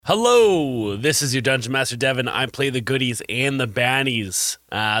Hello, this is your Dungeon Master Devin. I play the goodies and the baddies.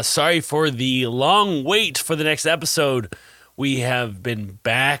 Sorry for the long wait for the next episode. We have been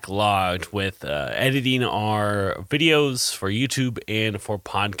backlogged with editing our videos for YouTube and for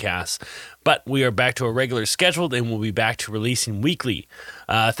podcasts. But we are back to a regular schedule and we'll be back to releasing weekly.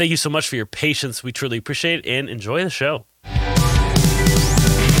 Thank you so much for your patience. We truly appreciate it and enjoy the show.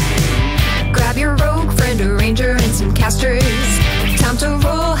 Grab your rogue friend, a ranger, and some casters. Time to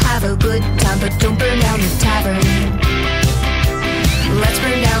roll, have a good time, but don't burn down the tavern. Let's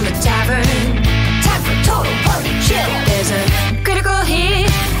burn down the tavern. Time for total party chill. There's a critical hit,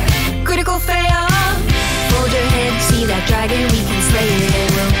 critical fail. Hold your head, see that dragon, we can slay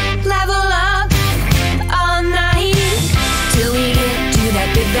it. We'll level up all night till we get to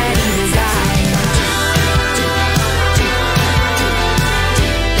that big bad evil guy.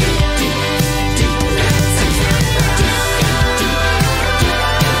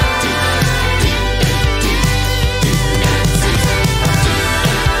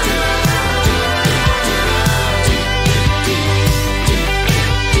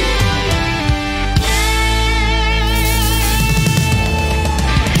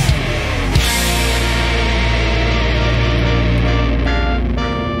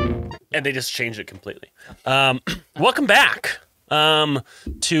 And they just changed it completely. Welcome back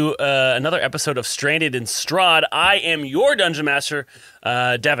to another episode of Stranded in Strahd. I am your Dungeon Master,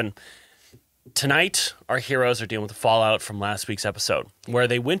 Devin. Tonight, our heroes are dealing with the fallout from last week's episode, where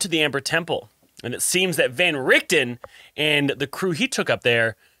they went to the Amber Temple, and it seems that Van Richten and the crew he took up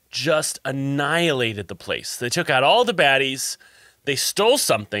there just annihilated the place. They took out all the baddies, they stole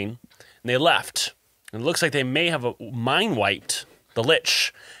something, and they left. And it looks like they may have mind-wiped the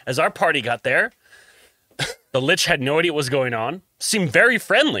Lich. As our party got there, the Lich had no idea what was going on, seemed very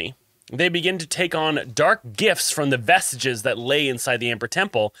friendly. They began to take on dark gifts from the vestiges that lay inside the Amber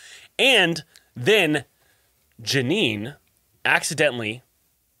Temple, and then Janine accidentally,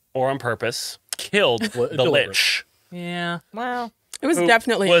 or on purpose, killed the Lich. Yeah. Wow. It was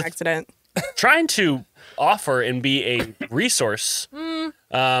definitely an accident. Trying to offer and be a resource.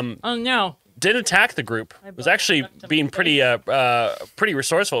 Oh, no. Didn't attack the group. Was actually being pretty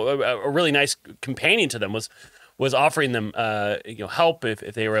resourceful. A really nice companion to them. Was offering them help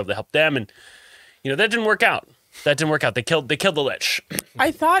if they were able to help them, and that didn't work out. They killed the Lich.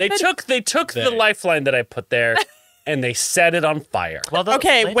 I thought they took the lifeline that I put there, and they set it on fire. Well,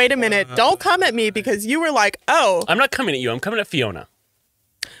 okay, wait a minute. Don't come at me because you were like, oh. I'm not coming at you. I'm coming at Fiona.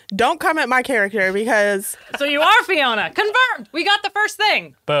 Don't come at my character because... So you are Fiona. Confirmed. We got the first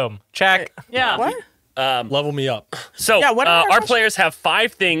thing. Boom. Check. Yeah. What? Level me up. So Yeah, what are our players have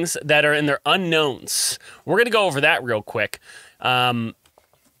 5 things that are in their unknowns. We're going to go over that real quick. In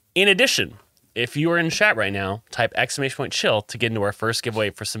addition, if you are in chat right now, type !chill to get into our first giveaway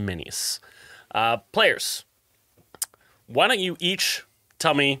for some minis. Players, why don't you each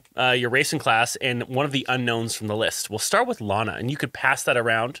tell me your race and class and one of the unknowns from the list. We'll start with Lana, and you could pass that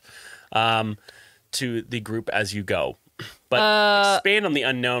around to the group as you go. But expand on the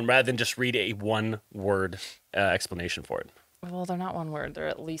unknown rather than just read a one-word explanation for it. Well, they're not one word. They're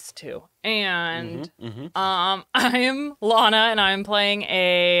at least 2. And I'm Lana, and I'm playing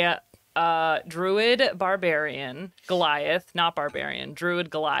a druid barbarian, Goliath, not barbarian,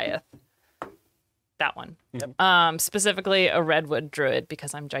 druid Goliath. That one. Yep. Specifically a redwood druid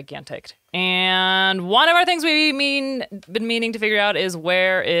because I'm gigantic. And one of our things we've been meaning to figure out is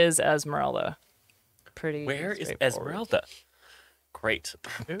where is Esmeralda? Where is Esmeralda? Great.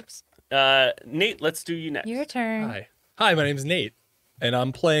 Oops. Nate, let's do you next. Your turn. Hi, my name's Nate, and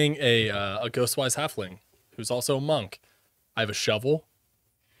I'm playing a Ghostwise halfling who's also a monk. I have a shovel,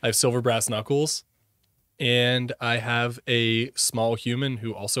 I have silver brass knuckles, and I have a small human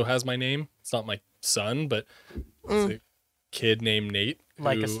who also has my name. It's not my son, but it's a kid named Nate who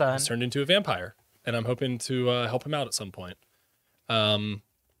Like a son. has turned into a vampire, and I'm hoping to help him out at some point.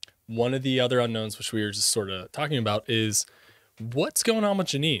 One of the other unknowns, which we were just sort of talking about, is what's going on with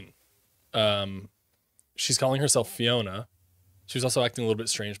Janine. She's calling herself Fiona. She was also acting a little bit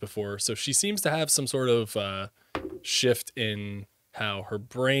strange before, so she seems to have some sort of shift in how her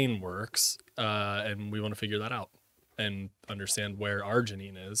brain works, and we want to figure that out and understand where our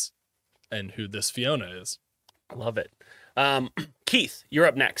Janine is and who this Fiona is. Love it. Keith, you're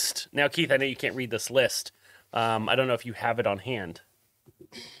up next. Now, Keith, I know you can't read this list. I don't know if you have it on hand.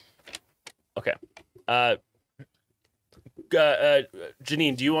 Okay.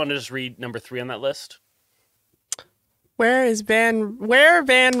 Janine, do you want to just read number 3 on that list? Where Van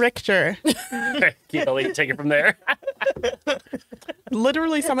Richter? Keith, I'll let you take it from there.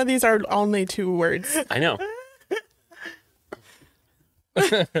 Literally, some of these are only 2 words. I know.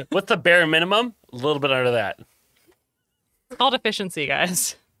 What's the bare minimum? A little bit under that. It's called efficiency,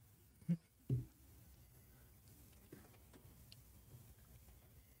 guys.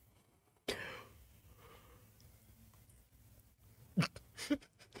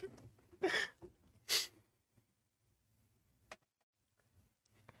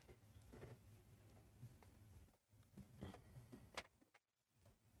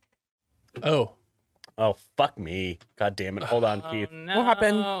 Oh, Oh, fuck me. God damn it. Hold on, Keith. No. What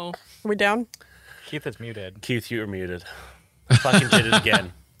happened? Are we down? Keith is muted. Keith, you are muted. I fucking did it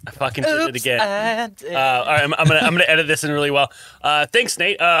again. I fucking did it again. All right, I'm gonna edit this in really well. Thanks,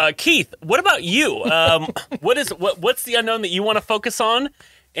 Nate. Keith, what about you? What's the unknown that you want to focus on?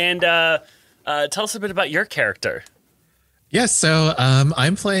 And tell us a bit about your character. Yes, so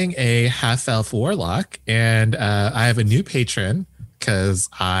I'm playing a half-elf warlock, and I have a new patron because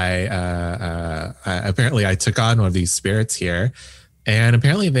I apparently I took on one of these spirits here, and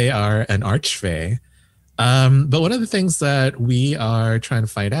apparently they are an archfey. But one of the things that we are trying to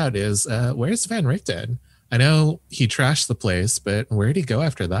find out is where's Van Richten? I know he trashed the place, but where did he go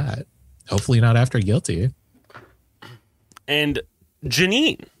after that? Hopefully not after Guilty. And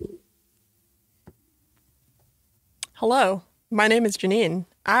Janine. Hello, my name is Janine.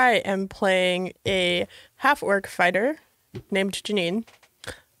 I am playing a half-orc fighter named Janine.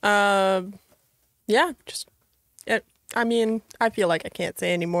 Yeah, just, I mean, I feel like I can't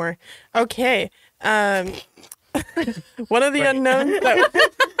say anymore. Okay. One of the unknowns that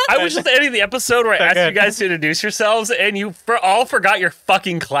I was just ending the episode where I asked you guys to introduce yourselves, and you all forgot your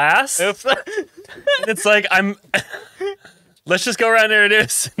fucking class. Oops. And it's like let's just go around and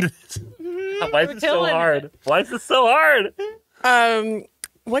introduce. Why is this so killing hard? Why is this so hard?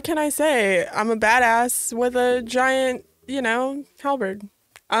 what can I say? I'm a badass with a giant, halberd.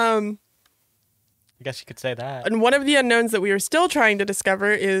 I guess you could say that. And one of the unknowns that we are still trying to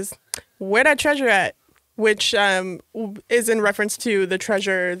discover is where that treasure at, which is in reference to the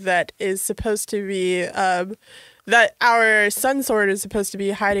treasure that is supposed to be that our sun sword is supposed to be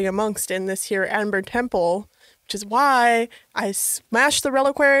hiding amongst in this here Amber Temple, which is why I smashed the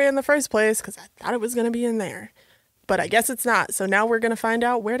reliquary in the first place, because I thought it was going to be in there. But I guess it's not. So now we're going to find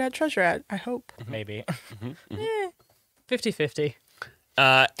out where that treasure at, I hope. Maybe. 50-50.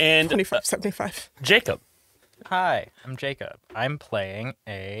 And 25-75. Jacob. Hi, I'm Jacob. I'm playing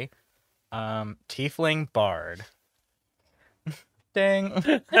a tiefling bard. Dang.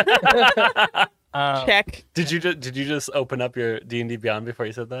 Check. Did you just open up your D&D Beyond before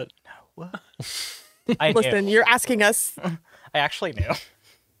you said that? I Listen, knew. you're asking us. I actually knew.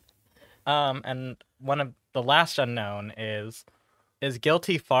 And one of the last unknown is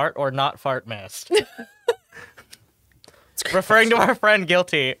Guilty fart or not fart missed? Referring to our friend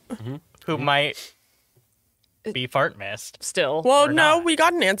Guilty, who might be fart missed. Still. Well, Or no, not. we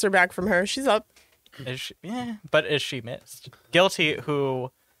got an answer back from her. She's up. Is she? Yeah, but is she missed? Guilty,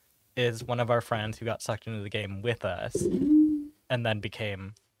 who is one of our friends who got sucked into the game with us, and then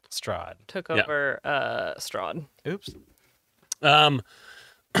became Strahd. Took Yeah. over Strahd. Oops.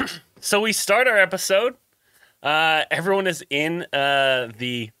 So we start our episode. Everyone is in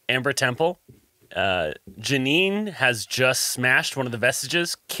the Amber Temple. Janine has just smashed one of the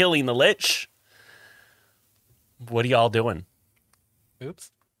vestiges, killing the Lich. What are y'all doing?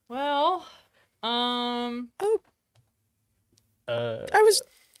 Oops. Well, I was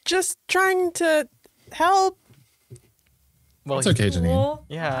just trying to help. Well, It's okay, Janine. cool.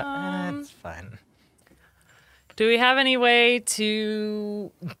 Yeah, it's fine. Do we have any way to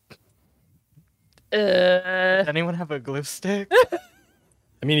Does anyone have a glue stick?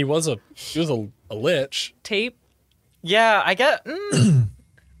 I mean, he was a lich. tape? Yeah, I get.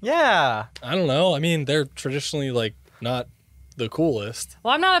 Yeah. I don't know. I mean, they're traditionally like not the coolest.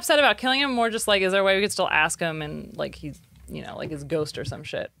 Well, I'm not upset about killing him. More just like, is there a way we could still ask him and like he's, like his ghost or some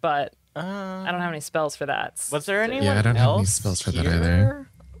shit? But I don't have any spells for that. Was there anyone I don't have any else spells for that here? either.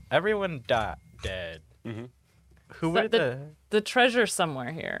 Everyone dead. Who were the treasure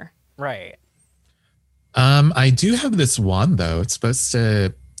somewhere here? right? I do have this wand though. It's supposed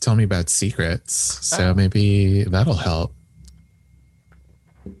to tell me about secrets, so maybe that'll help.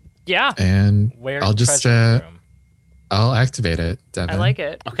 Yeah, And Where's I'll just treasure room? I'll activate it. Devin. I like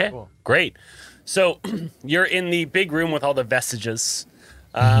it. Okay, Cool. great. So you're in the big room with all the vestiges.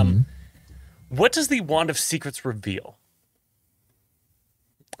 What does the Wand of Secrets reveal?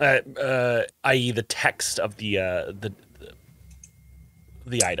 I.e., the text of the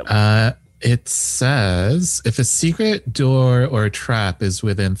item. It says if a secret door or trap is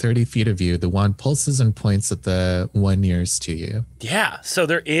within 30 feet of you, the wand pulses and points at the one nearest to you. Yeah, so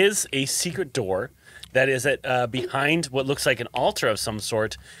there is a secret door that is at behind what looks like an altar of some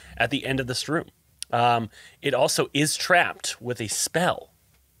sort at the end of this room. It also is trapped with a spell.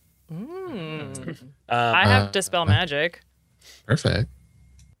 I have Dispel Magic. Perfect.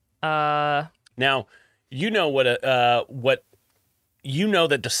 Now, you know what you know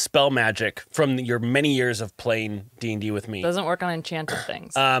that Dispel Magic from your many years of playing D&D with me. Doesn't work on enchanted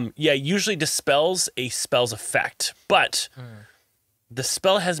things. Usually dispels a spell's effect, but the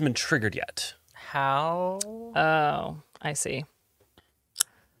spell hasn't been triggered yet. How? Oh, I see.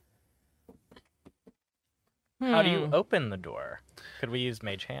 How do you open the door? Could we use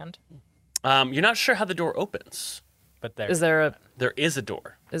Mage Hand? You're not sure how the door opens. But there Is there There is a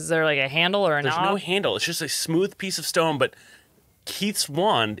door. like a handle or a There's knob? no handle. It's just a smooth piece of stone, but Keith's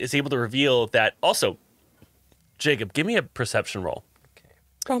wand is able to reveal that. Also, Jacob, give me a perception roll.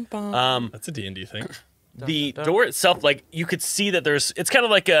 Bum, bum. That's a D&D thing. The door itself, like you could see that it's kind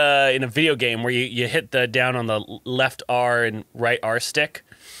of like in a video game where you hit the down on the left R and right R stick,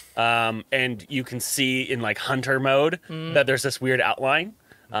 and you can see in like hunter mode that there's this weird outline,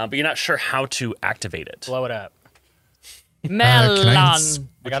 but you're not sure how to activate it. blow it up. Melon. I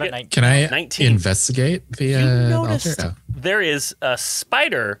got a 19. Can I 19. investigate the noticed- altar? Oh. There is a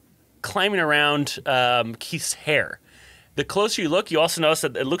spider climbing around Keith's hair. The closer you look, you also notice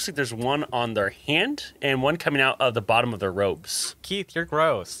that it looks like there's one on their hand and one coming out of the bottom of their robes. Keith, you're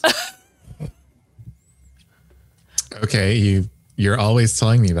gross. Okay, you're always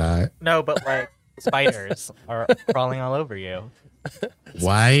telling me that. No, but like spiders are crawling all over you.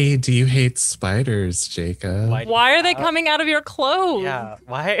 Why do you hate spiders, Jacob? Why are they coming out of your clothes? Yeah,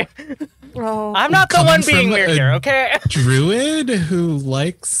 why? Oh. I'm not the Coming one being from weird a- here, okay? Druid who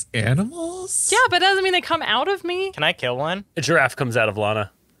likes animals? Yeah, but that doesn't mean they come out of me. Can I kill one? A giraffe comes out of Lana.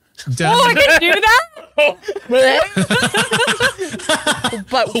 Oh, I can do that?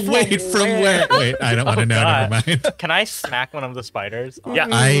 But Wait, from where? Wait, I don't want to know. God. Never mind. Can I smack one of the spiders? Yeah.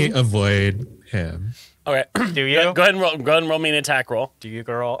 I avoid him. Okay. Do you? Go ahead and roll. Go ahead and roll me an attack roll. Do you,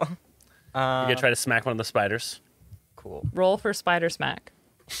 girl? You're gonna try to smack one of the spiders. Cool. Roll for spider smack.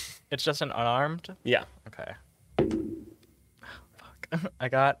 It's just an unarmed? Yeah. Okay. Fuck. I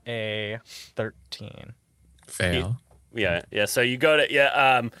got a 13. Fail. Yeah. So you go to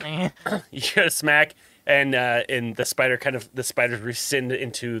you go to smack, and the spiders rescind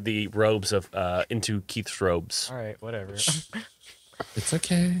into the robes of into Keith's robes. All right, whatever. It's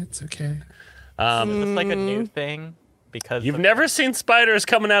okay. It's okay. Is this like a new thing? Because You've never seen spiders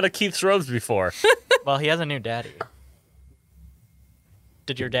coming out of Keith's robes before. well, he has a new daddy.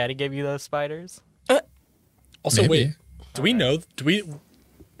 Did your daddy give you those spiders? Also, Maybe. wait. Do we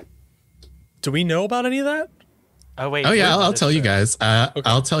know about any of that? Oh wait. Oh yeah, Luke I'll did tell you too. guys.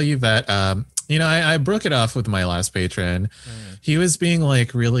 I'll tell you that I broke it off with my last patron. He was being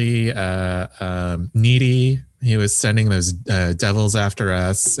like really needy. He was sending those devils after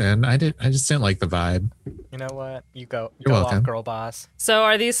us, and I just didn't like the vibe. You know what? You go. You're go welcome. off, girl boss. So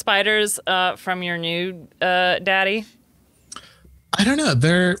are these spiders from your new daddy? I don't know.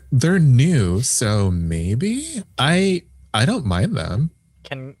 They're new, so maybe I don't mind them.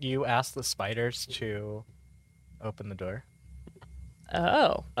 Can you ask the spiders to open the door?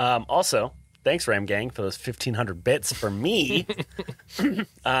 Oh. Also, thanks Ram Gang for those 1,500 bits for me.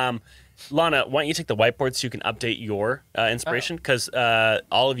 Lana, why don't you take the whiteboard so you can update your inspiration? Because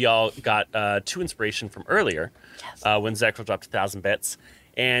all of y'all got 2 inspiration from earlier when Zechariah dropped 1,000 bits.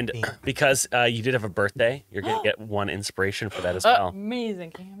 And because you did have a birthday, you're going to get 1 inspiration for that as well.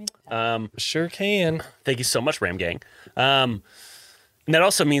 Amazing. Can you hand me that? Sure can. Thank you so much, Ram Gang. And that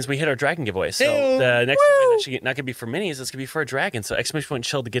also means we hit our dragon giveaway. So the next giveaway is actually not going to be for minis, it's going to be for a dragon. So exclamation point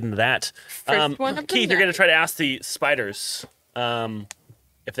chill to get into that. First one of the Keith, you're going to night. try to ask the spiders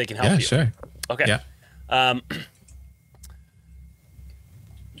if they can help Yeah, you. sure. Okay. Yeah.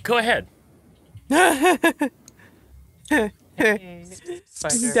 Go ahead.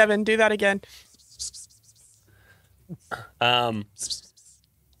 Spider. Devin, do that again.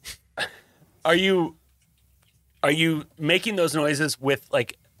 Are you making those noises with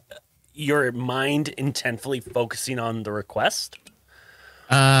like your mind intently focusing on the request?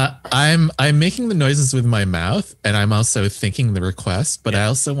 I'm making the noises with my mouth, and I'm also thinking the request, but I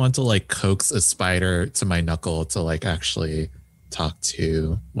also want to like coax a spider to my knuckle to like actually talk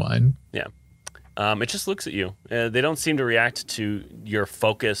to one. Yeah. It just looks at you. They don't seem to react to your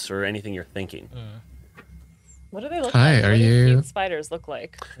focus or anything you're thinking. What do they look Hi, like? are What do you- these spiders look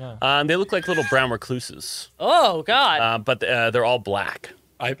like? They look like little brown recluses, Oh God. but they're all black.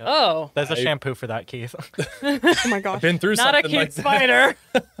 I've Oh. There's a shampoo for that, Keith. Oh my gosh. been through Not a something cute like that.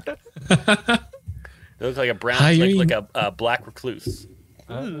 spider. They look like a brown, Hi, like you- a black recluse.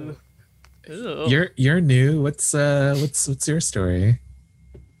 Ooh. You're new. What's your story?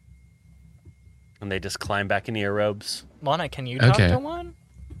 And they just climb back into your robes. Lana, can you talk Okay. to one?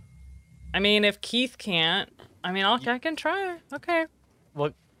 I mean, if Keith can't, I can try. Okay.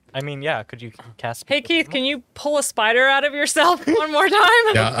 Well, I mean, yeah. Could you cast? Hey, Keith, can you pull a spider out of yourself one more time?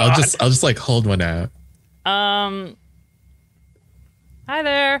 Yeah, I'll just like hold one out. Hi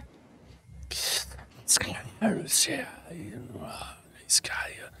there.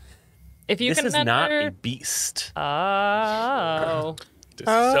 If you This can is not enter... a beast. Oh.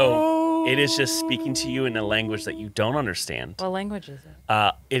 So it is just speaking to you in a language that you don't understand. What language is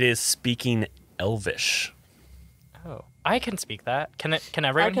it? It is speaking Elvish. Oh, I can speak that. Can I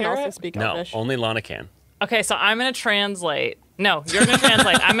everyone can hear also it? speak No, Elvish. only Lana can. Okay, so I'm going to translate. No, you're going to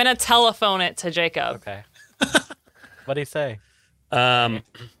translate. I'm going to telephone it to Jacob. Okay. What did he say? Um,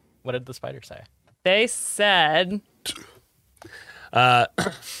 What did the spider say? They said...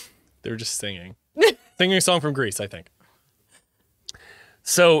 They were just singing. Singing a song from Greece, I think.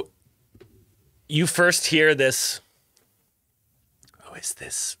 so you first hear this. Who is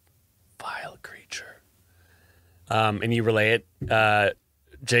this vile creature? And you relay it.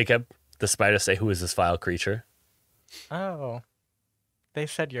 Jacob, the spider, say, "Who is this vile creature?" Oh, they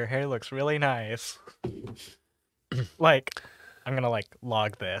said your hair looks really nice. Like, I'm gonna like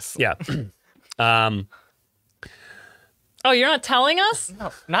log this. Yeah. um, Oh, you're not telling us?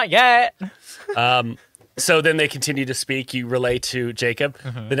 No, not yet. So then they continue to speak. You relay to Jacob.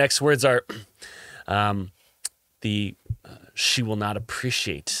 The next words are, she will not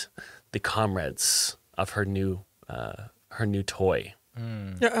appreciate the comrades of her new toy.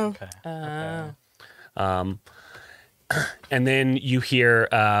 Uh-oh. And then you hear,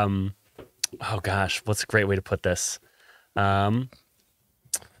 oh gosh, what's a great way to put this? I'm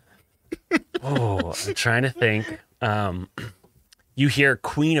trying to think. You hear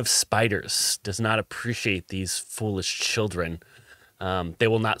Queen of Spiders does not appreciate these foolish children. They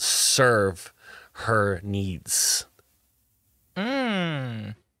will not serve her needs.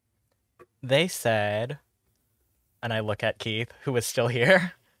 They said, and I look at Keith, who is still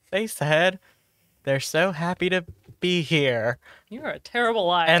here. They said they're so happy to be here, You're a terrible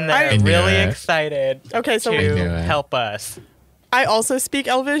liar. and they're I knew really it. excited Okay, so I knew to it. help us. I also speak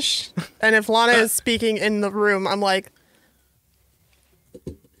Elvish, and if Lana is speaking in the room, I'm like,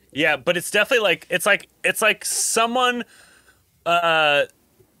 Yeah, but it's definitely like it's like someone like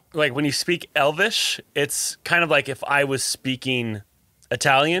when you speak Elvish, it's kind of like if I was speaking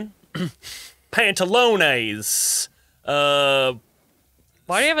Italian. Pantalones.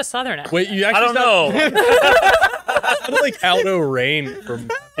 Why do you have a southern accent? Wait, you I actually don't know. sounded like Aldo Rain from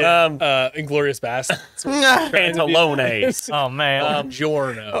Inglorious Bastards. Pantalones. Oh man.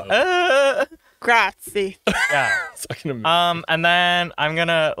 Giorno. grazie. Yeah. Fucking amazing. And then I'm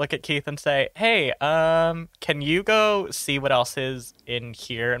gonna look at Keith and say, "Hey, can you go see what else is in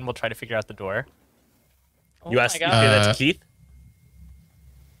here, and we'll try to figure out the door." Oh You my asked you God. say that to Keith?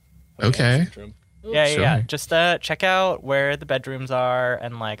 Okay. Yeah. Sure. Just check out where the bedrooms are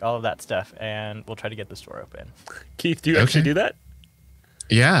and like all of that stuff, and we'll try to get this door open. Keith, do you actually Okay. do that?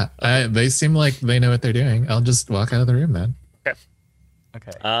 Yeah, they seem like they know what they're doing. I'll just walk out of the room then.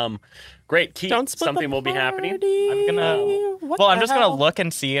 Okay. Great. Keith, Don't split something the will be happening. party. I'm gonna. What Well, I'm the just gonna hell? look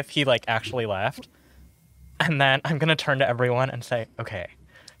and see if he like actually left, and then I'm gonna turn to everyone and say, "Okay,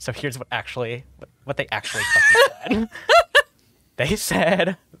 so here's what they actually fucking said." They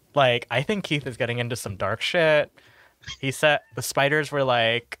said, like, I think Keith is getting into some dark shit. He said the spiders were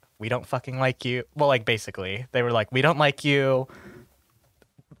like, "We don't fucking like you." Well, like basically, they were like, "We don't like you.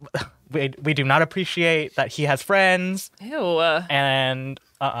 We do not appreciate that he has friends." Ew. And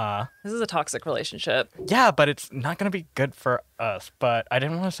This is a toxic relationship. yeah, but it's not gonna be good for us. But I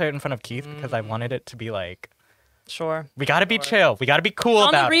didn't want to say it in front of Keith because I wanted it to be like, Sure. we gotta be chill. We gotta be cool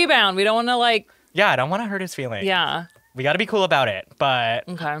On the about it. rebound, we don't want to like. Yeah, I don't want to hurt his feelings. Yeah. We gotta be cool about it. But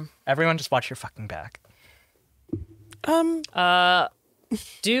Okay. everyone just watch your fucking back.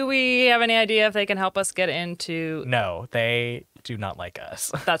 Do we have any idea if they can help us get into? No, they do not like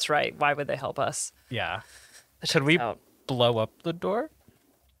us. That's right. Why would they help us? Yeah. Should we Out. blow up the door?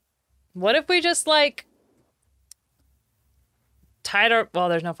 What if we just like tied our? Well,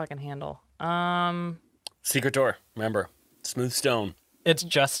 there's no fucking handle. Secret door. Remember, smooth stone. It's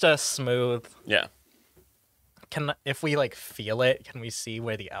just a smooth. Yeah. If we like feel it, can we see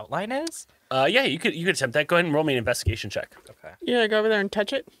where the outline is? Yeah. You could attempt that. Go ahead and roll me an investigation check. Okay. You gonna go over there and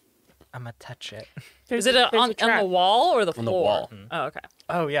touch it? I'm gonna touch it. Is it on the trap. wall or the floor? On the wall. Oh, okay.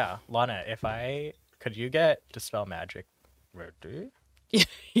 Oh yeah, Lana. Could you get dispel magic ready?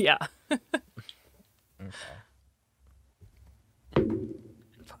 Yeah.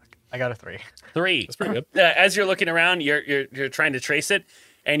 I got a 3. 3. That's pretty good. As you're looking around, you're trying to trace it,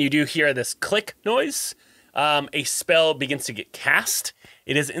 and you do hear this click noise. A spell begins to get cast.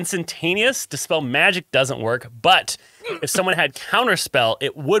 It is instantaneous. Dispel magic doesn't work, but if someone had counterspell,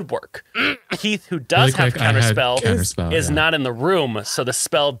 it would work. Keith, who does Really have quick, I had counterspell, counterspell, is yeah. not in the room, so the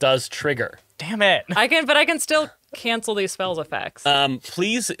spell does trigger. Damn it. I can still cancel these spells effects.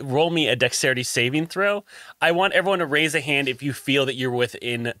 Please roll me a dexterity saving throw. I want everyone to raise a hand if you feel that you're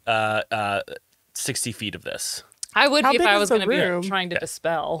within 60 feet of this. I would How be if big I is was the going to be room? trying to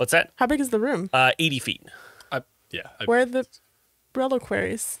dispel. What's that? How big is the room? 80 feet. Where are the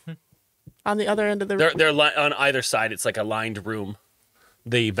reliquaries? On the other end of the room. They're on either side. It's like a lined room.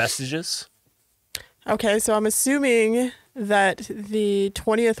 The vestiges. Okay, so I'm assuming that the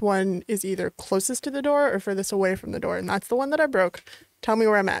 20th one is either closest to the door or furthest away from the door, and that's the one that I broke. Tell me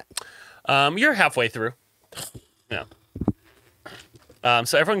where I'm at. You're halfway through. Yeah.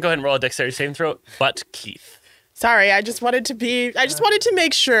 So everyone go ahead and roll a dexterity saving throw, but Keith. Sorry, I just wanted to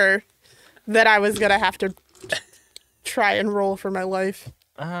make sure that I was gonna have to try and roll for my life.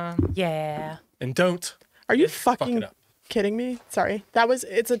 Yeah. And don't Are you fuck fucking it up. kidding me? Sorry.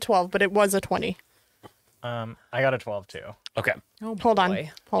 It's a 12, but it was a 20. I got a 12 too. Okay. Oh, Hold on.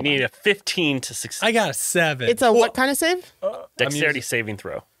 boy. Hold You need on. a 15 to succeed. I got a 7. It's a what kind of save? Dexterity using- saving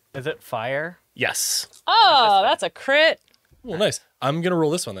throw. Is it fire? Yes. Oh, that's a crit. Well, nice. I'm gonna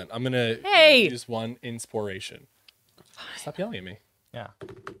roll this one then. I'm gonna Hey. use one inspiration. Stop yelling at me. Yeah.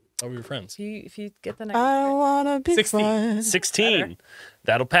 Oh, we were friends. If you get the next. I wanna be 16. fun. 16.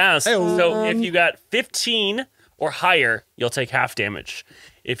 That'll pass. Hey-o. So if you got 15 or higher, you'll take half damage.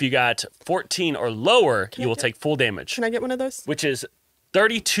 If you got 14 or lower, you will take full damage, Can I get one of those? which is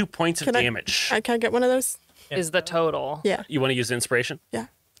 32 points of Can I- damage. Can I get one of those? is the total. Yeah. You want to use inspiration? Yeah.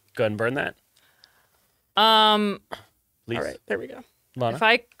 Go ahead and burn that. Please. All right. There we go. Lana? If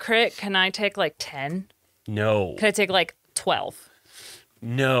I crit, can I take like 10? No. Could I take like 12?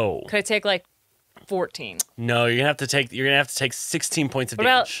 No. Could I take like 14? No, you're gonna have to take 16 points of What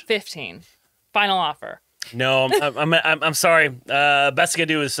about damage. 15? Final offer. No, I'm sorry. Best I can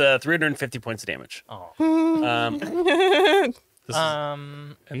do is 350 points of damage.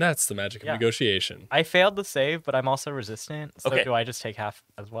 And that's the magic of Yeah. negotiation. I failed the save, but I'm also resistant. So Okay. do I just take half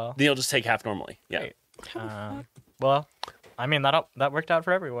as well? Then you'll just take half normally. Yeah. Great. Well, I mean that worked out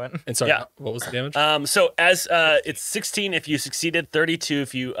for everyone. And sorry, Yeah. what was the damage? So as it's 16 if you succeeded, 32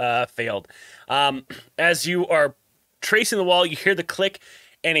 if you failed. As you are tracing the wall, you hear the click,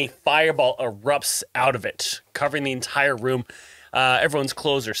 and a fireball erupts out of it, covering the entire room. Everyone's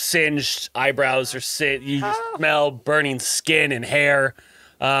clothes are singed, eyebrows are singed. You just smell burning skin and hair.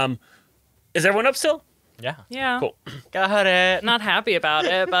 Is everyone up still? Yeah. Yeah. Cool. Got it. Not happy about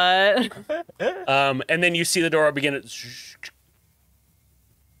it, but And then you see the door begin to,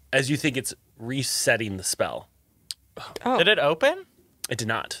 as you think it's resetting the spell. Oh. Did it open? It did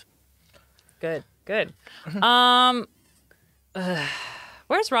not. good. Good.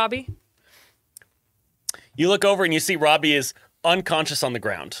 Where's Robbie? You look over and you see Robbie is unconscious on the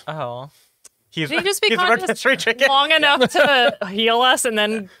ground. Oh. He's Did he just be he's a conscious rotisserie chicken. long enough to heal us and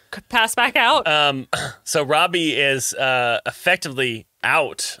then pass back out? So Robbie is effectively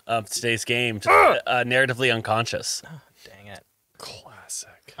out of today's game, just, narratively unconscious. Dang it.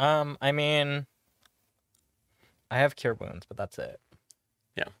 Classic. I mean, I have cure wounds, but that's it.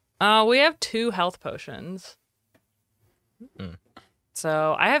 We have 2 health potions.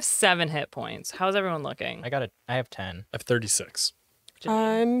 So I have 7 hit points. How's everyone looking? I have 10. I have 36.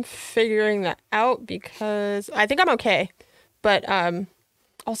 I'm figuring that out because I think I'm okay, but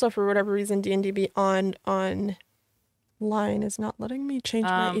also for whatever reason D&D Beyond online is not letting me change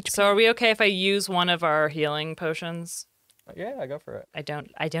my HP. So are we okay if I use one of our healing potions? Yeah, go for it. I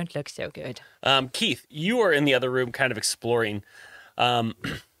don't look so good. Keith, you are in the other room kind of exploring,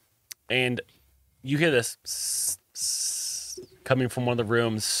 and you hear this coming from one of the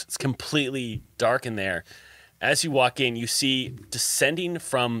rooms. It's completely dark in there. As you walk in, you see descending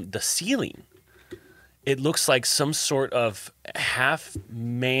from the ceiling. It looks like some sort of half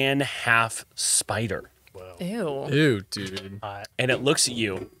man, half spider. Ew. Ew, dude. And it looks at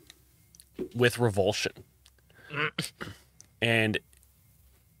you with revulsion. And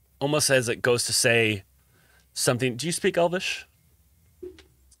almost as it goes to say something. Do you speak Elvish?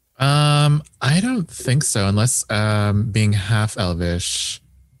 I don't think so, unless being half elvish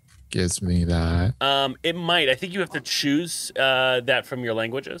gives me that. It might. I think you have to choose that from your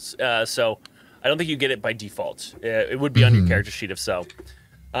languages. So I don't think you get it by default. It would be on your character sheet if so.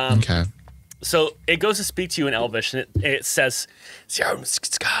 Okay. So it goes to speak to you in Elvish, and it says,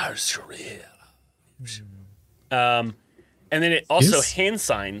 And then it also Yes. hand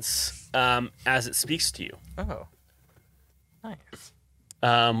signs as it speaks to you. Oh. Nice.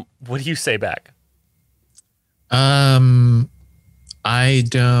 What do you say back? I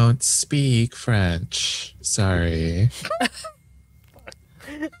don't speak French. Sorry.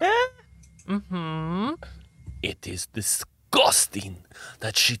 It is disgusting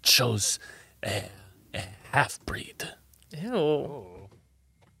that she chose a half-breed. Ew.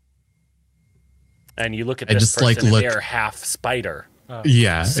 And you look at I this just, person like, and look- they're half spider.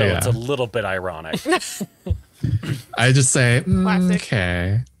 Yeah. So yeah. it's a little bit ironic. I just say, Classic.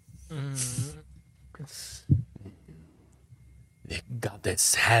 okay. The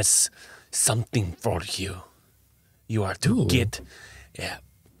goddess has something for you. You are to Ooh. get a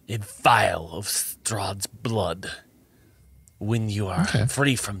vial of Strahd's blood. When you are Okay.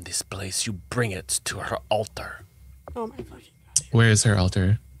 free from this place, you bring it to her altar. Oh my fucking god. Where is her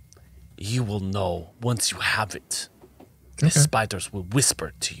altar? You will know once you have it. The Okay. spiders will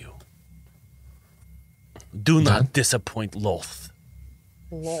whisper to you. Do not disappoint Loth.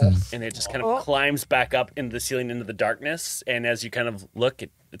 And it just kind of climbs back up into the ceiling into the darkness. And as you kind of look,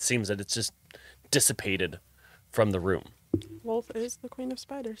 it seems that it's just dissipated from the room. Wolf is the queen of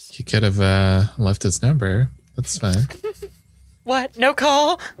spiders. He could have left his number. That's fine. What? No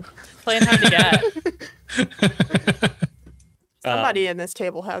call? Playing hard to get. Somebody in this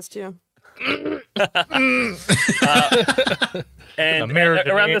table has to. And The mirror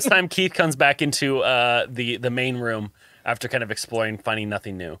around to me. this time, Keith comes back into the main room after kind of exploring, finding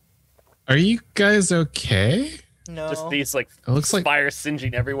nothing new. Are you guys okay? No. Just these like It looks like fire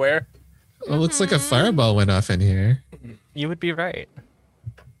singeing everywhere. it looks like a fireball went off in here. You would be right.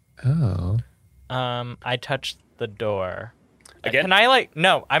 Oh. I touched the door. Again? Can I like?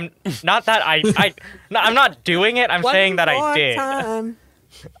 No, I'm not that. No, I'm not doing it. I'm saying that I One did. more time.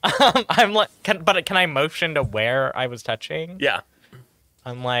 I'm like, can I motion to where I was touching? Yeah.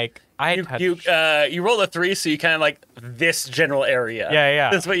 I'm like, I touched. You rolled a 3, so you kind of like this general area. Yeah,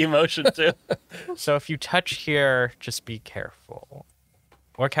 yeah. That's what you motioned to. So if you touch here, just be careful.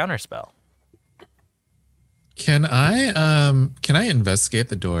 Or counterspell. Can I investigate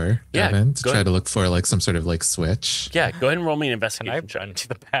the door, Yeah, Devin, to go try ahead. to look for like some sort of like switch? Yeah, go ahead and roll me an Can I investigation check. run to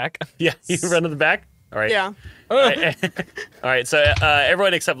the back? Yeah, you run to the back. All right. Yeah. All right. So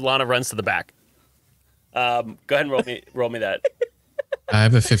everyone except Lana runs to the back. Go ahead and roll me that. I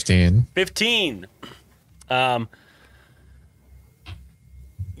have a 15. 15.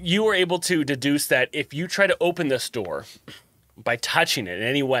 You were able to deduce that if you try to open this door by touching it in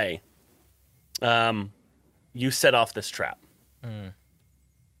any way, you set off this trap.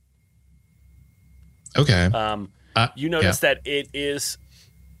 Okay. You notice that it is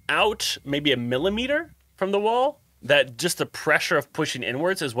out maybe a millimeter from the wall. That just the pressure of pushing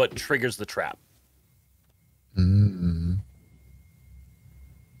inwards is what triggers the trap.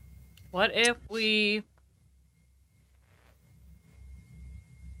 What if we?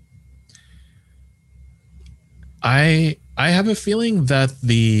 I have a feeling that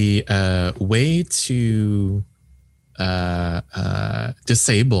the way to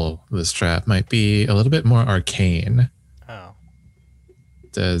disable this trap might be a little bit more arcane. Oh,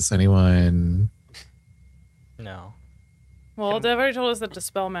 Does anyone? no. Well, Dev already told us that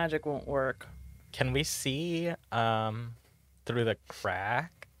dispel magic won't work. Can we see through the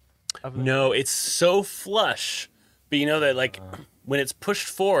crack? Of the... No, it's so flush, but you know that like when it's pushed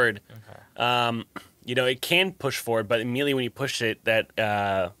forward, you know it can push forward, but immediately when you push it,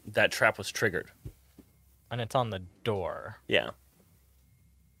 that trap was triggered. And it's on the door. Yeah.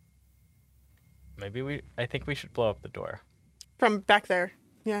 Maybe I think we should blow up the door. From back there.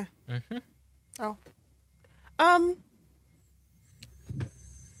 Yeah. Mm-hmm. Oh.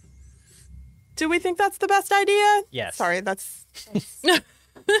 Do we think that's the best idea? Yes. Sorry, that's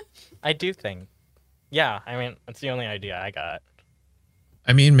I do think. Yeah, I mean, that's the only idea I got.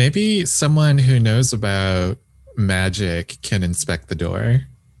 I mean, maybe someone who knows about magic can inspect the door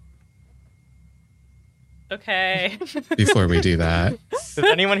Okay. before we do that. Does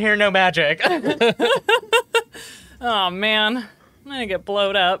anyone here know magic? Oh man, I'm gonna get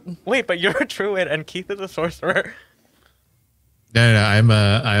blowed up. Wait, but you're a druid and Keith is a sorcerer. No, I'm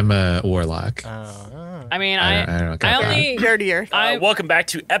a warlock. I mean, I don't got that. only. dirtier. Welcome back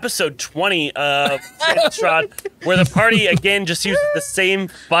to episode 20 of Strahd, where the party again just uses the same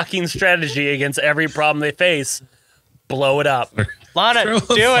fucking strategy against every problem they face. Blow it up. Lana, Throw a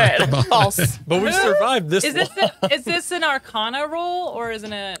do it. fireball. False. But we survived this. Is this an Arcana roll or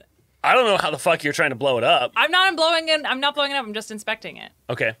isn't it? I don't know how the fuck you're trying to blow it up. I'm not blowing it. I'm not blowing it up. I'm just inspecting it.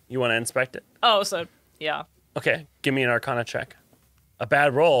 Okay, you want to inspect it? Oh, so yeah. Okay, give me an Arcana check. A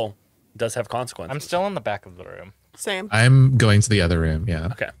bad roll does have consequences. I'm still in the back of the room. Same. I'm going to the other room. Yeah.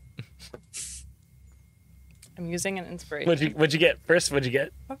 Okay. I'm using an inspiration. What'd you get first? What'd you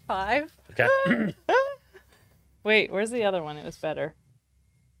get? A 5. Okay. Wait, where's the other one? It was better.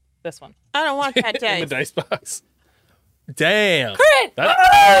 This one. I don't want that In the dice. dice box. Damn. Crit!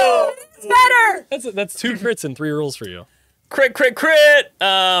 It's better. That's 2 crits and 3 rolls for you. Crit.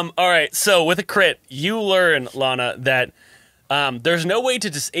 All right. So with a crit, you learn, Lana, that there's no way to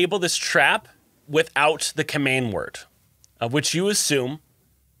disable this trap without the command word, which you assume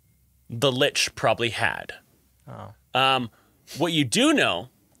the Lich probably had. Oh. What you do know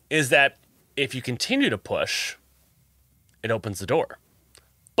is that if you continue to push, it opens the door.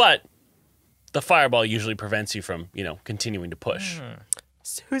 But the fireball usually prevents you from, continuing to push.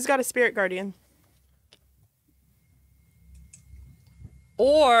 Who's got a spirit guardian?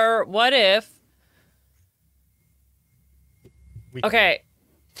 Or what if? Okay.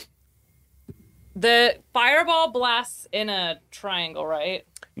 The fireball blasts in a triangle, right?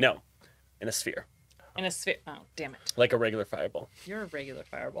 No, in a sphere, In a sphere. Oh, damn it! like a regular fireball. You're a regular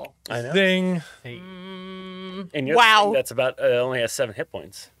fireball. I know. Ding. And your Wow. thing that's about only has 7 hit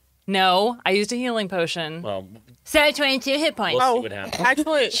points. No, I used a healing potion. Well, 722 hit points. we'll see Oh, what happens.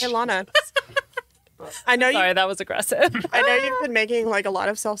 actually, hey Lana. I know Sorry, that was aggressive. I know you've been making like a lot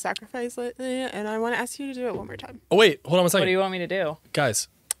of self-sacrifice lately, and I want to ask you to do it one more time. Oh, wait. Hold on a What second. do you want me to do? Guys,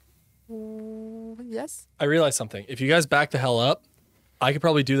 Yes. I realized something. If you guys back the hell up, I could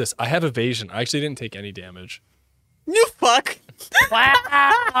probably do this. I have evasion. I actually didn't take any damage. You fuck.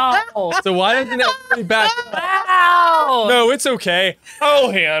 Wow! So why doesn't everybody back up? Wow! No, it's okay.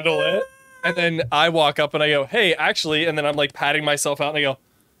 I'll handle it. And then I walk up and I go, hey, actually, and then I'm like patting myself out and I go,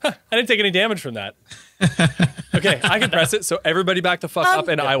 huh, I didn't take any damage from that. Okay, I can press it. So everybody back the fuck up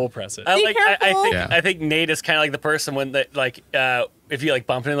and I will press it. I Be think careful. Yeah. I think Nate is kind of like the person when that if you like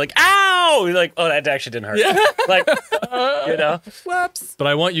bump into him like ow, you're like, oh, that actually didn't hurt. Yeah. Like Whoops. But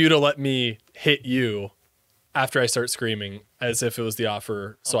I want you to let me hit you after I start screaming as if it was the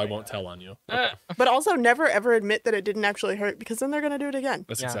offer so I won't tell on you. But also never ever admit that it didn't actually hurt because then they're gonna do it again.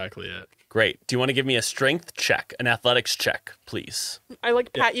 That's Yeah. exactly it. Great. Do you want to give me a strength check, an athletics check, please? I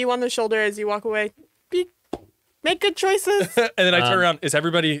like pat you on the shoulder as you walk away. Make good choices. And then I turn around. Is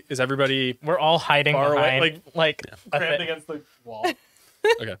everybody We're all hiding far away? behind, like a crammed thi- against the wall?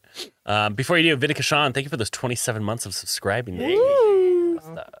 Okay. Before you do, Vinica Sean, thank you for those 27 months of subscribing.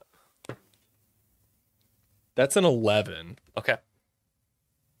 That's an 11. Okay.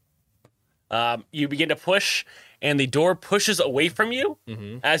 You begin to push, and the door pushes away from you.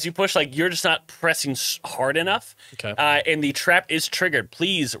 As you push, like you're just not pressing hard enough. Okay. And the trap is triggered.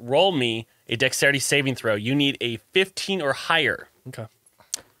 Please roll me a dexterity saving throw. You need a 15 or higher. Okay.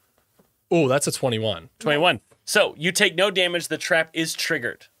 Oh, that's a 21. 21. So you take no damage. The trap is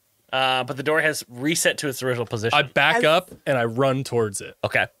triggered, but the door has reset to its original position. I back As- up and I run towards it.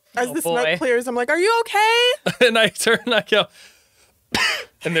 Okay. As Oh, the boy. smoke clears, I'm like, "Are you okay?" And I turn and I go,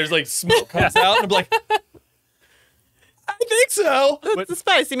 and there's like smoke comes out, and I'm like, I think so. It's the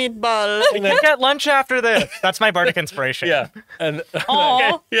spicy meatball. And then, Get lunch after this. That's my bardic inspiration. Yeah. and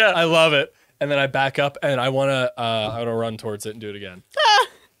Aw. Yeah. I love it. And then I back up and I wanna run towards it and do it again.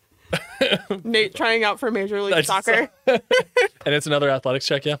 Nate trying out for Major League That's Soccer. And it's another athletics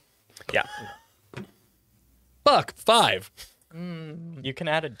check, yeah. Yeah. Fuck 5. You can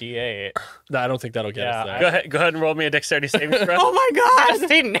add a D8. No, I don't think that'll get Yeah, us Go ahead and roll me a dexterity saving throw. Oh my god!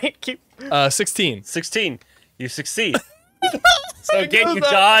 See, Nate keep. there. 16. 16. You succeed. So again, you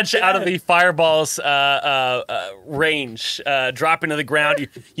dodge out of the fireball's range, drop into the ground.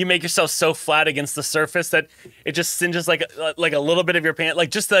 You make yourself so flat against the surface that it just singes like a little bit of your pant, like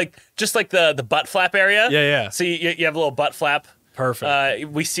just like the butt flap area. Yeah, yeah. So you have a little butt flap. Perfect.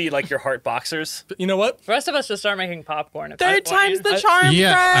 We see like your heart boxers. But you know what? The rest of us just start making popcorn. If Third that's what time's you- the charm,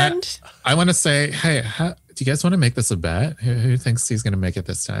 Yeah, friend. I want to say, hey, do you guys want to make this a bet? Who thinks he's going to make it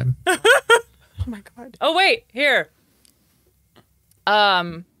this time? Oh my god. Oh wait, here.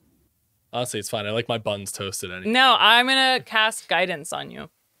 Honestly, it's fine. I like my buns toasted anyway. No, I'm gonna cast guidance on you.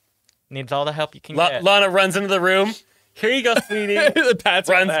 Needs all the help you can get. Lana runs into the room. Here you go, sweetie. The pats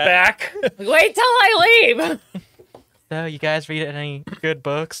on Runs the head. back. Wait till I leave. So, you guys read any good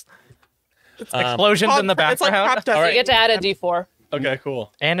books? Um, Explosions in the It's like background. prop dusting. All right. You get to add a D4. Okay,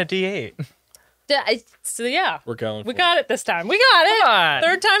 cool. And a D8. So yeah, We're going. we for got it this time. We got it. Come on.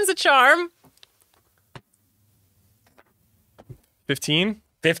 Third time's a charm. 15?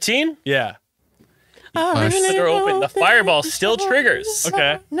 15. Yeah. The door open. The fireball still triggers.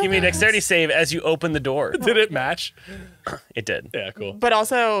 Okay. Give me a dexterity save as you open the door. Did it match? It did. Yeah, cool. But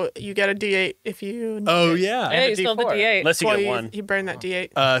also, you get a D8 if you. Oh, yeah. Hey, a you still have the D4. D8. Unless you Well, get one. you burn that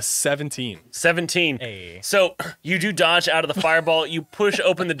D8. 17. 17. Hey. So you do dodge out of the fireball. You push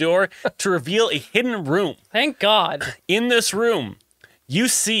open the door to reveal a hidden room. Thank God. In this room, you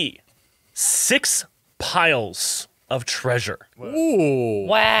see 6 piles of treasure. Ooh.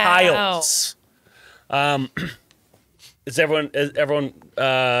 Wow. Piles. Is everyone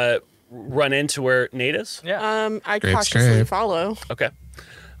run into where Nate is? Yeah. I Grape cautiously scrape. follow. Okay.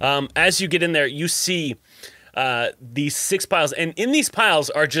 As you get in there, you see these 6 piles, and in these piles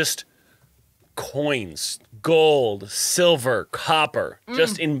are just coins, gold, silver, copper,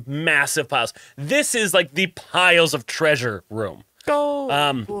 just in massive piles. This is like the piles of treasure room.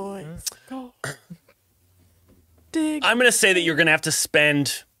 Go, boys. Go. Dig. I'm going to say that you're going to have to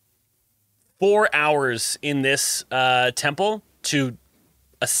spend 4 hours in this temple to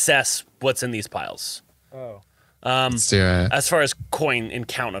assess what's in these piles. Oh. Let's do it. As far as coin and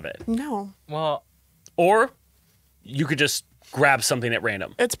count of it. No. Well, Or you could just grab something at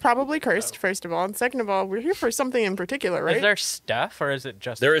random. It's probably cursed, first of all. And second of all, we're here for something in particular, right? is there stuff or is it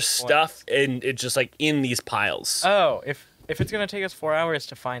just There is one- stuff and it's just like in these piles. Oh, if it's gonna take us 4 hours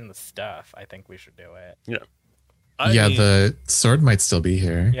to find the stuff, I think we should do it. Yeah. Yeah, the sword might still be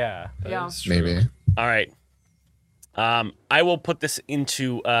here. Yeah. Yeah. Maybe. All right. I will put this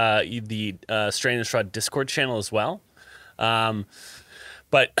into the Strain and Shroud Discord channel as well.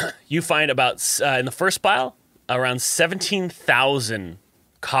 But you find about, in the first pile, around 17,000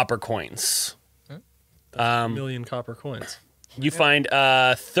 copper coins. A million copper coins. You find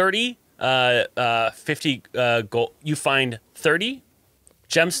 50 gold. You find 30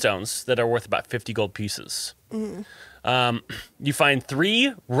 gemstones that are worth about 50 gold pieces. You find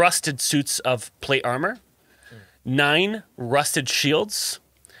 3 rusted suits of plate armor, 9 rusted shields,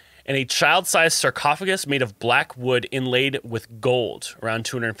 and a child-sized sarcophagus made of black wood inlaid with gold. Around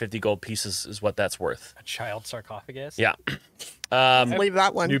 250 gold pieces is what that's worth. A child sarcophagus. Yeah. Leave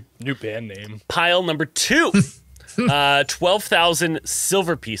that one. New band name. Pile number 2, 12,000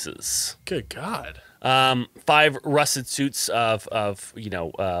 silver pieces. Good God. 5 rusted suits of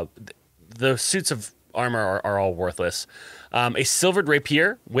the suits of armor are all worthless. A silvered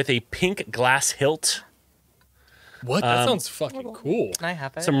rapier with a pink glass hilt. What? That sounds fucking cool. Can I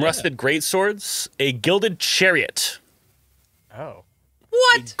have it? Some rusted greatswords. A gilded chariot. Oh.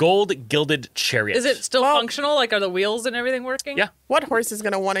 What? Gold gilded chariot. Is it still functional? Like, are the wheels and everything working? Yeah. What horse is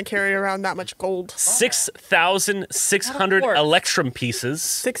going to want to carry around that much gold? 6,600 Not a horse. electrum pieces.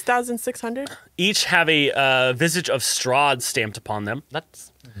 6,600? Each have a visage of Strahd stamped upon them.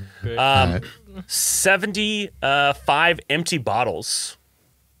 That's 75 empty bottles.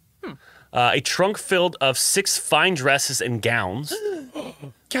 A trunk filled of 6 fine dresses and gowns.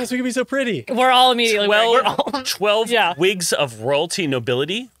 Guys, we can be so pretty. We're all immediately wearing 12 Yeah. wigs of royalty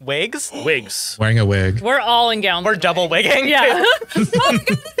nobility. wigs. Wigs. Wearing a wig. We're all in gowns. We're double wigging. Yeah. Oh my God,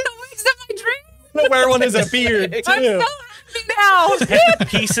 the wigs of my dream. Wear one as a beard, too. I'm so happy now. 10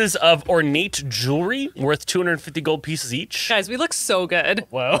 pieces of ornate jewelry worth 250 gold pieces each. Guys, we look so good.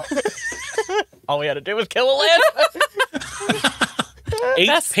 Whoa. All we had to do was kill a land. 8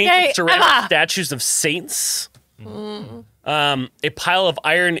 Best painted day ceramic ever. statues of saints. A pile of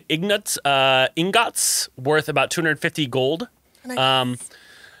iron ingots worth about 250 gold.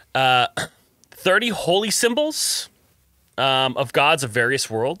 30 holy symbols of gods of various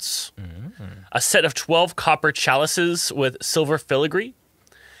worlds. A set of 12 copper chalices with silver filigree.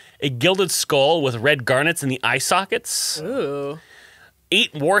 A gilded skull with red garnets in the eye sockets. Ooh.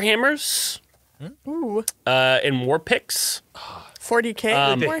 8 warhammers Ooh. and war picks.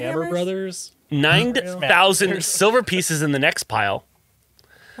 40K. The Warhammers? Hammer Brothers. 9,000 silver pieces in the next pile.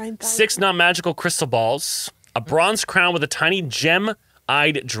 9,000. 6 non-magical crystal balls. A bronze crown with a tiny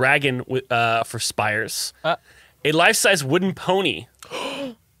gem-eyed dragon for spires. A life-size wooden pony.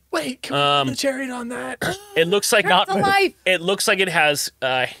 Wait, can we put the chariot on that? It looks like The life. It looks like it has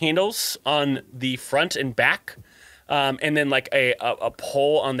handles on the front and back, and then like a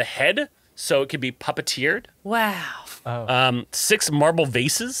pole on the head, so it could be puppeteered. Wow. 6 marble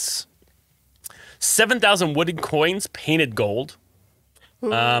vases. 7,000 wooden coins painted gold.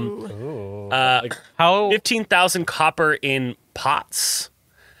 How 15,000 copper in pots.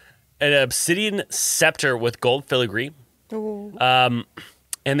 An obsidian scepter with gold filigree. Ooh. And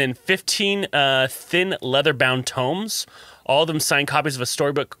then 15 thin leather-bound tomes, all of them signed copies of a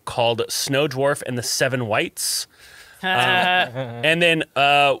storybook called Snow Dwarf and the Seven Whites. And then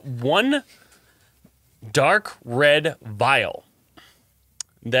 1 dark red vial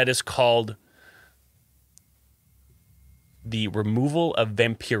that is called the removal of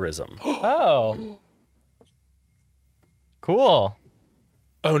vampirism. Oh. Cool.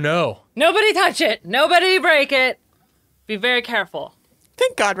 Oh no. Nobody touch it. Nobody break it. Be very careful.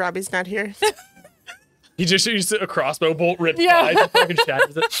 Thank God Robbie's not here. He just used a crossbow bolt ripped Yeah. by. Fucking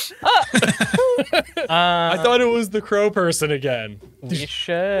shatters it. I thought it was the crow person again. We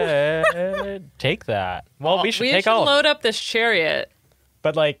should take that. Well, we should take all of it. load up this chariot.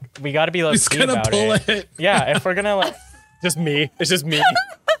 But, like, we got to be He's low-key gonna about pull it. it. Yeah, if we're going to, like... Just me. It's just me.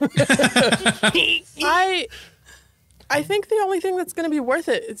 I think the only thing that's going to be worth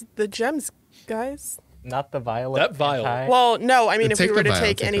it is the gems, guys. Not the violet. That vial. Well, no, I mean, Then if we take were the to vial,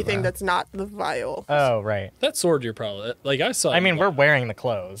 take take the anything vial. that's not the vial. Oh, right. That sword you're probably like I saw. I mean, we're wearing the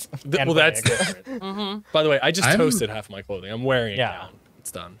clothes. and well, that's wigs. different. By the way, I just I'm- toasted half my clothing. I'm wearing it Yeah. now.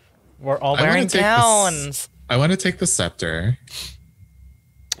 It's done. We're all I wanna wearing take gowns. I want to take the scepter.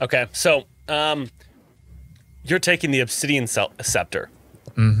 Okay, so you're taking the obsidian scepter.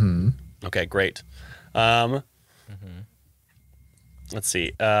 Mm-hmm. Okay, great. Let's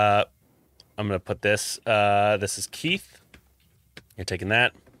see. I'm gonna put this. This is Keith. You're taking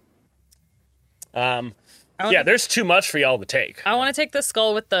that. Yeah, there's too much for y'all to take. I want to take the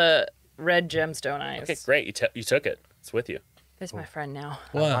skull with the red gemstone eyes. Okay, great. You took it. It's with you. It's my friend now.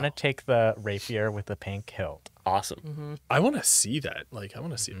 I want to take the rapier with the pink hilt. Awesome. I want to see that. Like, I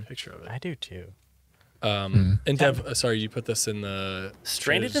want to see a picture of it. I do too. And Dev, sorry, you put this in the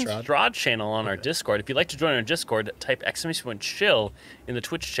Stranded and Strahd? Strahd channel on our Discord. If you'd like to join our Discord, type !chill in the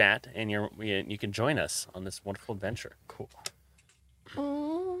Twitch chat, and you can join us on this wonderful adventure. Cool.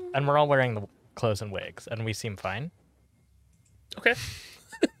 And we're all wearing the clothes and wigs, and we seem fine. Okay.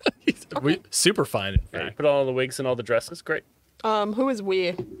 Super fine. In Yeah, you fact. put all the wigs and all the dresses. Great. Who is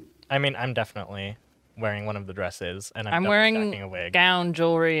we? I mean, I'm definitely wearing one of the dresses, and I'm definitely wearing stacking a wig. gown,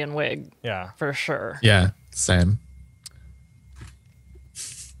 jewelry, and wig Yeah. for sure. Yeah, same.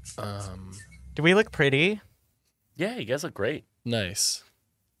 Do we look pretty? Yeah, you guys look great. Nice.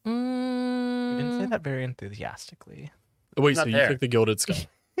 You didn't say that very enthusiastically. Oh, wait, Not so you there. took the gilded skull?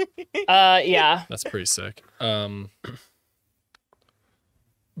 Yeah. That's pretty sick.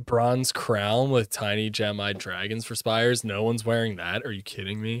 Bronze crown with tiny gem-eyed dragons for spires. No one's wearing that. Are you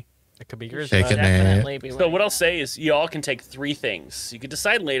kidding me? It could be yours. Taking it. Definitely be So wearing what I'll that. say is you all can take 3 things. You can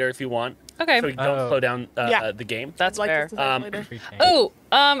decide later if you want. Okay. So you don't Oh. slow down Yeah. the game. That's Like fair. this is later. Oh,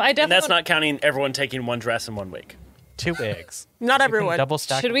 I definitely. And that's not counting everyone taking 1 dress and 1 wig. 2 wigs. Not You can everyone. double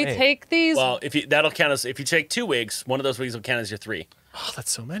stack. Should a we wig. take these? Well, that'll count as if you take 2 wigs, one of those wigs will count as your 3. Oh,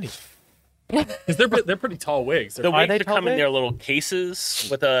 that's so many. Because they're pretty tall wigs. The They're- wigs they are tall come in wigs? their little cases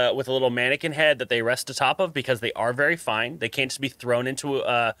with a little mannequin head that they rest atop of because they are very fine. They can't just be thrown into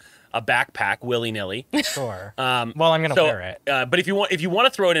a backpack willy nilly. Sure. Well, I'm gonna wear it. But if you want to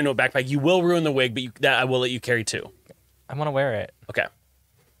throw it into a backpack, you will ruin the wig. But I will let you carry 2. I want to wear it. Okay.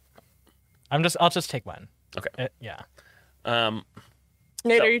 I'll just take one. Okay. Yeah.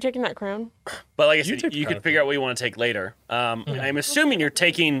 Nate, So- are you taking that crown? But like I You said, take you the can figure out what you want to take later. I'm assuming you're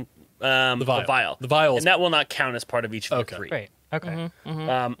taking the vial. vial. The vial is- and that will not count as part of each of Okay. the 3. Great. Okay.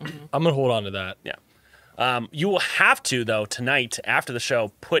 I'm gonna hold on to that. Yeah. You will have to, though, tonight after the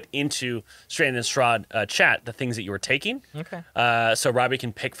show, put into Stranded and Strahd chat the things that you were taking. Okay. So Robbie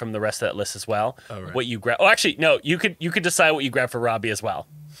can pick from the rest of that list as well. right. What you grab? Oh, actually, no. You could decide what you grab for Robbie as well,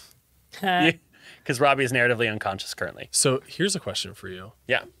 because Robbie is narratively unconscious currently. So here's a question for you.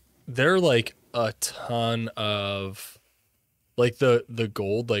 Yeah. There are like a ton of like the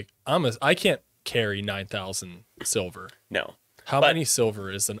gold. Like I can't carry 9,000 silver. No. How But- many silver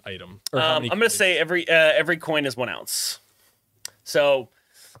is an item? Or how I'm many going to coins? say every coin is 1 ounce. So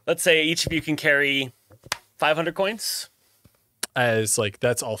let's say each of you can carry 500 coins. as like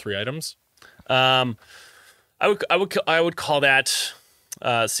that's all 3 items. I would call that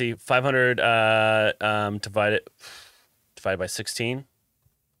 500 divided by 16.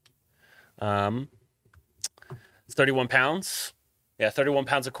 It's 31 pounds. Yeah, 31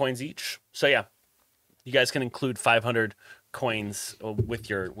 pounds of coins each. So yeah, you guys can include 500 coins with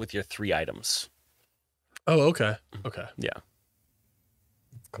your 3 items. Oh, okay. Okay. Yeah.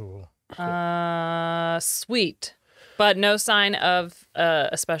 Cool. Sweet. But no sign of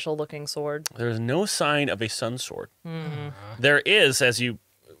a special looking sword. There's no sign of a sun sword. There is, as you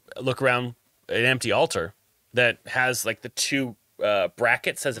look around, an empty altar that has like the 2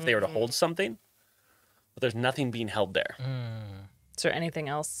 brackets as if they were to hold something, but there's nothing being held there. Is there anything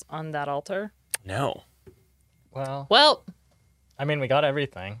else on that altar? No. Well, Well, I mean, we got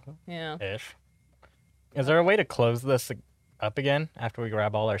everything yeah. ish. Is there a way to close this up again after we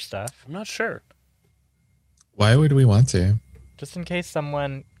grab all our stuff? I'm not sure. Why would we want to? Just in case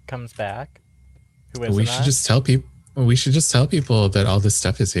someone comes back who isn't We should us? just tell people. Well, we should just tell people that all this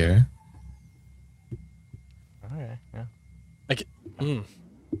stuff is here. Okay, yeah. Like,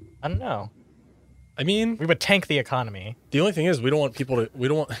 I don't know. I mean, We would tank the economy. the only thing is we don't want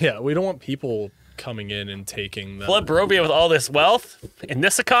people coming in and taking them. Flood Barovia with all this wealth in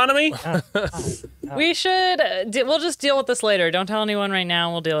this economy? We should. We'll just deal with this later. Don't tell anyone right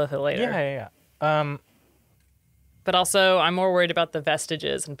now. We'll deal with it later. Yeah. But also, I'm more worried about the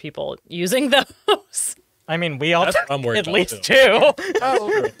vestiges and people using those. I mean, we all That's what I'm worried at about, least too. two.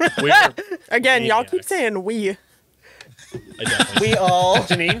 Oh, We're- again, y'all keep Maniacs. saying we. I definitely- We all.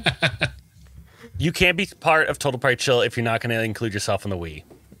 Janine? You can't be part of Total Party Chill if you're not going to include yourself in the we.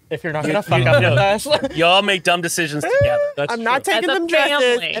 If you're not gonna fuck up with us, Y'all make dumb decisions together. That's I'm not true. taking As a them dresses,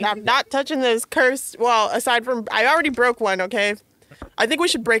 family. and I'm not touching those cursed. Well, aside from, I already broke one. Okay, I think we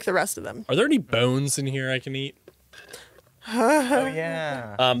should break the rest of them. Are there any bones in here I can eat? oh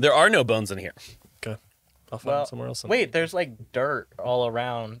yeah. There are no bones in here. Okay. I'll find Well, somewhere else. wait, there's like dirt all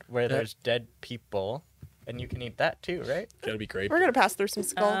around where there's dead people, and you can eat that too, right? Gotta be great. We're gonna pass through some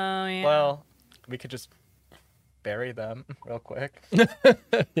skull. Oh yeah. Well, we could just bury them real quick.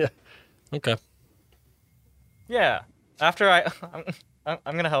 Okay. Yeah. After I'm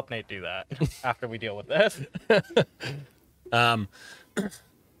gonna help Nate do that after we deal with this.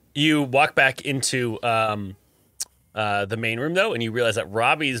 You walk back into the main room, though, and you realize that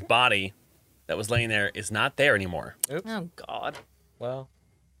Robbie's body that was laying there is not there anymore. oh God. Well,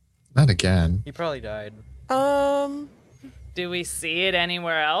 Not again. he probably died. Do we see it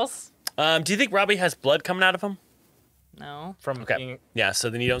anywhere else? Do you think Robbie has blood coming out of him? No. From Okay. being, Yeah, so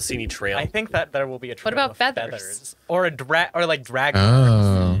then you don't see any trail. I think that there will be a trail about of feathers? or a or like drag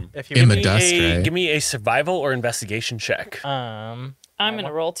Oh, if you in would the be- dust, right? Give me a survival or investigation check. I'm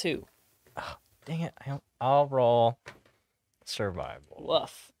gonna roll 2. Dang it! I'll roll survival.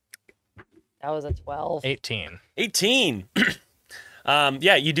 Woof. That was a 12. 18. 18.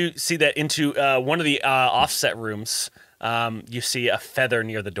 Yeah, you do see that into one of the offset rooms. You see a feather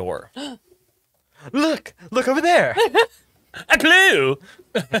near the door. Look over there. A clue!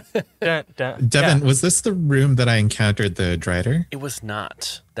 Dun, dun. Devin, Yeah. was this the room that I encountered the Drider? It was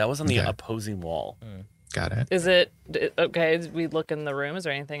not. That was on the Okay. opposing wall. Got it. Is it okay? We look in the room. Is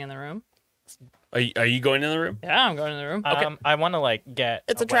there anything in the room? Are you going in the room? Yeah, I'm going in the room. Okay. I want to like get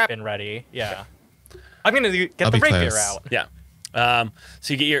It's a trap. weapon ready. Yeah. I'm gonna get I'll the be rapier close. out. Yeah.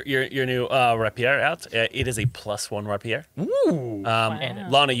 So you get your new rapier out. It is a +1 rapier. Ooh. Wow.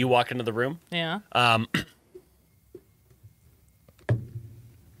 Lana, you walk into the room. Yeah.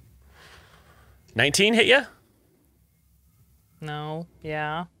 19 hit you? No.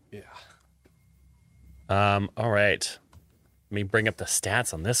 Yeah. All right. Let me bring up the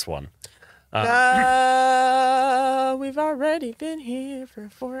stats on this one. We've already been here for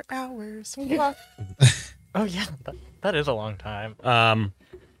 4 hours. Fuck. Oh yeah, that is a long time. Man.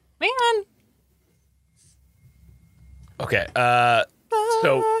 Okay.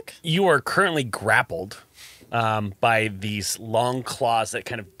 So you are currently grappled by these long claws that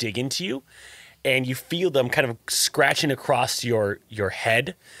kind of dig into you, and you feel them kind of scratching across your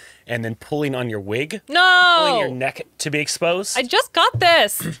head, and then pulling on your wig, pulling your No. neck to be exposed. I just got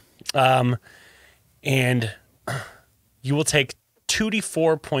this. And you will take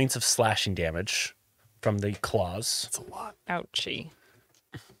 2d4 points of slashing damage from the claws. That's a lot. Ouchie.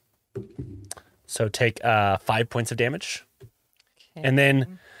 So take 5 points of damage. And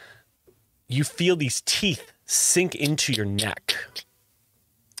then you feel these teeth sink into your neck.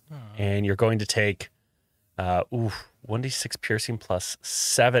 And you're going to take 1d6 piercing plus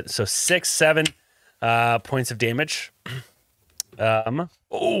 7. So 7 points of damage.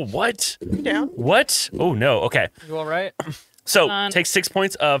 Oh, what? You down? What? Oh, no. Okay. You all right? So on. take 6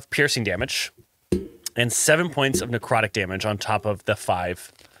 points of piercing damage and 7 points of necrotic damage on top of the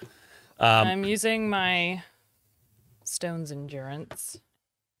 5. I'm using my stone's endurance.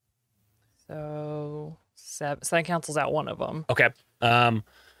 So 7. So that cancels out one of them. Okay.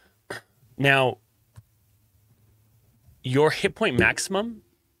 Now, your hit point maximum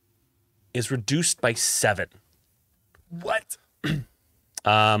is reduced by 7. What?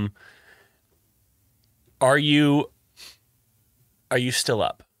 Are you still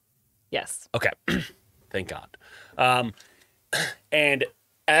up? Yes. Okay. Thank God. And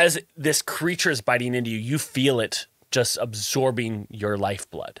as this creature is biting into you, you feel it just absorbing your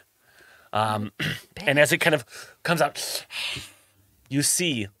lifeblood. And as it kind of comes out, you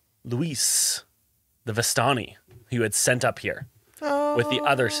see Luis, the Vistani, who you had sent up here with the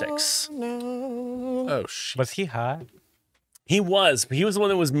other 6. No. Oh shit. Was he hot? He was the one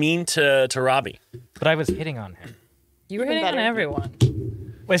that was mean to Robbie. But I was hitting on him. You were Even hitting on better.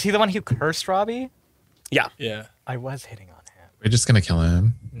 everyone. Was he the one who cursed Robbie? Yeah. Yeah. I was hitting on him. We're just gonna kill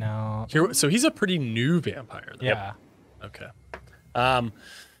him. No. So he's a pretty new vampire. Though. Yeah. Okay.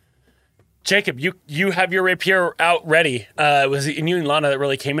 Jacob, you have your rapier out ready. It was you and Lana that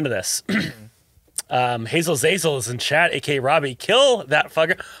really came into this. Hazel Zazel is in chat, aka Robbie. Kill that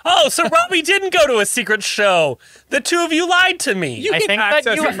fucker. Oh, so Robbie didn't go to a secret show. The two of you lied to me. You I can think that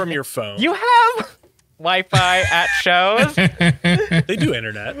access you- it from your phone. You have Wi-Fi at shows. They do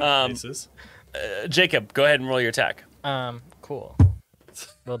internet places. Jacob, go ahead and roll your attack. Cool.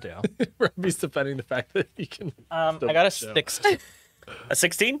 Will do. Robbie's defending the fact that he can. I got a 16. A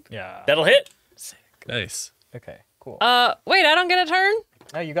 16? Yeah. That'll hit. Nice. Okay. Cool. Wait, I don't get a turn.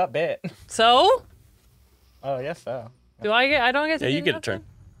 Oh, you got bit. So Oh, yes, so. do I get? I don't get. To Yeah, do you get a nothing? turn.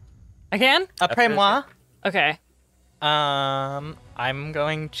 I can. Après-moi. Okay. I'm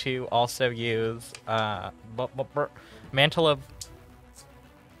going to also use Mantle of.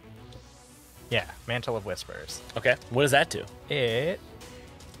 Yeah, Mantle of Whispers. Okay. What does that do? It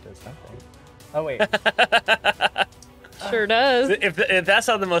does something. Oh wait. Sure does. If that's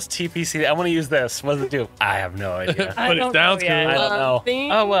not the most TPC, I want to use this. What does it do? I have no idea. I But it don't sounds know yet. cool. I don't know.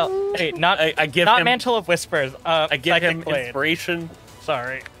 Oh well. Hey, not I give not him. Mantle of Whispers. I give Psychic him Blade. inspiration.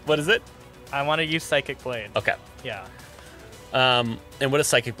 Sorry, What is it? I want to use Psychic Blade. Okay. Yeah. And what does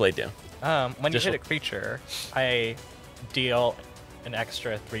Psychic Blade do? When you Just hit a creature, I deal an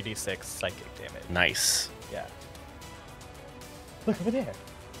extra 3d6 psychic damage. Nice. Yeah. Look over there.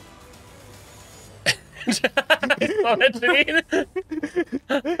 Oh, that's Janine.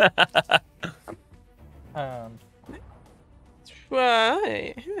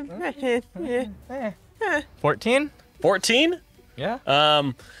 14? 14? Yeah.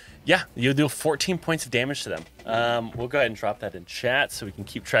 Yeah, you'll do 14 points of damage to them. We'll go ahead and drop that in chat so we can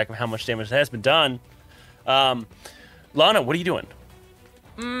keep track of how much damage has been done. Lana, what are you doing?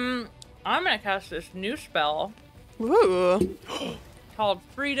 I'm gonna cast this new spell Ooh. called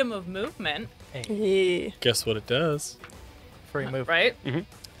Freedom of Movement. Yeah. Guess what it does? Free move. Right?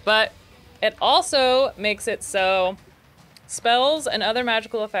 But it also makes it so spells and other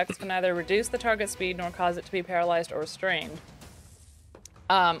magical effects can neither reduce the target speed nor cause it to be paralyzed or restrained.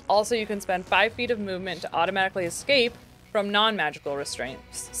 Also, you can spend 5 feet of movement to automatically escape from non-magical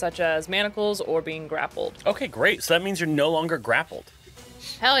restraints, such as manacles or being grappled. Okay, great. So that means you're no longer grappled.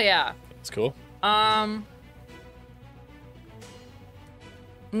 Hell yeah. It's cool. And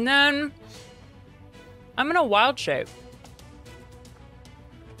then I'm gonna wild shape.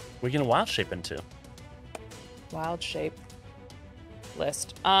 What are you going to wild shape into? Wild shape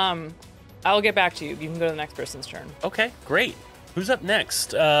list. I'll get back to you. You can go to the next person's turn. Okay, great. Who's up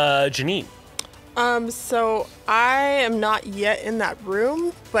next? Janine. So I am not yet in that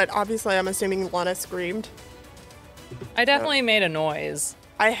room, but obviously I'm assuming Lana screamed. I definitely made a noise.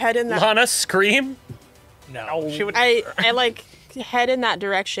 I head in that. Lana, scream. No. She would. I like head in that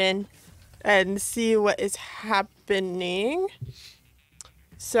direction and see what is happening.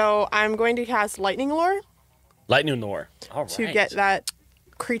 So I'm going to cast Lightning Lure Lightning Lure. All right. to get that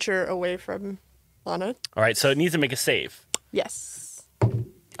creature away from Lana. All right, so it needs to make a save. Yes.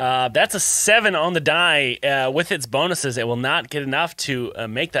 That's a 7 on the die. With its bonuses, it will not get enough to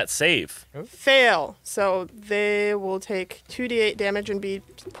make that save. Fail. So they will take 2d8 damage and be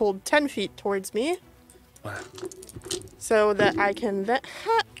pulled 10 feet towards me. So that I can then.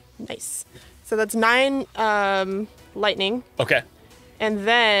 Nice. So that's 9 lightning. Okay. And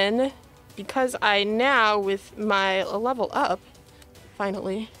then, because I now, with my level up,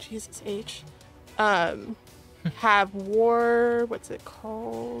 finally, Jesus H, have what's it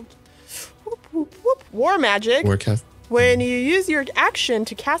called? Whoop, whoop, whoop. War magic. Warcast. When you use your action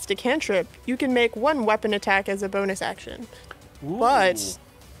to cast a cantrip, you can make one weapon attack as a bonus action. But,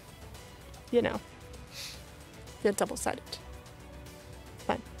 you know, you're double-sided.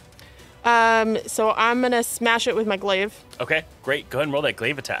 Fine. So I'm gonna smash it with my glaive, Okay, great. Go ahead and roll that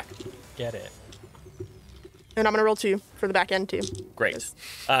glaive attack. Get it. and I'm gonna roll 2 for the back end too. Great.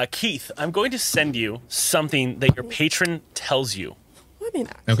 Keith, I'm going to send you something that your patron tells you. I mean,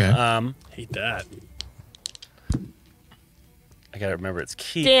 Okay. Hate that. I gotta remember it's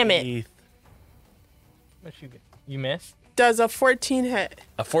Keith. Damn it. What you get? You missed? does a 14 hit?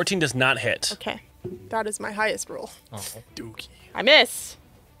 A 14 does not hit. Okay, that is my highest roll. Oh. Dookie. I miss.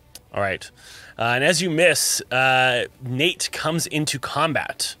 All right. And as you miss, Nate comes into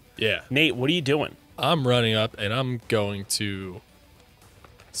combat. Yeah. Nate, what are you doing? I'm running up and I'm going to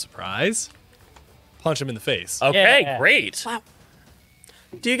surprise punch him in the face. Okay, Yeah. great. Wow.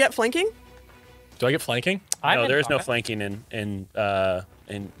 Do you get flanking? Do I get flanking? I'm No, in there is no combat. flanking in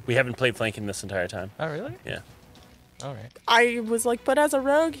we haven't played flanking this entire time. Oh, really? Yeah. All right. I was like, but as a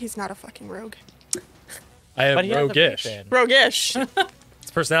rogue, he's not a fucking rogue. I have But he has a roguish. patron. Roguish. It's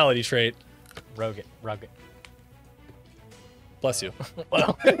a personality trait. Rugged. Bless you.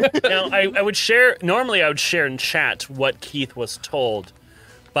 Now, I would share. Normally, I would share in chat what Keith was told,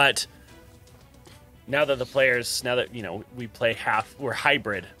 but now that we play we're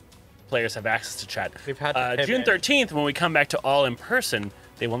hybrid. Players have access to chat. We've had to June pivot. 13th, when we come back to all in person,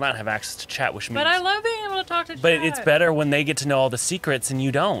 they will not have access to chat, which means. But I love being able to talk to But chat. it's better when they get to know all the secrets and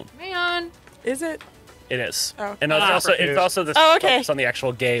you don't. Man. Is it? It is. Oh. And it's also the Oh, okay. focus on the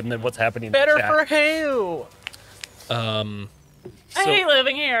actual game than what's happening. in Better the chat. for who? I hate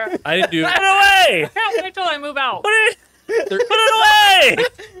living here. I didn't do. Put it away! Can't wait till I move out. Put it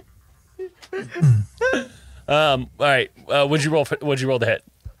away! All right. What'd you roll to hit?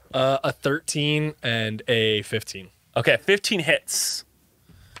 A 13 and a 15. Okay, 15 hits.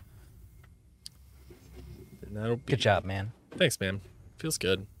 And that'll be. Good job, man. Thanks, man. Feels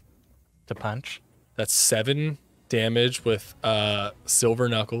good. To punch. That's 7 damage with silver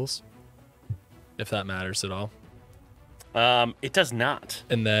knuckles, if that matters at all. It does not.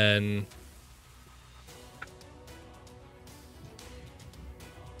 And then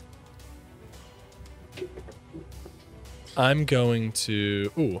I'm going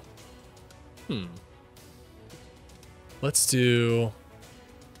to. Let's do.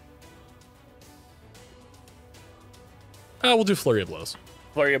 Oh, we'll do flurry of blows.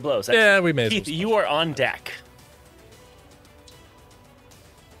 Flurry of blows. Yeah, we may as Keith, well. you are on deck.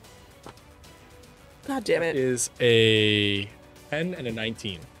 God damn it. Is a 10 and a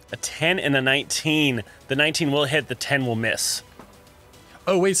 19. A 10 and a 19. The 19 will hit. The 10 will miss.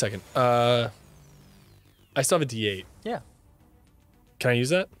 Oh, wait a second. I still have a D8. Yeah. Can I use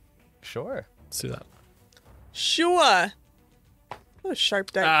that? Sure. Let's do that. Sure. What a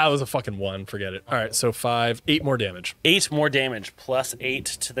sharp dice. Ah, it was a fucking 1. Forget it. All right, so 8 more damage. 8 more damage, plus 8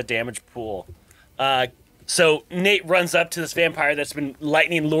 to the damage pool. So Nate runs up to this vampire that's been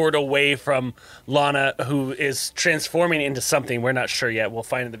lightning lured away from Lana, who is transforming into something. We're not sure yet. We'll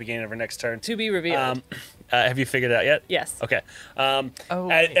find at the beginning of her next turn. To be revealed. Have you figured it out yet? Yes. Okay.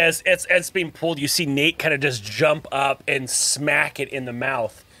 wait. As it's being pulled, you see Nate kind of just jump up and smack it in the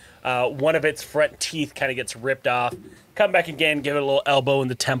mouth. One of its front teeth kind of gets ripped off. Come back again, give it a little elbow in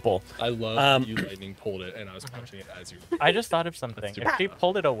the temple. I love that you lightning pulled it, and I was punching it as you. I just thought of something. If she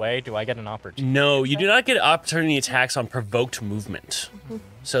pulled it away, do I get an opportunity? No, you do not get opportunity attacks on provoked movement.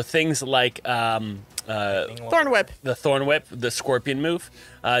 So things like Thorn whip. the thorn whip, the scorpion move,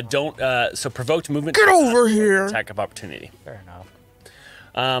 don't. So provoked movement. Get over here. Attack of opportunity. Fair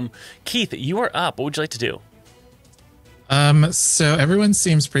enough. Keith, you are up. What would you like to do? So everyone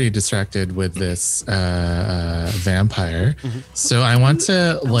seems pretty distracted with this vampire. So I want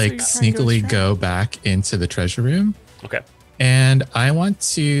to like you're trying to sneakily distract? go back into the treasure room, Okay. and I want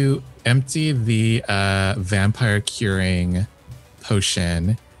to empty the vampire curing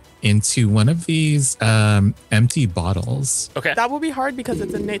potion into one of these empty bottles. Okay. That will be hard because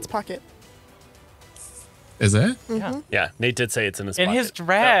it's in Nate's pocket. Is it? Yeah, Nate did say it's in his In pocket. his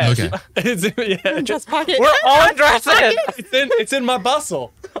dress. Okay. Yeah, Just pocket. We're all dresses. it's in my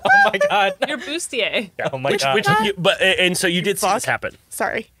bustle. Oh my god. Your bustier. Oh my god. Which and so you did see this happen.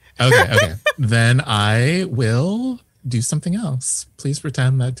 Sorry. Okay. Then I will do something else. Please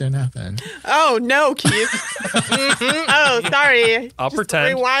pretend that didn't happen. Oh, no, Keith. Oh, sorry. I'll Just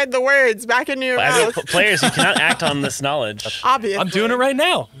pretend. rewind the words back into your As mouth. players, you cannot act on this knowledge. Obviously. I'm doing it right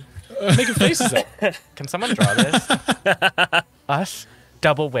now. I'm making faces at it. Can someone draw this? Us,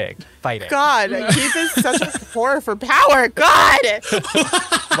 double wig, fighting. God, Keith is such a whore for power. God.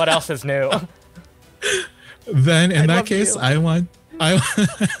 What else is new? Then in that love case, you. I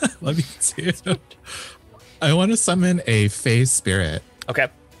love you too. I want to summon a Fey spirit Okay.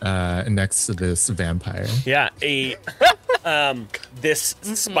 next to this vampire. Yeah, this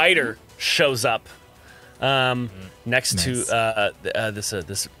spider shows up next Nice. to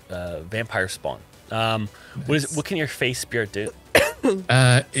this vampire spawn. What can your face spirit do?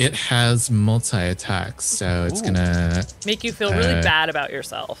 It has multi attacks, so it's gonna. Make you feel really bad about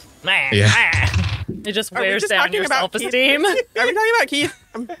yourself. Yeah. It just Are we wears just down talking your about Keith? self-esteem. Are we talking about Keith?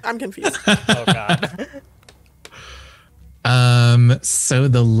 I'm confused. Oh god. So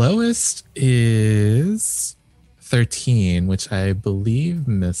the lowest is 13, which I believe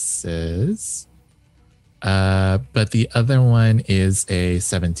misses. But the other one is a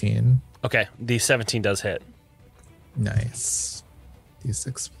 17. Okay, the 17 does hit. Nice.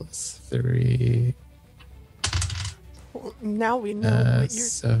 D6 plus 3. Now we know what you're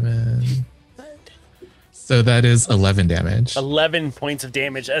 7. So that is 11 damage. 11 points of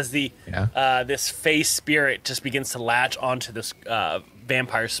damage as Yeah. this face spirit just begins to latch onto this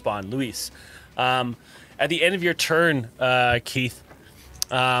vampire spawn, Luis. At the end of your turn, Keith,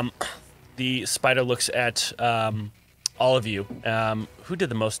 the spider looks at all of you. Who did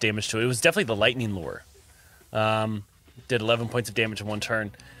the most damage to it? It was definitely the lightning lure. Did 11 points of damage in one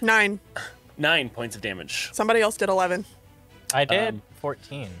turn. 9. 9 points of damage. Somebody else did 11. I did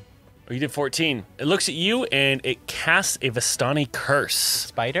 14. Oh, you did 14. It looks at you and it casts a Vistani curse.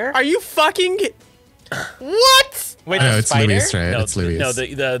 Spider? Are you fucking... What? Wait, No, the it's spider? Luis, right? No, It's Luis. No,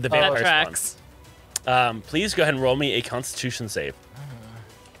 the That vampire tracks. spawn. Please go ahead and roll me a Constitution save.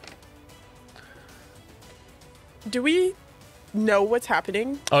 Do we know what's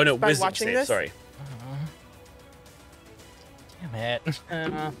happening? Oh no, by wisdom watching save. this? Sorry. Damn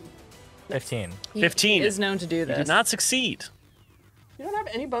it. 15. 15. He is known to do You this. did not succeed. You don't have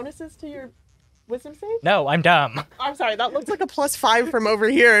any bonuses to your wisdom save? No, I'm dumb. I'm sorry, that looks like a +5 from over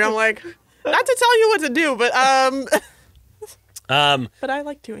here, and I'm like, not to tell you what to do, but but I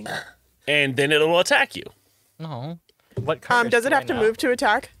like doing it. And then it will attack you. No. What curse Does it do have I to know? move to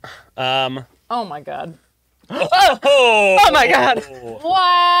attack? Oh my god. Oh my God.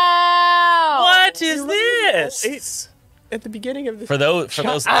 Wow. What is this? At the beginning of the For those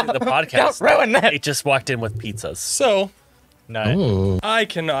listening to the podcast, Don't ruin it. it just walked in with pizzas. So No. Oh, I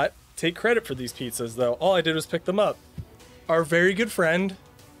cannot take credit for these pizzas, though. All I did was pick them up. Our very good friend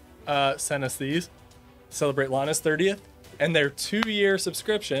sent us these to celebrate Lana's 30th and their 2-year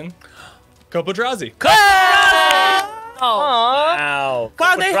subscription. Copodrazi. Wow.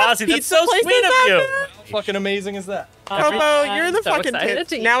 Wow, they have Rossi, that's pizza so places sweet of out you. there? How fucking amazing is that? Popo, you're the so fucking excited kid.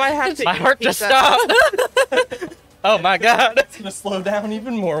 to eat Now I have to My eat heart just pizza. stopped. Oh my god. It's gonna slow down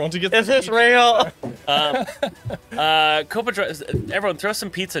even more once you get Is this. this real? Everyone, throw some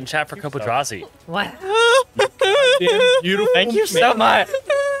pizza in chat for Copodrazi. What? Beautiful. Thank you so much.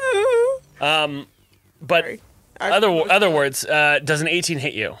 But Sorry. other words, does an 18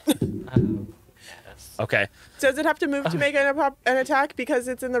 hit you? Okay. Does it have to move to make an attack because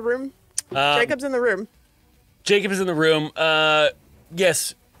it's in the room? Jacob's in the room. Jacob is in the room.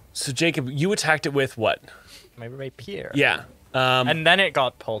 Yes. So Jacob, you attacked it with what? My rapier. Yeah. And then it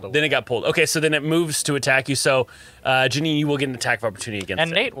got pulled away. Then it got pulled. Okay, so then it moves to attack you. So, Janine, you will get an attack of opportunity against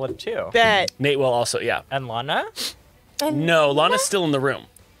And it. Nate would too. Bet. Nate will also, yeah. And Lana. No, Lana's still in the room.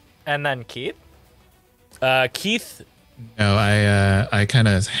 And then Keith. Keith, no, I kind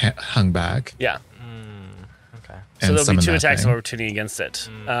of hung back. yeah. Okay. So and there'll be summoned 2 that attacks of thing. opportunity against it.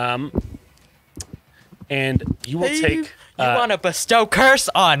 And you will Hey, take You want to bestow curse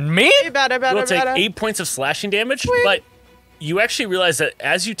on me? Hey, bada, you will bada, take bada. 8 points of slashing damage, but you actually realize that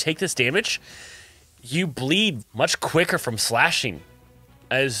as you take this damage, you bleed much quicker from slashing,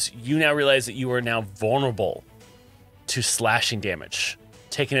 as you now realize that you are now vulnerable to slashing damage,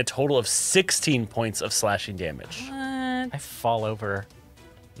 taking a total of 16 points of slashing damage. I fall over,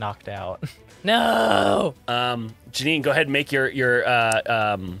 knocked out. No. Janine, go ahead and make your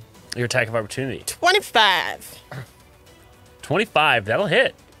attack of opportunity. 25. 25, that'll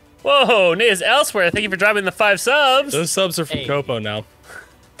hit. Whoa, Nate is elsewhere. Thank you for dropping the 5 subs. Those subs are from Hey. Copo now.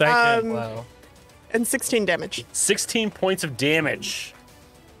 Thank you. Whoa. And 16 damage. 16 points of damage.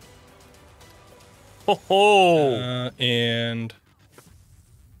 Oh, And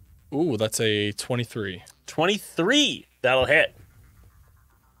ooh, that's a 23. 23, that'll hit.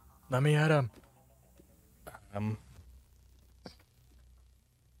 Let me at him.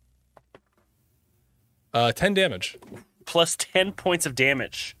 10 damage. Plus 10 points of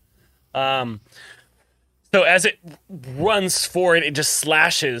damage. So as it runs forward, it just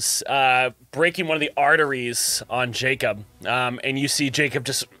slashes, breaking one of the arteries on Jacob. And you see Jacob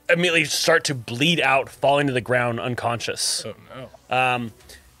just immediately start to bleed out, falling to the ground unconscious. Oh no.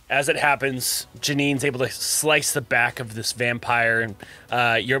 As it happens, Janine's able to slice the back of this vampire, and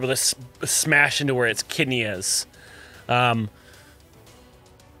you're able to smash into where its kidney is.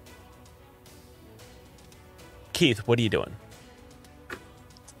 Keith, what are you doing?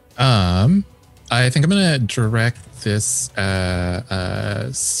 I think I'm gonna direct this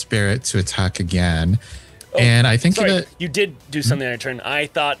spirit to attack again, and I think Sorry, that you did do something on your turn. I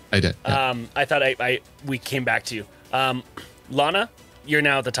thought I did. Yeah. I thought we came back to you. Lana, you're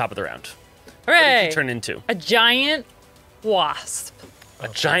now at the top of the round. Hooray. Turn into A giant wasp. a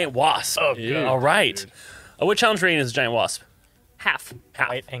giant wasp. Yeah. All right. What challenge rating is a giant wasp? Half.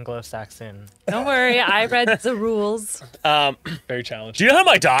 White Anglo-Saxon. Don't worry, I read the rules. Very Do challenging. you know how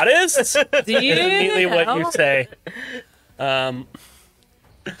my dot is? Do you? Immediately what you know? say.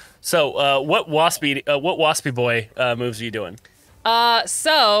 So what waspy boy moves are you doing?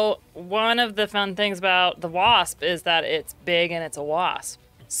 So one of the fun things about the wasp is that it's big and it's a wasp.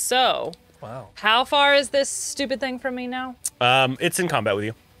 So Wow. how far is this stupid thing from me now? It's in combat with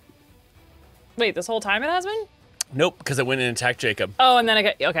you. Wait, this whole time it has been? Nope, because it went and attacked Jacob. Oh, and then I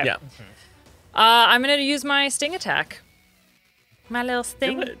got okay. Yeah. I'm gonna use my sting attack. My little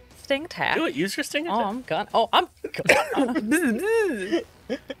sting it. attack. Do it. Use your sting attack. Oh, I'm gonna. Oh, I'm.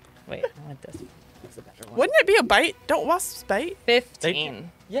 Wait, I want this. That's a better one. Wouldn't it be a bite? Don't wasps bite?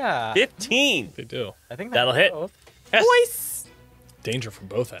 15. Yeah. 15. They do. I think That'll hit. both. Yes. Voice. Danger from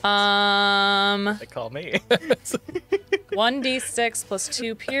both ends. They call me. 1d6 plus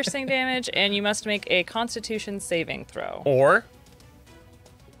 2 piercing damage, and you must make a Constitution saving throw. Or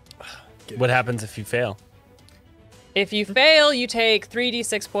what happens if you fail? If you fail, you take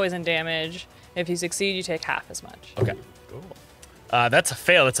 3d6 poison damage. If you succeed, you take half as much. Okay. That's a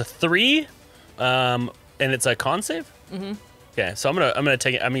fail. It's a 3, and it's a con save. Mm-hmm. Okay, so I'm gonna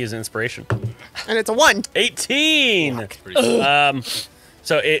take it. I'm gonna use an inspiration. And it's a 1. 18.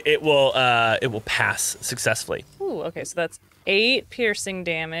 So it will pass successfully. Ooh, okay, so that's 8 piercing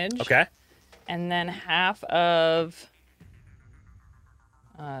damage. Okay. And then half of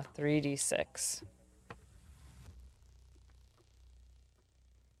 3d6.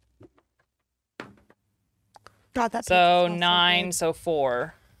 God, that So pizza smells 9, good. so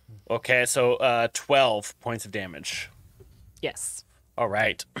 4. Okay, so 12 points of damage. Yes. All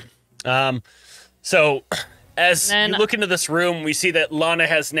right. So as And you then- look into this room, we see that Lana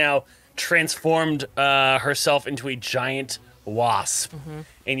has now transformed herself into a giant wasp.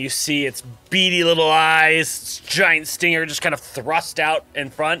 And you see its beady little eyes, its giant stinger just kind of thrust out in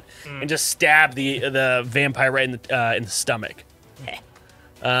front and just stab the vampire right in the stomach.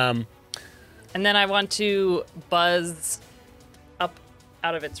 And then I want to buzz up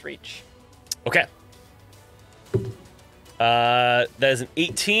out of its reach. Okay. That is an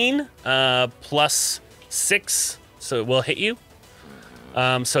 18 plus 6, so it will hit you.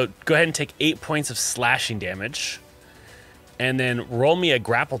 So go ahead and take 8 points of slashing damage. And then roll me a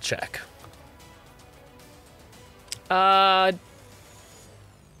grapple check. You're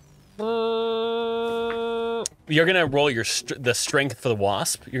gonna roll the strength for the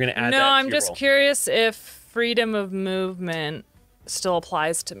wasp. You're gonna add that No, to I'm your just roll. curious if freedom of movement still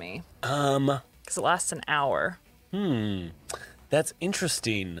applies to me. Because it lasts an hour. That's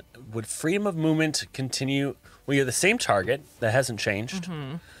interesting. Would freedom of movement continue? Well, you're the same target. That hasn't changed.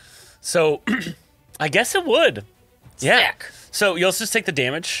 So I guess it would. Yeah. Sick. So you'll just take the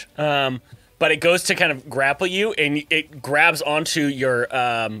damage, but it goes to kind of grapple you, and it grabs onto your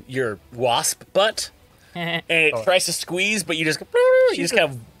wasp butt, and it tries to squeeze, but you just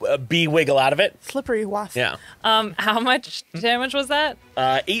kind of bee wiggle out of it. Slippery wasp. Yeah. How much damage was that?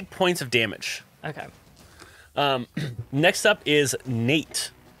 8 points of damage. Okay. Next up is Nate.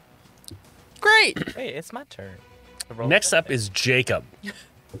 Great. Wait, it's my turn. to roll Next it. up is Jacob.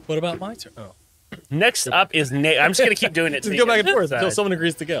 What about my turn? Oh. Next up is Nate. I'm just gonna keep doing it. Just go back and forth until someone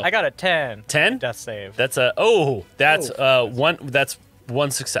agrees to go. I got a 10. 10? Death save. That's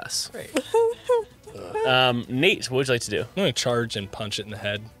one success. Great. Nate, what would you like to do? I'm going to charge and punch it in the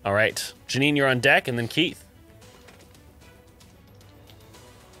head. All right, Janine, you're on deck, and then Keith.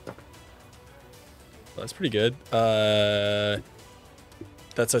 That's pretty good. That's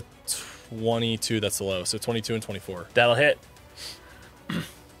a 22. That's the low. So 22 and 24. That'll hit.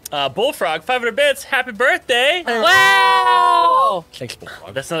 Bullfrog, 500 bits. Happy birthday! Wow! Thanks,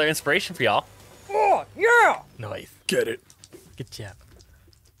 Bullfrog. That's another inspiration for y'all. Nice. Get it. Good job.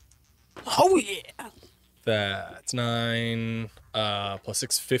 Oh, yeah. That's 9 plus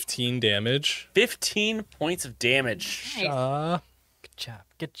 6, 15 damage. 15 points of damage. Good job.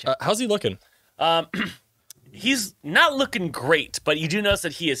 Good job. How's he looking? He's not looking great, but you do notice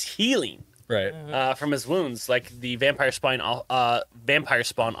that he is healing Right. from his wounds, like the vampire spawn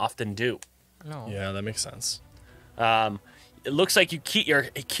often do. No. Yeah, that makes sense. It looks like you're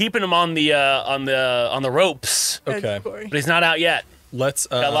keeping him on the ropes, Okay. Corey. but he's not out yet. Let's.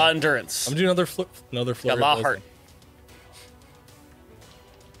 Got a lot of endurance. I'm doing another flip. Another flip. Got a lot of heart.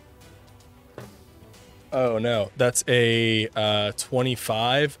 Oh no, that's a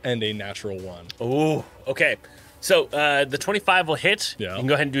 25 and a natural 1. Ooh, okay. So the 25 will hit. Yeah. You can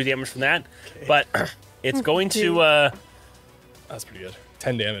go ahead and do damage from that. But it's going to That's pretty good.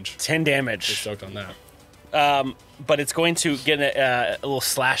 10 damage. 10 damage. Stoked on that. But it's going to get a little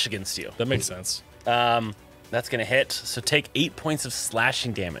slash against you. That makes sense. That's going to hit. So take 8 points of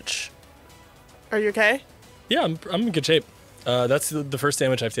slashing damage. Are you okay? Yeah, I'm in good shape. That's the first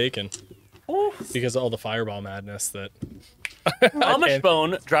damage I've taken. Because of all the fireball madness that. Amish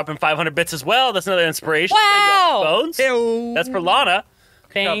Bone dropping 500 bits as well. That's another inspiration. Wow! Thank you, Amish Bones. That's for Lana.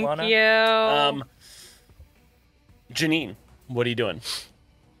 Thank Lana. you. Janine, what are you doing?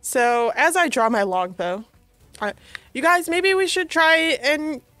 So as I draw my longbow, you guys, maybe we should try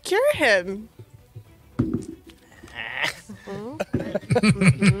and cure him.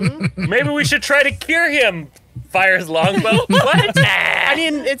 Maybe we should try to cure him. Fires longbow. What? I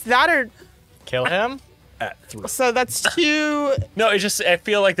mean, it's that or Kill him? so that's 2. No, it's just I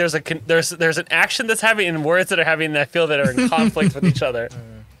feel like there's an action that's happening and words that are happening that I feel that are in conflict with each other.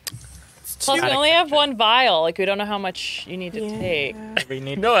 Plus, we only have 1 vial. Like, we don't know how much you need to take. We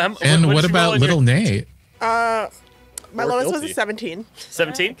need No, And what did you roll about in your- little Nate? My Or lowest was guilty. a 17.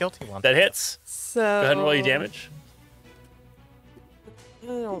 17? guilty one. That hits. So Go ahead and roll your damage. I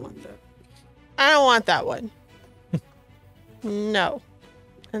don't want that. I don't want that one. No.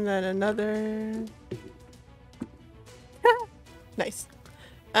 And then another. Nice.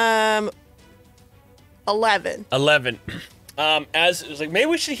 11 11. As it was like, maybe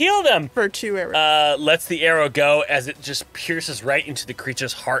we should heal them. for 2 arrows. Lets the arrow go as it just pierces right into the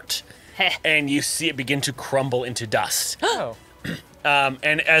creature's heart, and you see it begin to crumble into dust. Oh.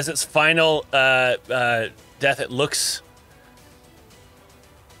 And as its final death, it looks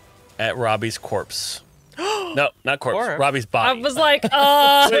at Robbie's corpse. No, not corpse. Corpse? Robbie's I body. was like,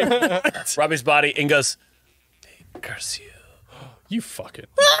 Robbie's body, and goes, curse you. You fucking.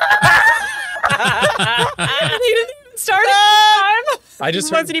 he didn't even start it time. I just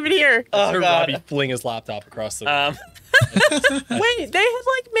heard, Wasn't even here. heard Robbie fling his laptop across the. Wait, they had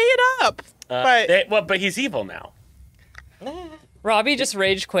like made it up. But But he's evil now. Robbie just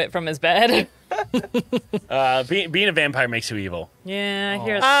rage quit from his bed. Being a vampire makes you evil. Yeah, I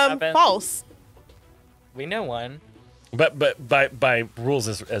hear that happen. false. We know one. But by rules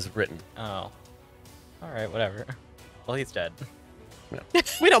as written. Oh. All right, whatever. Well, he's dead.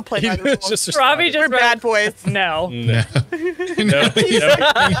 We don't play by the rules. just Robbie We're just bad boys. No. No, No, he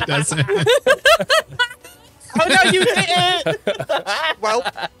doesn't. Oh no, you didn't. Well,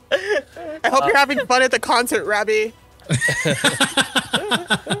 I hope you're having fun at the concert, Robbie.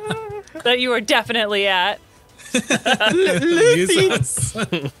 That you are definitely at. Use us.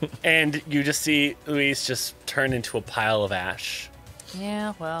 And you just see Luis just turn into a pile of ash.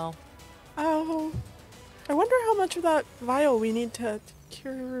 Yeah, well. Oh, I wonder how much of that vial we need to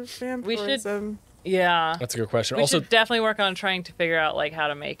cure vampirism. Yeah. That's a good question. We Also, should definitely work on trying to figure out like how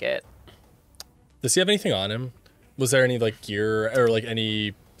to make it. does he have anything on him? Was there any like gear or like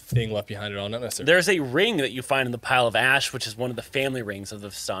anything left behind at all? Not necessarily. There's a ring that you find in the pile of ash, which is one of the family rings of the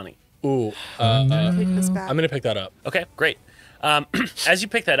Vistani. Ooh, Take this back. I'm gonna pick that up. Okay, great. As you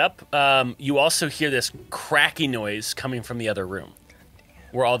pick that up, you also hear this cracking noise coming from the other room,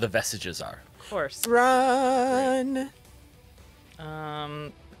 where all the vestiges are. Of course. Run.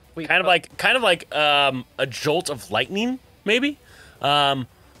 We Kind of like a jolt of lightning, maybe, or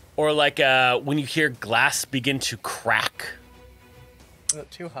like when you hear glass begin to crack. Is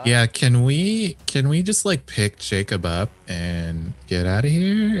it too hot? Yeah, can we just like pick Jacob up and get out of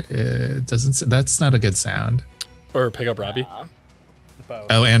here? It doesn't. That's not a good sound. Or pick up Robbie. Both.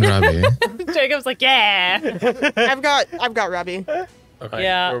 Oh, and Robbie. Jacob's like, yeah. I've got Robbie. Okay,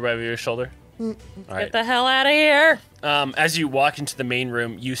 Yeah. Or over your shoulder. All Get right. the hell out of here. As you walk into the main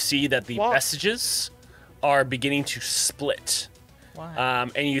room, you see that the Walk. vestiges are beginning to split. Why?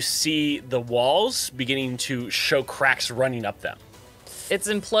 And you see the walls beginning to show cracks running up them. It's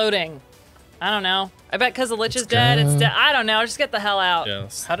imploding. I don't know. I bet because the lich is Let's dead, it's go. dead. I don't know. Just get the hell out.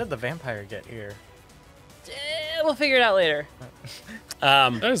 Yes. How did the vampire get here? We'll figure it out later.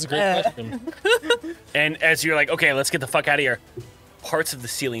 That is a great question. And as you're like, okay, let's get the fuck out of here, parts of the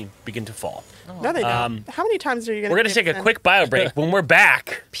ceiling begin to fall. No, they don't. How many times are you gonna? We're going to take a quick bio break. When we're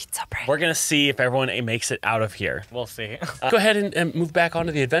back, Pizza break. we're going to see if everyone makes it out of here. We'll see. Go ahead and move back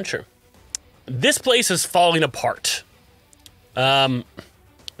onto the adventure. This place is falling apart. And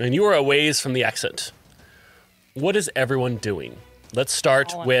you are a ways from the exit. What is everyone doing? Let's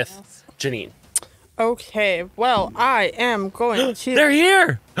start All in with house. Janine. Okay, well, I am going to. They're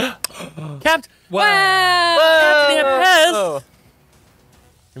here! Captain! Wow. Captain Pez! Oh.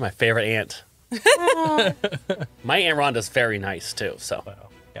 You're my favorite aunt. My Aunt Rhonda's very nice, too, so.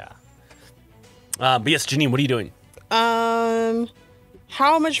 Yeah. But yes, Janine, what are you doing?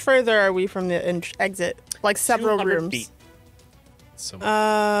 How much further are we from the exit? Like several 200 rooms. feet. So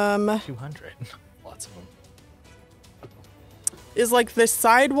 200. lots of them. Is like the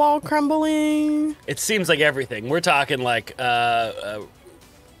sidewall crumbling? It seems like everything. We're talking like, I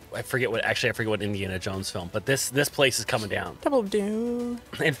forget what Indiana Jones film, but this place is coming down. Double doom.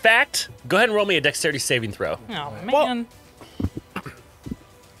 In fact, go ahead and roll me a dexterity saving throw. Oh, man.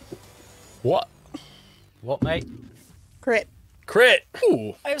 What? What, mate? Crit. Crit!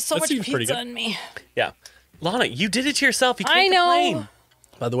 Ooh, I have so that much seems pretty pizza good. in me. Yeah. Lana, you did it to yourself. You can't I know. complain.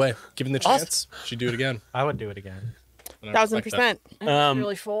 By the way, given the Awesome. chance, she'd do it again. I would do it again. And I respect that. 1000%.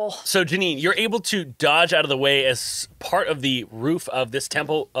 really full. So, Janine, you're able to dodge out of the way as part of the roof of this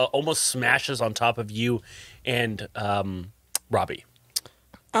temple almost smashes on top of you and Robbie.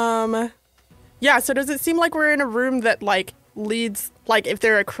 Yeah, so does it seem like we're in a room that like leads, like if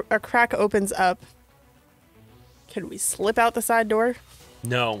there a crack opens up, can we slip out the side door?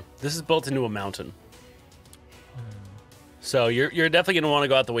 No, this is built into a mountain. So you're definitely going to want to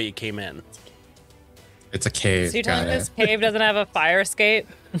go out the way you came in. It's a cave. So you Got telling me it. this cave doesn't have a fire escape?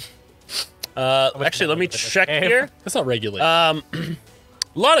 Actually, let me check here. That's not regulated.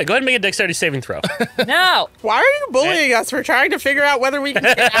 Lana, go ahead and make a dexterity saving throw. No. Why are you bullying us for trying to figure out whether we can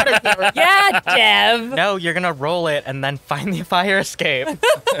get out of here? Yeah, Dev. No, you're gonna roll it and then find the fire escape.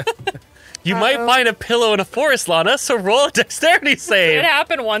 You might find a pillow in a forest, Lana, so roll a dexterity It save.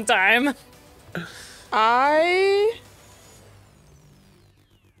 happened one time. I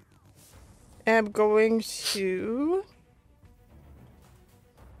am going to.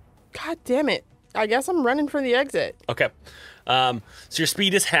 God damn it. I guess I'm running for the exit. Okay. So your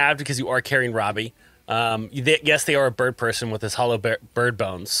speed is halved because you are carrying Robbie. Yes, they are a bird person with his hollow bird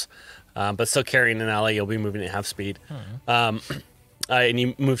bones, but still carrying an ally, you'll be moving at half speed. And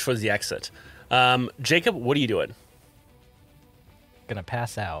you move towards the exit. Jacob, what are you doing? Gonna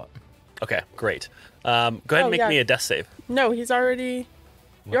pass out. Okay, great. Go ahead and make yeah. me a death save. No, he's already.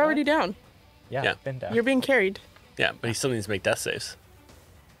 You're already down. Yeah, Yeah. been down. You're being carried. Yeah, but he still needs to make death saves.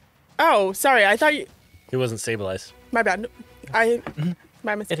 Oh, sorry. I thought you. He wasn't stabilized. My bad.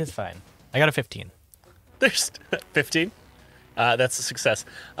 My mistake. It is fine. I got a 15. There's 15. That's a success.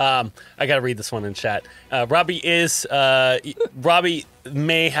 I got to read this one in chat. Robbie Robbie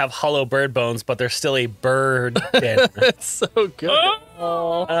may have hollow bird bones, but there's still a bird in. so good.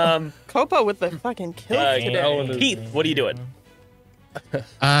 Copa with the fucking kill today. Keith, what are you doing?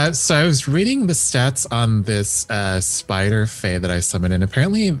 So I was reading the stats on this spider fae that I summoned, and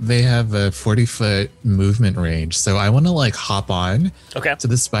apparently they have a 40-foot movement range. So I want to like hop on Okay. to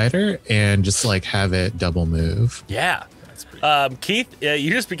the spider and just like have it double move. Yeah. Keith, you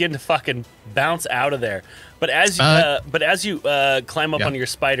just begin to fucking bounce out of there. But as you climb up Yeah. on your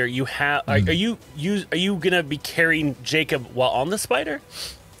spider, you have are you gonna be carrying Jacob while on the spider?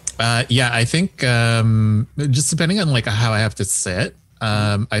 Yeah, I think just depending on like how I have to sit,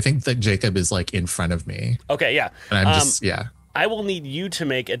 I think that Jacob is like in front of me, Okay, yeah. and I'm just yeah. I will need you to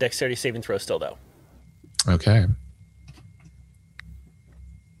make a dexterity saving throw still, though. Okay.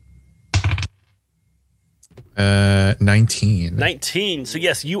 19. 19. So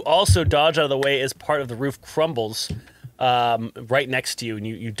yes, you also dodge out of the way as part of the roof crumbles right next to you, and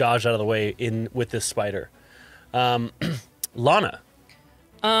you dodge out of the way in with this spider. Lana,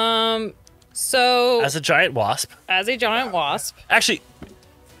 So as a giant wasp. as a giant wasp. Actually,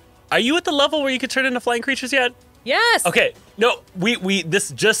 are you at the level where you could turn into flying creatures yet? Yes. Okay, no, we this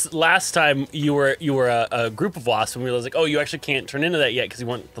just last time you were a group of wasps, and we realized like, oh, you actually can't turn into that yet because you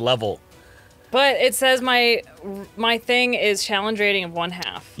weren't the level. But it says my thing is challenge rating of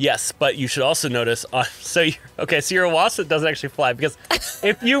 1/2. Yes, but you should also notice. So you're a wasp that doesn't actually fly, because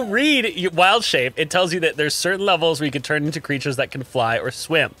if you read Wild Shape, it tells you that there's certain levels where you can turn into creatures that can fly or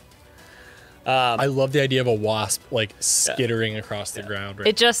swim. I love the idea of a wasp like skittering across the ground. Right?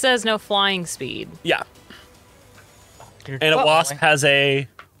 It just says no flying speed. Yeah, You're and a just wasp crawling. has a.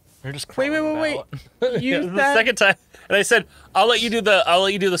 You're just Wait. crawling about. Use The that. second time, and I said, I'll let you do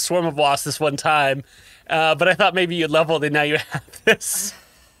the swarm of wasps this one time, but I thought maybe you'd leveled and now you have this.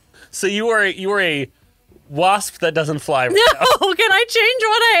 So you were a wasp that doesn't fly. Right now. Oh, can I change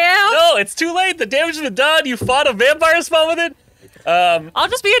what I am? No, it's too late. The damage has been done. You fought a vampire spawn with it. I'll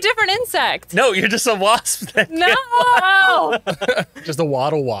just be a different insect. No, you're just a wasp. That No. Just a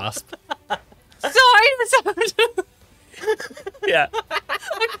wattle wasp. So I just have to Yeah.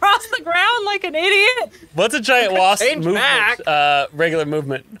 cross the ground like an idiot. What's a giant wasp Change movement? back. Regular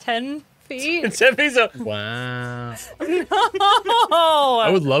movement. 10 feet. It's heavy, so Wow. Oh.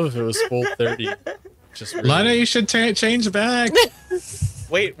 I would love if it was full 30. Just really- Lana, you should change back.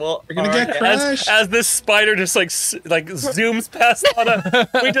 Wait, well, You're gonna get crushed. as this spider just like zooms past Lana,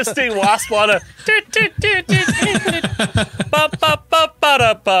 we just see wasp Lana. Bop, bop, bop,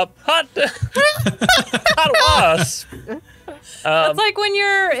 ba-da-bop. Hot wasp. It's like when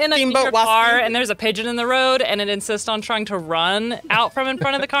you're in Steamboat your wasp. car and there's a pigeon in the road and it insists on trying to run out from in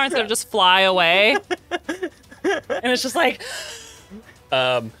front of the car instead of just fly away. And it's just like,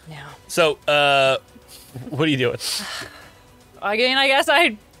 yeah. So, what are you doing? I mean, I guess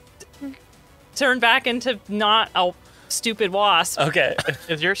I turn back into not a stupid wasp, Okay.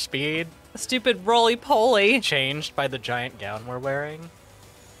 is your speed a stupid roly-poly. changed by the giant gown we're wearing?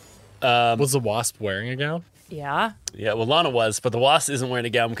 Was the wasp wearing a gown? Yeah. Yeah, well, Lana was, but the wasp isn't wearing a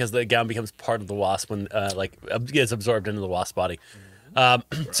gown because the gown becomes part of the wasp when gets absorbed into the wasp body.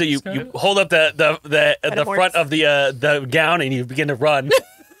 So you hold up the front of the gown and you begin to run.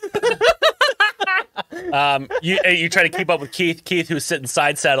 You try to keep up with Keith, who's sitting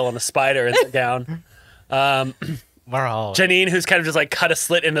side saddle on a spider in the gown. We're all. Janine, who's kind of just like cut a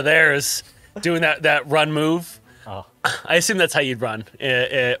slit into theirs, doing that run move. Oh. I assume that's how you'd run.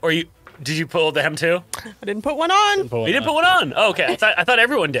 Or did you pull the hem too? I didn't put one on. You didn't put one on. Oh, okay, I thought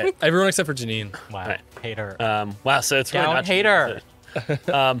everyone did. Everyone except for Janine. Wow. Right. Hater. Wow, so it's really Gown not hater.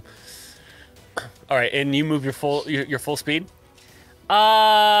 All right, and you move your full speed.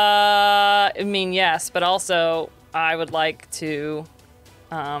 I mean, yes, but also I would like to.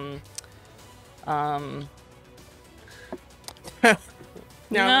 Now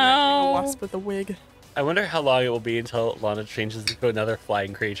No. I'm a wasp with a wig. I wonder how long it will be until Lana changes into another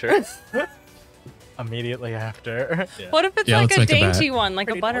flying creature. Immediately after. What if it's Yeah, like let's a make a bet. dainty one, like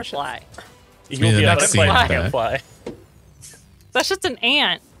a Pretty butterfly? You'll Yeah, be the able to next fly. scene You of can't that. fly. That's just an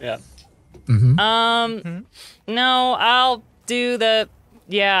ant. Yeah. No, I'll do the.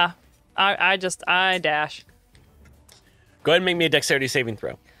 Yeah, I dash. Go ahead and make me a dexterity saving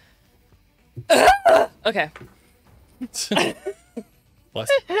throw. Okay. Bless.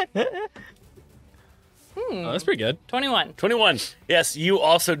 Oh, that's pretty good. 21. 21. Yes, you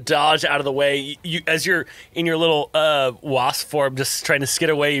also dodge out of the way. You as you're in your little wasp form, just trying to skid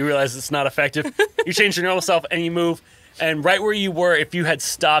away, you realize it's not effective. You change your normal self and you move. And right where you were, if you had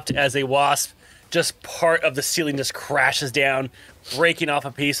stopped as a wasp, just part of the ceiling just crashes down, breaking off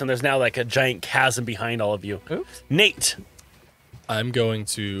a piece, and there's now like a giant chasm behind all of you. Oops. Nate, I'm going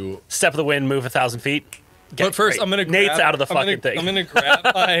to. step of the wind, move 1,000 feet. But first, Great. I'm gonna. Nate's grab, out of the I'm gonna- fucking thing. I'm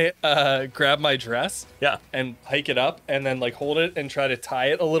gonna grab my dress. Yeah. And hike it up, and then like hold it and try to tie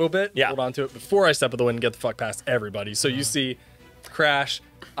it a little bit. Yeah. Hold on to it before I step of the wind and get the fuck past everybody. So you see, crash.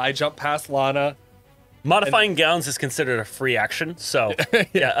 I jump past Lana. Modifying gowns is considered a free action, so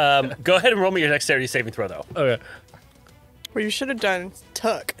yeah. Go ahead and roll me your dexterity saving throw, though. Okay. What you should have done is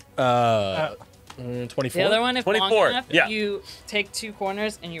tuck. 24. The other one, if 24, long enough, yeah. you take two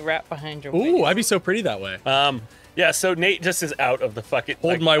corners and you wrap behind your Ooh, wig. I'd be so pretty that way. Yeah. So Nate just is out of the fucking.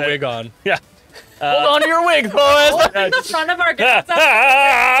 Hold my wig on. Yeah. Hold on to your wig, boys. the front of our guns.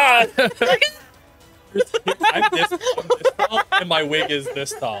 I'm this tall, and my wig is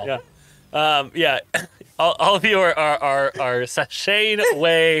this tall. Yeah. Yeah. All of you are sashaying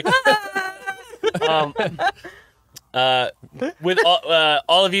away. With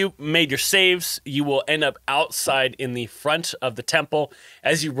all of you made your saves, you will end up outside in the front of the temple.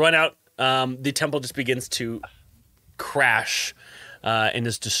 As you run out, the temple just begins to crash and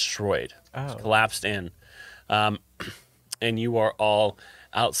is destroyed. It's collapsed in, and you are all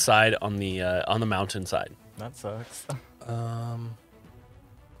outside on the mountainside. That sucks.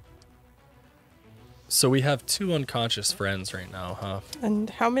 So we have 2 unconscious friends right now, huh? And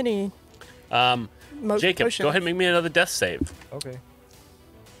how many? Jacob, go ahead and make me another death save. Okay.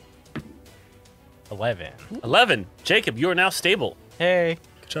 11. 11. Jacob, you are now stable. Hey.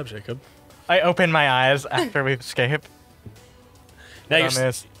 Good job, Jacob. I open my eyes after we escape. Now I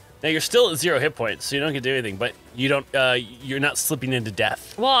missed. you're still at 0 hit points, so you don't get to do anything. But you don't. You're not slipping into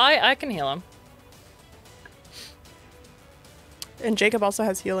death. Well, I can heal him. And Jacob also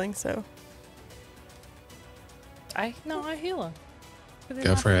has healing, so. I heal him. 'Cause he's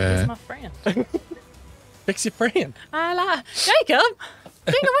Go my- for He's it. my friend. Fix your friend. I lie. Jacob,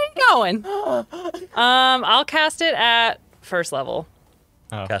 where you going? I'll cast it at first level.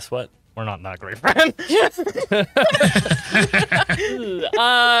 Guess what? We're not great friends.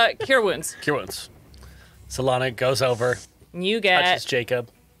 Cure wounds. Cure wounds. Solana goes over, You touches get. Jacob.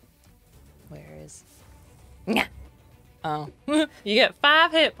 Where is? Nyah. Oh, you get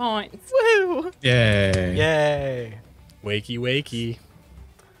 5 hit points. Woo! Yay. Yay. Wakey, wakey.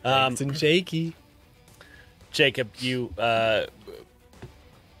 Um, It's and Jakey. Jacob, you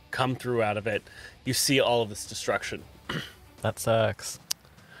come through out of it. You see all of this destruction. That sucks.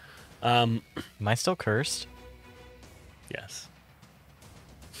 Am I still cursed? Yes.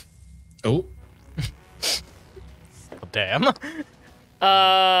 Oh, Oh, damn.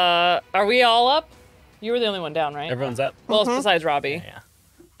 Are we all up? You were the only one down, right? Everyone's up. Well, besides Robbie. Yeah.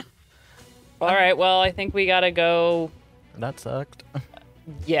 All right. Well, I think we gotta go. That sucked.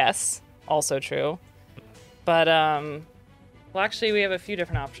 Yes, also true. But well, actually, we have a few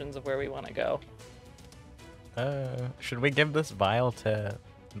different options of where we want to go. Should we give this vial to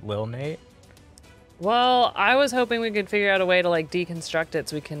Lil Nate? Well, I was hoping we could figure out a way to like deconstruct it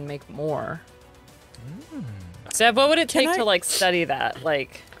so we can make more. Seb, what would it Can take I- to like study that?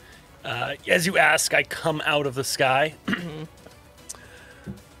 Like, As you ask, I come out of the sky.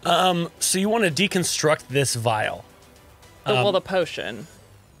 So you want to deconstruct this vial. The potion.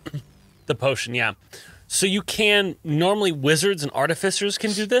 The potion, yeah. So you can, normally wizards and artificers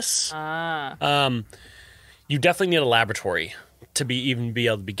can do this. You definitely need a laboratory to be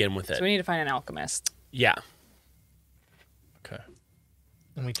able to begin with it. So we need to find an alchemist. Yeah. Okay.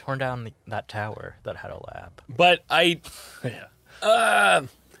 And we torn down that tower that had a lab. But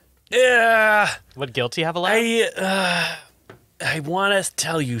Yeah. Would Guilty have a lab? I want to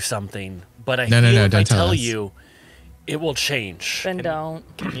tell you something, but I No, feel if I don't tell tell us. you, it will change. Then don't.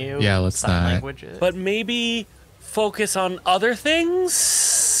 Can you? Yeah, let's sign not. languages? But maybe focus on other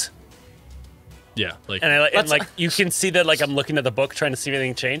things. Yeah. Like, And like you can see that like I'm looking at the book trying to see if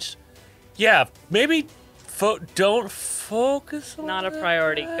anything changed. Yeah, maybe don't focus on Not a that.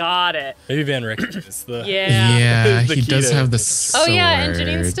 priority. Got it. maybe Van Rick is the. Yeah. Yeah, The he key does to- have the Oh sword. yeah, and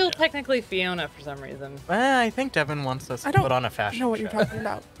Janine's still technically Fiona for some reason. I think Devin wants us I to don't put on a fashion know what you're show. talking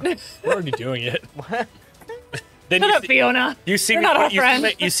about. We're already doing it. Then Shut you up, see, Fiona. you see You're me. not our you,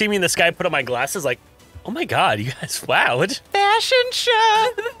 friend. you see me in the sky. Put on my glasses. Like, oh my god, you guys! Wow, Fashion show.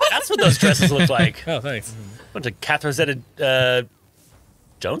 that's what those dresses look like. Oh, thanks. Bunch of Catherine Zeta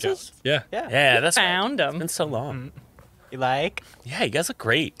Joneses. Yeah. Yeah, that's Found It's him. been so long. You like? Yeah, you guys look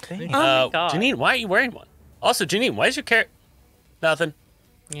great. Thanks. Oh my God. Janine, why are you wearing one? Also, Janine, why is your carrot? Nothing.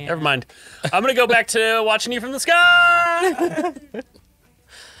 Yeah. Never mind. I'm gonna go back to watching you from the sky.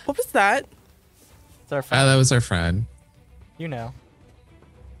 What was that? It's our friend. That was our friend. You know.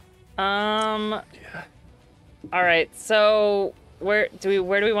 All right. So where do we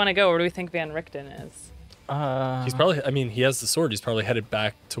want to go? Where do we think Van Richten is? He's probably. I mean, he has the sword. He's probably headed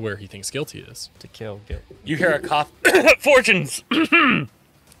back to where he thinks Guilty is. To kill Guilty. You hear a cough. Fortunes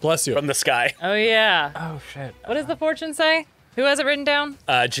Bless you. from the sky. Oh yeah. Oh shit. What does the fortune say? Who has it written down?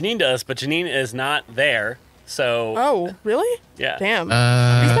 Janine does, but Janine is not there. So Oh, really? yeah. Damn.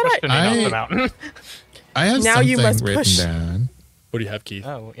 Pushing me off the I, mountain. I have Now something you must written push. down. What do you have, Keith?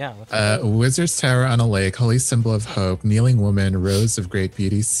 Oh yeah. Let's Wizard's Tower on a lake, holy symbol of hope, kneeling woman, rose of great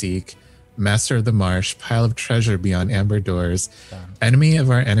beauty seek, master of the marsh, pile of treasure beyond amber doors, enemy of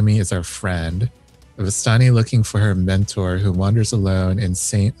our enemy is our friend. Vistani looking for her mentor who wanders alone in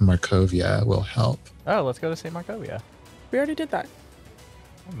Saint Markovia will help. Oh, let's go to St. Markovia. We already did that.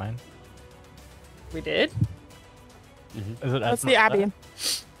 Never mind. We did. Is it That's the Abbey.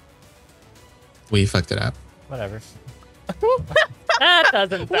 We fucked it up. Whatever. That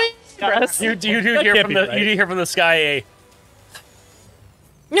doesn't sound gross. You do hear can't from be the right. you do hear from the sky a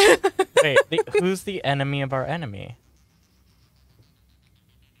Wait, who's the enemy of our enemy?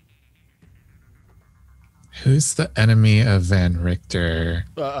 Who's the enemy of Van Richter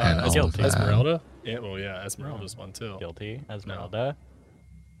and all of Guilty. that? Esmeralda? Yeah, well, yeah, Esmeralda's one too. Guilty. Esmeralda.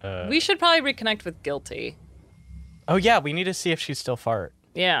 We should probably reconnect with Guilty. Oh yeah, we need to see if she's still fart.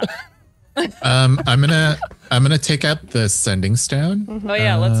 Yeah. I'm gonna take out the sending stone. Oh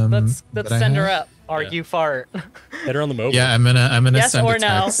yeah. Let's that I send her have? up. Are you fart? Hit her on the mobile. Yeah, I'm gonna Yes send or a no?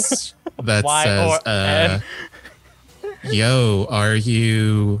 text that Y says, or N? "Yo, are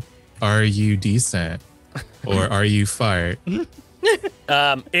you decent, or are you fart?" it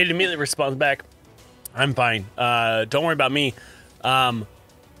immediately responds back, I'm fine. Don't worry about me.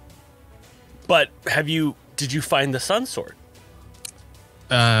 But did you find the sun sword?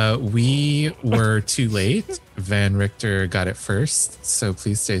 We were too late. Van Richter got it first, so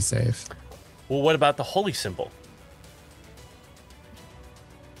please stay safe. Well, what about the holy symbol?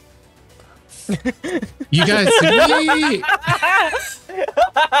 You guys, wait!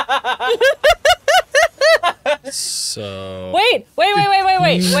 So. Wait. We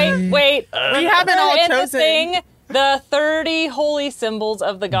haven't all in the chosen. thing the 30 holy symbols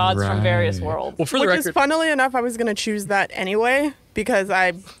of the gods from various Right. worlds. Well, for the Which is record, funnily enough, I was gonna choose that anyway because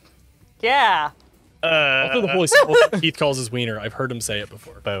I Yeah. also the holy symbol that Keith calls his wiener. I've heard him say it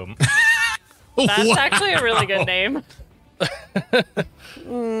before. Boom. That's Wow. actually a really good name.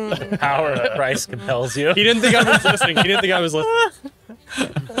 Power of Christ compels you. He didn't think I was listening. He didn't think I was listening.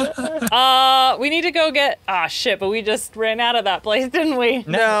 We need to go get shit, but we just ran out of that place, didn't we?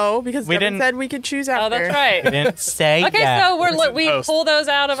 no because we Devin didn't- said we could choose after. Oh, that's right. Didn't say Okay, yet. so we post. pull those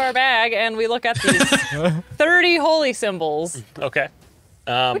out of our bag and we look at these 30 holy symbols. Okay.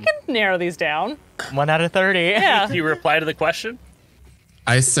 We can narrow these down. 1 out of 30. Yeah. Do you reply to the question?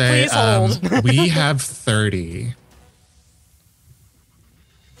 I say Please hold. we have 30.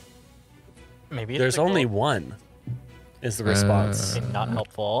 Maybe it's There's the only gold. one, is the response. Not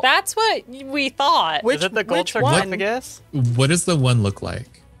helpful. That's what we thought. Which, Is it the gold which one? sarcophagus? What does the one look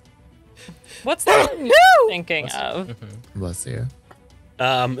like? What's the one you're thinking of? Bless you.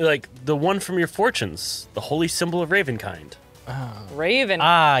 Like the one from your fortunes, the holy symbol of Ravenkind. Raven.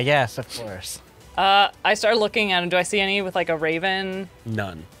 Ah, yes, of course. I start looking at him. Do I see any with like a raven?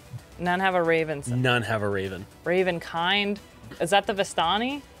 None. None have a raven. None have a raven. Ravenkind. Is that the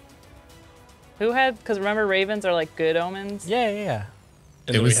Vistani? Who had? Because remember, ravens are like good omens. Yeah. And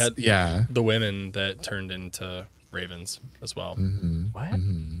It then was we had yeah. the women that turned into ravens as well. What?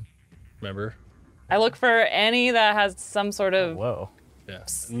 Remember? I look for any that has some sort of. Whoa. Yeah.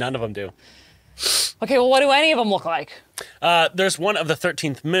 None of them do. Okay, well, what do any of them look like? There's one of the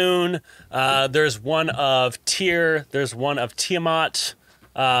 13th moon. There's one of Tyr. There's one of Tiamat.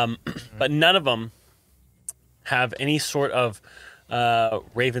 But none of them have any sort of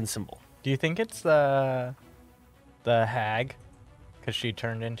raven symbol. Do you think it's the hag? Because she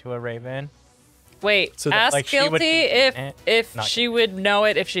turned into a raven? Wait, So that, ask like, she would Guilty be- if not she would know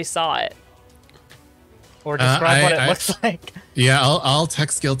it if she saw it. Or describe what it I- looks like? Yeah, I'll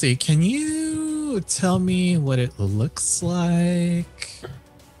text Guilty. Can you tell me what it looks like?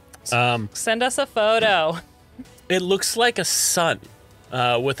 Send us a photo. It looks like a sun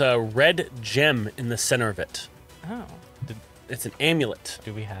with a red gem in the center of it. Oh. It's an amulet.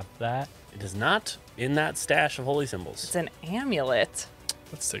 Do we have that? It is not in that stash of holy symbols. It's an amulet.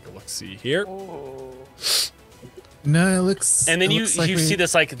 Let's take a look. See here. No, it looks. And then it you looks like we- see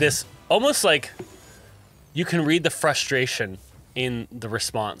this almost like you can read the frustration in the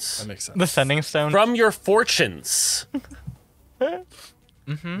response. That makes sense. The sending stone? From your fortunes.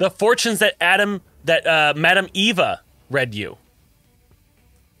 The fortunes that Madam Eva read you.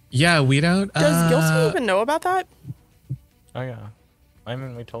 Yeah, we don't. Does Guilty even know about that? Oh, yeah. I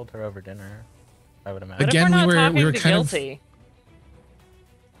mean, we told her over dinner, I would imagine. What Again, if we're not we talking were to kind of- Guilty?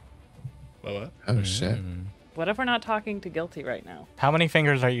 What? Oh shit. What if we're not talking to Guilty right now? How many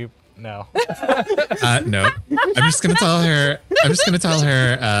fingers are you? No. No. I'm just gonna tell her.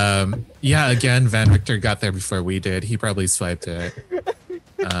 Yeah, again, Van Victor got there before we did. He probably swiped it.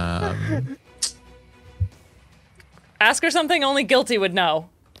 Ask her something only Guilty would know.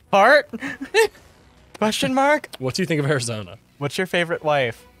 Heart? Question mark? What do you think of Arizona? What's your favorite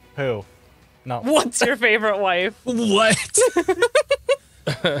wife? Who? No. What's your favorite wife? What?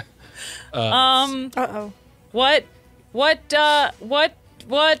 Uh-oh. What?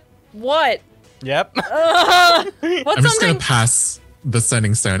 Yep. What's I'm just something? gonna pass the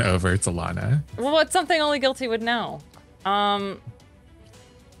sending stone over to Lana. What's something only Guilty would know? Oh.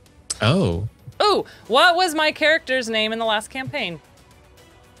 Ooh, what was my character's name in the last campaign?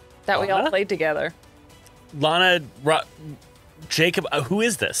 That we all Lana? played together. Lana, Jacob, who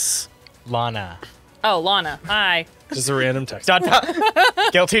is this? Lana. Oh, Lana. Hi. Just a random text. Dot, dot.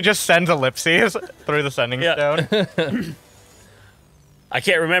 Guilty just sends ellipses through the sending Yeah. stone. I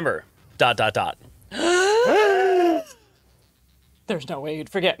can't remember. ... There's no way you'd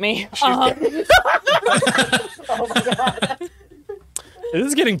forget me. This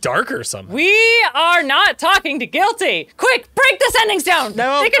is getting darker somehow. We are not talking to Guilty. Quick, break the sending stone.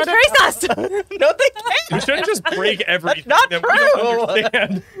 No, They can no, no, trace us. No, they can't. You shouldn't just break everything not that we don't true.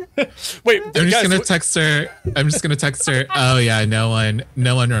 understand. Wait, I'm just guys, gonna text her. Oh yeah, no one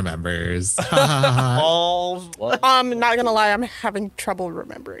remembers. Ha, ha, ha, ha. Balls. I'm not gonna lie, I'm having trouble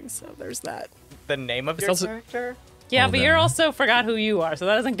remembering, so there's that. The name of It's your also- character? Yeah, Hold but you're on. also forgot who you are, so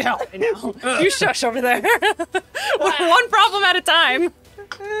that doesn't count right now. You shush over there. One problem at a time.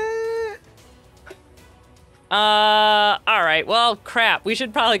 All right. Well, crap. We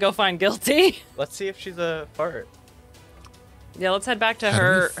should probably go find Guilty. Let's see if she's a fart. Yeah, let's head back to How do we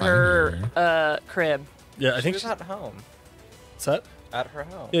her find crib. Yeah, I think She's she's at home. what's that? At her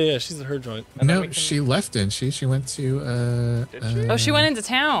home. Yeah, she's at her joint. And then No, we can- she left, didn't she? She went to Did she? Oh, she went into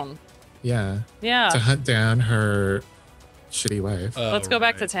town. yeah, to Yeah. hunt down her shitty wife. Let's go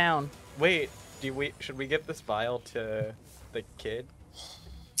back to right. town. Wait, should we give this vial to the kid?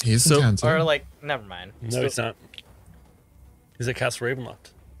 He's so- in town too. Or like, never mind. No, it's not. He's at Castle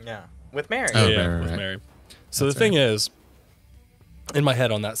Ravenloft. Yeah. With Mary. Oh, Yeah, right, with right. Mary. So That's the thing is, in my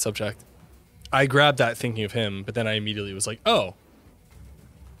head on that subject, I grabbed that thinking of him, but then I immediately was like, oh.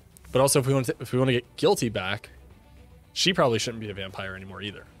 But also, if we want to get Guilty back, she probably shouldn't be a vampire anymore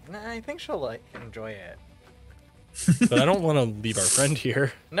either. Nah, I think she'll like enjoy it. But I don't want to leave our friend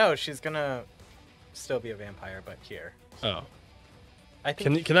here. No, she's gonna still be a vampire, but here. Oh, I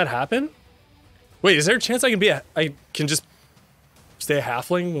think can that happen? Wait, is there a chance I can just stay a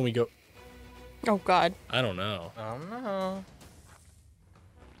halfling when we go? Oh god. I don't know. Oh no.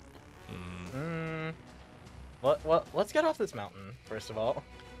 Let's get off this mountain first of all.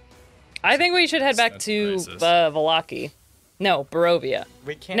 I think we should head back That's to racist. Valaki. No, Barovia.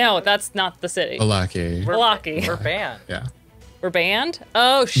 We can't. No, that's not the city. Balaki. We're- Valaki. We're banned. Yeah. We're banned?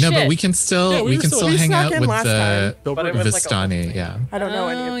 Oh shit. No, but we can still Yeah, we were still- hang snuck out in with last the time. But it was like a whole Vistani. thing. Yeah. I don't know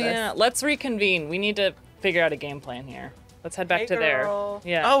any Oh of this. yeah. Let's reconvene. We need to figure out a game plan here. Let's head back to there.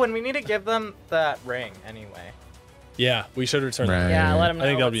 Yeah. Oh, and we need to give them that ring anyway. Yeah, we should return Right. that. Yeah, let them know I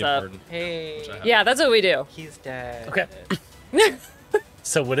think that'll what's be up. important. Hey. Which I have. Yeah, that's what we do. He's dead. Okay.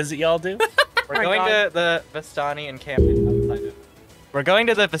 So what is it y'all do? We're my going God. to the Vistani encampment outside of. We're going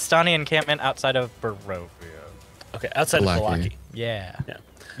to the Vistani encampment outside of Barovia. Okay, outside of Balaki. Balaki. Yeah. Yeah.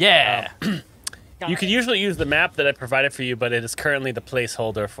 Yeah. You could usually use the map that I provided for you, but it is currently the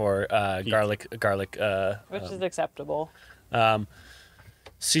placeholder for garlic. Which is acceptable. So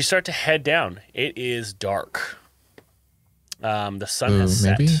you start to head down. It is dark. The sun Ooh, has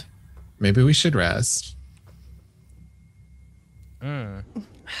set. maybe we should rest.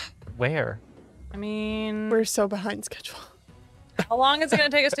 Where? I mean, We're so behind schedule. how long is it going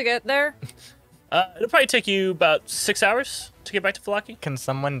to take us to get there? It'll probably take you about 6 hours to get back to Falaki. Can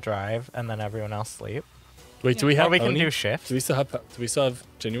someone drive and then everyone else sleep? Wait, do we Or have we can Oni? do shifts. Do we still have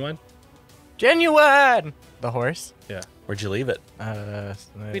Genuine? Genuine. The horse. Yeah. Where'd you leave it? We Oh,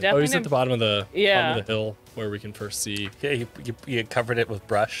 definitely he's at need- the bottom of the Yeah. bottom of the hill where we can first see. Yeah, you covered it with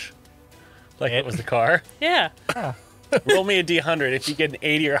brush. Like it It- was the car. Yeah. Roll me a D100. If you get an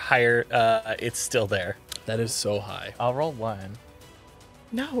 80 or higher, it's still there. That is so high. I'll roll one.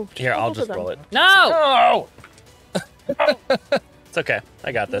 No. Here, I'll both of just them. roll it. No. It's okay.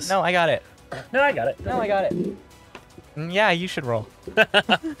 I got this. No, I got it. No, I got it. No, I got it. Yeah, you should roll.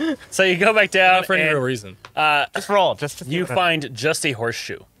 So you go back down Not for any and real reason. Just roll. Just to see you what find just a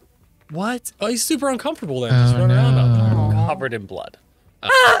horseshoe What? Oh, he's super uncomfortable then. Oh, Just run around out there. covered in blood.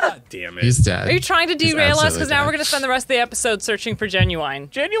 God damn it. He's dead. Are you trying to He's derail us? absolutely Because now dead. we're going to spend the rest of the episode searching for Genuine.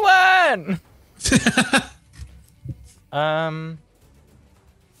 Genuine.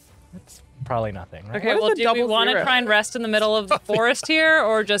 It's probably nothing, right? Okay, What is well, a do we double want to zero? try and rest in the middle of the forest here,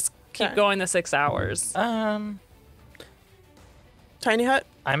 or just keep Okay. going the 6 hours? Tiny hut.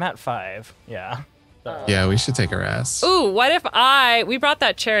 I'm at 5. Yeah. Yeah, we should take a rest. Ooh, what if we brought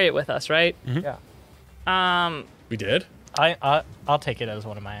that chariot with us, right? Yeah. We did? I'll take it as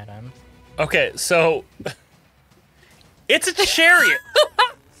one of my items. Okay, so it's a chariot.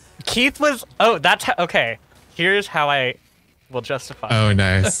 Keith was. Oh, that's okay. Here's how I will justify. Oh,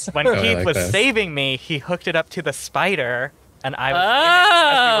 nice. When Oh, I Keith like was this. saving me, he hooked it up to the spider, and I was in it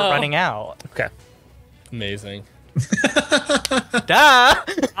as we were running out. Okay. Amazing. Duh.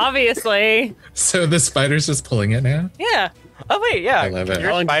 Obviously. So the spider's just pulling it now? Yeah. Oh wait, yeah. I love it. Your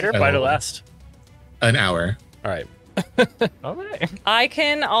How long did spider. your spider love it. last? An hour. All right. Okay. I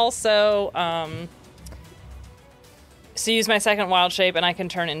can also use my second wild shape, and I can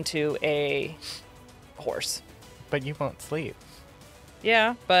turn into a horse. But you won't sleep.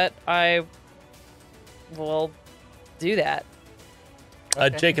 Yeah, but I will do that.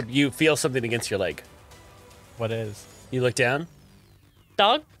 Jacob, you feel something against your leg. What is? You look down.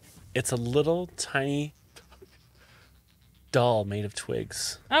 Dog? It's a little tiny doll made of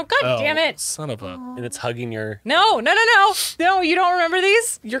twigs, Oh, god damn it. Son of a. and it's hugging your. No, you don't remember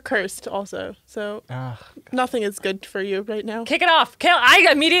these? You're cursed also. So Ugh. nothing is good for you right now. Kick it off. I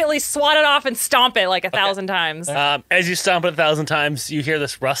immediately swat it off and stomp it like 1,000 times. As you stomp it 1,000 times, you hear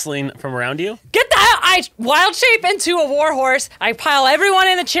this rustling from around you. Get the hell! I wild shape into a war horse. I pile everyone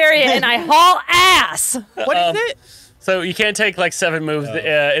in the chariot and I haul ass. What is it? So you can't take like 7 moves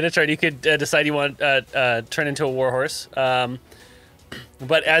in a turn. You could decide you want turn into a warhorse.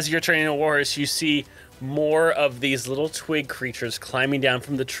 But as you're turning into a warhorse, you see more of these little twig creatures climbing down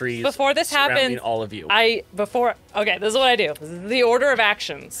from the trees. Before this surrounding happens, all of you. Okay, this is what I do. This is the order of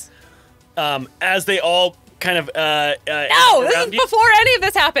actions. As they all kind of No, this is around you, before any of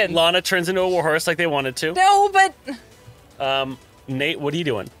this happened. Lana turns into a warhorse like they wanted to. No, but Nate, what are you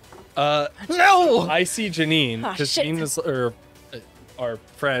doing? no. I see Janine, Ah, because shit. Janine is, or our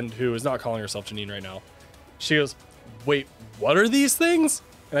friend who is not calling herself Janine right now. She goes, wait, what are these things?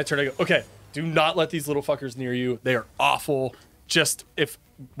 And I turn and go, okay, do not let these little fuckers near you. They are awful. Just, if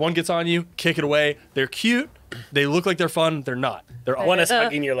one gets on you, kick it away. They're cute. They look like they're fun. They're not. They're awful. One is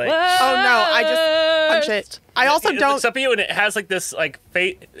hugging your leg. Oh no, I just punch it. I also It looks don't. up at you and it has like this like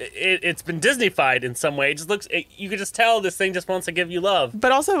fate. It's been Disneyfied in some way. It just looks. You could just tell this thing just wants to give you love.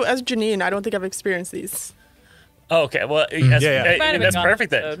 But also, as Janine, I don't think I've experienced these. Oh, okay. Well, Yeah. Might have been that's gone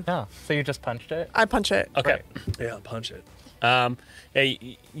perfect then. episode. No. So you just punched it? I punch it. Okay. Yeah, punch it. Yeah,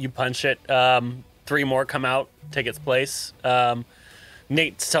 you punch it. 3 more come out, take its place.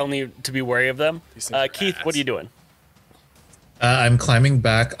 Nate's telling you to be wary of them. These things are Keith, what are you doing? I'm climbing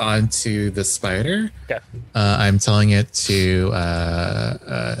back onto the spider. Okay. I'm telling it to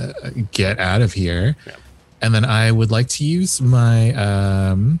get out of here. And then I would like to use my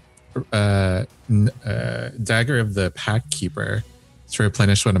Dagger of the Pack Keeper to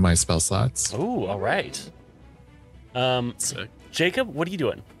replenish one of my spell slots. Ooh, all right. Sick. Jacob, what are you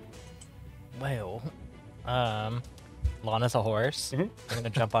doing? Well, Lana's a horse. I'm gonna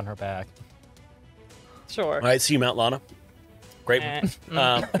jump on her back. Sure. All right, so you mount Lana. Great. Eh.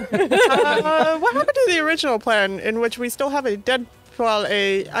 Um, What happened to the original plan in which we still have a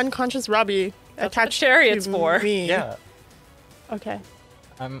unconscious Robbie That's what attached chariot's to for. me? Yeah. Okay.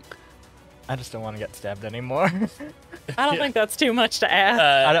 I just don't want to get stabbed anymore. I don't think that's too much to ask.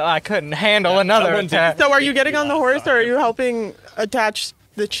 I couldn't handle another attack. So are you getting on the horse, or are you helping attach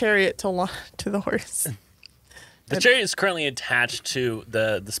the chariot to the horse? the chariot is currently attached to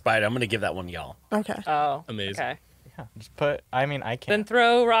the spider. I'm going to give that one y'all. Okay. Oh, Amazing. Okay. Yeah, just put. I mean, I Then can't.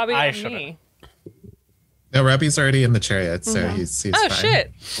 throw Robbie I on should've. me. No, Robbie's already in the chariot, so he's Oh fine.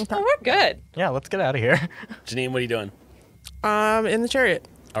 shit! Oh, we're good. Yeah, let's get out of here. Janine, what are you doing? In the chariot.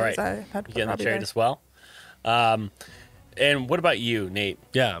 All right. 'cause I had You get in the Robbie chariot there. as well. And what about you, Nate?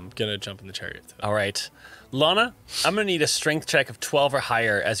 Yeah, I'm gonna jump in the chariot. All right. Lana, I'm going to need a strength check of 12 or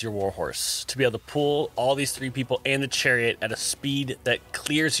higher as your warhorse to be able to pull all these three people and the chariot at a speed that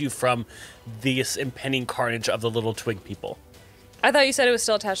clears you from this impending carnage of the little twig people. I thought you said it was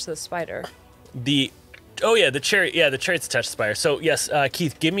still attached to the spider. The chariot. Yeah, the chariot's attached to the spider. So yes,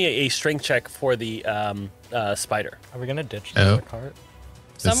 Keith, give me a strength check for the spider. Are we gonna ditch the Oh. other cart?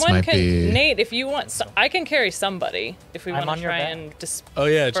 This Someone might can be- Nate, if you want, I can carry somebody if we I'm want on to your try back. and disperse Oh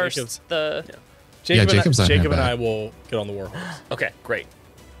yeah, Jacob's. the. Jacob's on her Jacob and back. I will get on the warhorse. Okay, great.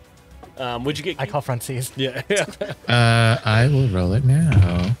 What'd you get? I Keith? call Francis. Yeah. I will roll it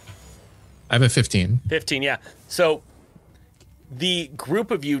now. I have a 15. 15. Yeah. So the group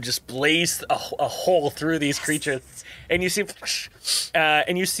of you just blaze a hole through these creatures, and you see, them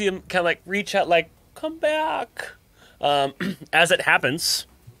kind of like reach out, like come back. As it happens,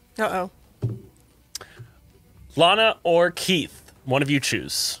 Uh-oh. Lana or Keith, one of you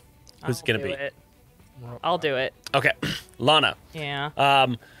choose. Who's it gonna be? I'll do it. Okay, Lana, Yeah.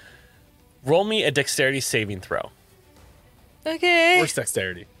 roll me a dexterity saving throw. Okay. Worst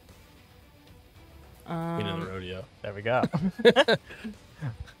dexterity. You know the rodeo. There we go.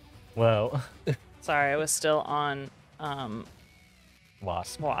 Well, Sorry, I was still on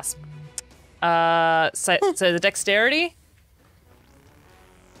wasp. wasp. So the dexterity.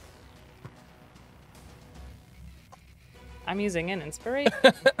 I'm using an inspiration.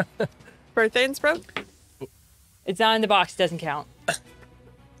 Birthday and sprout? It's not in the box. Doesn't count. God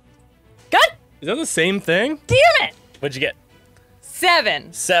Is that the same thing? damn it! What'd you get?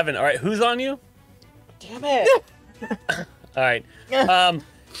 7. 7. All right, who's on you? Damn it! All right.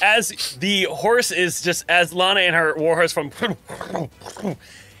 As the horse is just, as Lana and her warhorse from,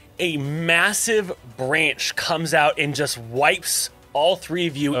 a massive branch comes out and just wipes all three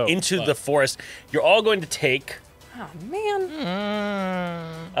of you Oh, into fuck. the forest. You're all going to take Oh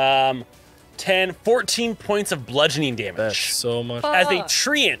man. 10, 14 points of bludgeoning damage. That's so much. As a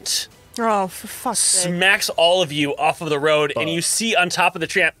treant Oh, for fuck's sake. smacks all of you off of the road, and you see on top of the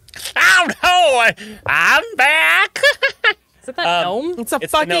treant, oh no, I'm back. Is it that gnome? It's a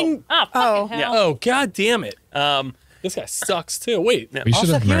It's the fucking... Oh, fucking Oh. hell. Oh god damn it. This guy sucks too. Wait, We should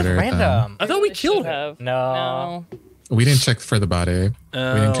Also, have he was murdered them. random. I thought we Should killed him. have. No. No. We didn't check for the body. We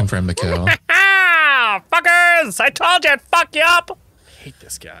didn't Oh. confirm the kill. Ah, fuckers! I told you I'd fuck you up. I hate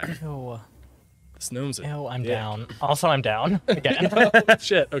this guy. Ew. This gnome's a Ew, I'm Yeah. down. Also, I'm down. Again.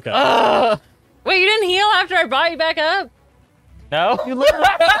 shit. Okay. Wait, you didn't heal after I brought you back up? No?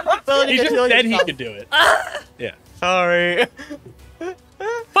 he just said he could do it. Yeah. Sorry.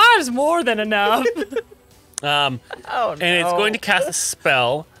 5's more than enough. Oh, no. And it's going to cast a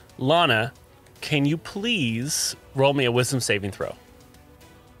spell. Lana, can you please roll me a wisdom saving throw?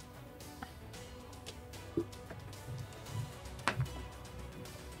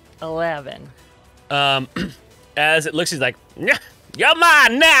 $11. As it looks, he's like, "Nyah, you're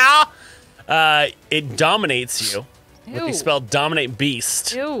mine now. It dominates you with the Ew. spell Dominate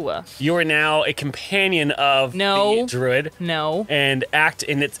Beast. Ew. You are now a companion of No. the druid No. and act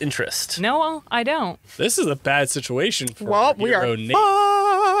in its interest. No, I don't. This is a bad situation for Well, we are hero Nate.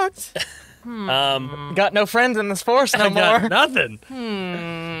 fucked. Got no friends in this force no I got more.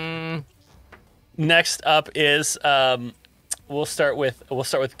 nothing. Next up is we'll start with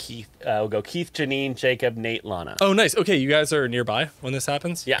Keith. We'll go Keith, Janine, Jacob, Nate, Lana. Oh, nice. Okay, you guys are nearby when this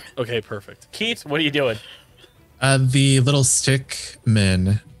happens? Yeah. Okay, perfect. Keith, what are you doing? The little stick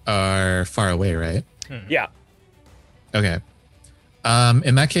men are far away, right? Yeah. Okay.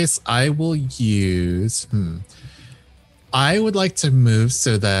 In that case, I will use. I would like to move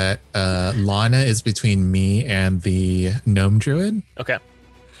so that Lana is between me and the gnome druid. Okay.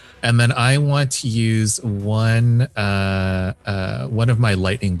 And then I want to use one of my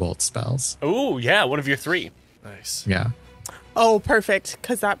lightning bolt spells. Oh, yeah, one of your 3. Nice. Yeah. Oh, perfect.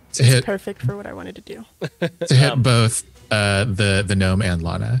 Because that To is hit. perfect for what I wanted to do. To hit both the gnome and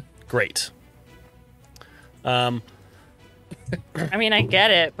Lana. Great. I mean, I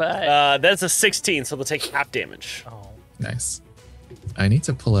get it, but That's a 16, so they'll take half damage. Oh. Nice. I need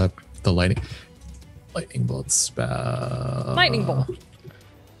to pull up the lightning bolt spell. lightning bolt.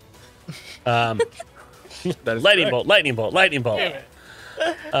 That is Lightning correct. bolt, lightning bolt, lightning bolt.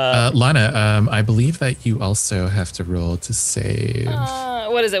 Lana, I believe that you also have to roll to save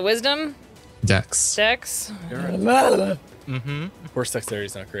What is it? Wisdom? Dex. Dex? Horse dexterity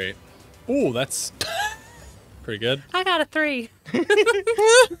is not great. Ooh, that's pretty good. I got a 3.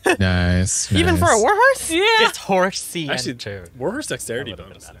 Nice. Even for a nice. warhorse? Yeah. It's horsey. Actually, and two. Warhorse dexterity That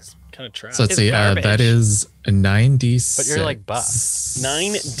would've been bonus is kind of trash. So let's It's see. garbage. That is a 9d6. But you're, like, buff.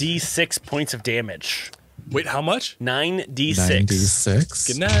 9d6 points of damage. Wait, how much? 9d6. 9d6.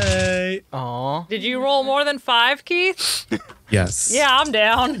 Good night. Aw. Did you roll more than 5, Keith? Yes. Yeah, I'm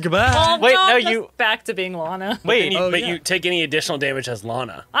down. Goodbye. Oh, Wait, no, I'm just you- back to being Lana. Wait, But yeah. you take any additional damage as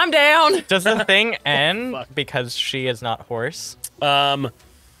Lana. I'm down. does the thing end because she is not horse?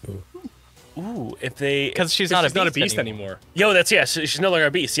 Ooh, if they... Because she's She's not not a beast anymore. Yo, that's, yeah, she's no longer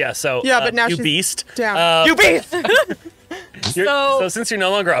a beast, yeah, so... Yeah, but now you she's beast. down. You beast! So since you're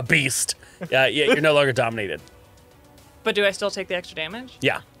no longer a beast, yeah, you're no longer dominated. But do I still take the extra damage?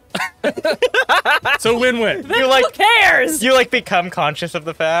 Yeah. So win-win. You like Who cares? you like become conscious of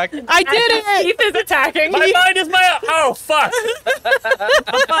the fact. I did it! Keith is attacking My me. mind is my... Oh, fuck.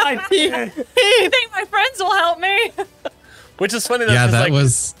 I'm fine. You think my friends will help me? Which is funny, though, Yeah, 'cause, that like,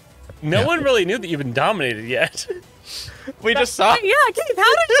 was. no yeah. one really knew that you've been dominated yet. We just saw. Yeah, Keith,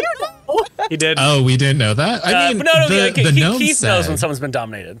 how did you know? He did. Oh, we didn't know that. I mean, but no, the, yeah, the gnome Keith knows said- when someone's been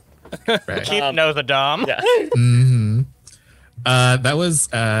dominated. Right. Keith knows a dom. Yeah. That was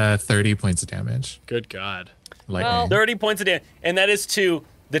 30 points of damage. Good God. Lightning. Well- 30 points of damage. And that is to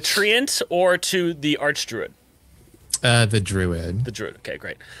the treant or to the archdruid? The druid. The druid. Okay,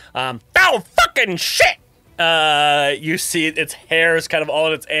 great. Oh, fucking shit! You see its hair is kind of all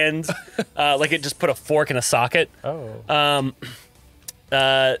at its ends, like it just put a fork in a socket. Oh.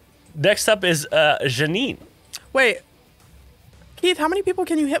 Next up is Janine. Wait. Keith, how many people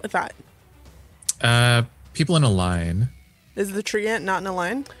can you hit with that? People in a line. Is the treant not in a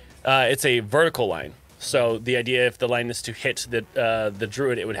line? It's a vertical line. So the idea, if the line is to hit the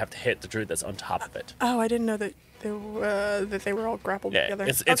druid, it would have to hit the druid that's on top of it. Oh, I didn't know that they were all grappled Yeah, together.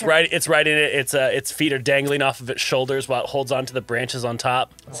 it's Okay. right. It's right in it. Its feet are dangling off of its shoulders while it holds onto the branches on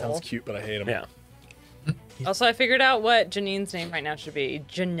top. Sounds cute, but I hate him. Yeah. Also, I figured out what Janine's name right now should be.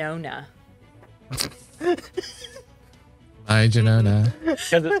 Janona. Hi, Janona.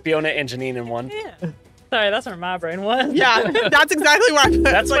 Because it's Fiona and Janine in one. Yeah. Sorry, that's where my brain was. Yeah, that's exactly why.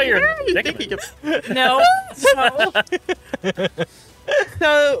 That's why you're "Where are you thinking thinking of?" No.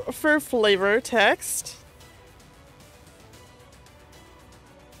 So for flavor text,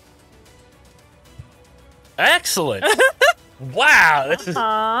 Excellent. Wow. This is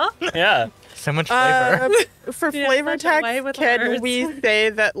yeah. So much flavor. for Yeah, flavor such a way text, with can words. we say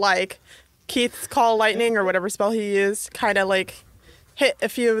that like Keith's call lightning or whatever spell he used kind of like hit a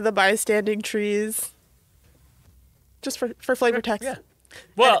few of the bystanding trees? Just for flavor text. Yeah.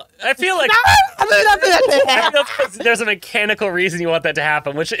 Well, I feel like there's a mechanical reason you want that to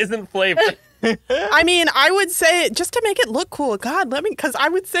happen, which isn't flavor. I mean, I would say just to make it look cool. God, because I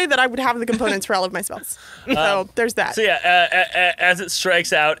would say that I would have the components for all of my spells. So there's that. So yeah, as it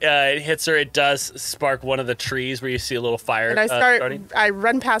strikes out, it hits her. It does spark one of the trees where you see a little fire. And I starting. I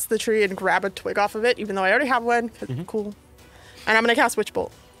run past the tree and grab a twig off of it, even though I already have one. 'Cause cool. And I'm gonna cast Witch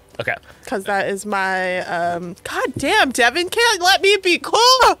Bolt Okay. because that is my. God damn, Devin can't let me be cool.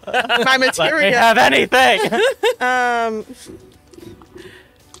 My Let me materia. have anything.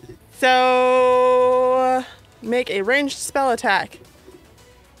 So make a ranged spell attack.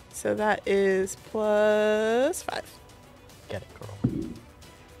 So that is +5. Get it, girl.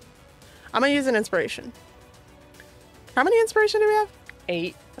 I'm gonna use an inspiration. How many inspiration do we have?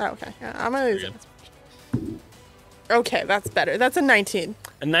 8. Oh, okay. Yeah, I'm gonna use Pretty it. Okay, that's better. That's a 19.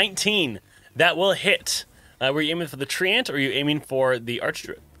 A 19. That will hit. Were you aiming for the treant or are you aiming for the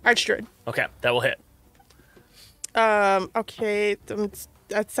archdruid? Archdruid. Okay, that will hit. Okay, it's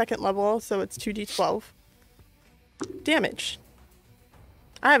at second level, so it's 2d12 damage.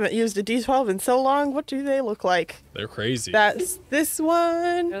 I haven't used a D12 in so long. What do they look like? They're crazy. That's this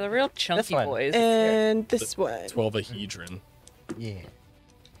one They're the real chunky one. boys. and this one. 12ahedron. Yeah.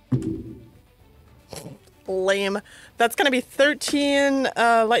 Lame. That's gonna be 13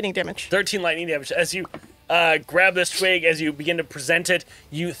 lightning damage. 13 lightning damage. As you grab this twig, as you begin to present it,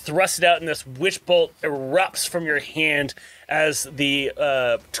 you thrust it out, and this witch bolt erupts from your hand as the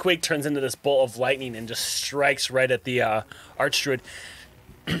twig turns into this bolt of lightning and just strikes right at the archdruid.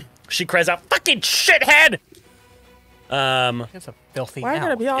 She cries out, "Fucking shithead!" It's a filthy Why are owl.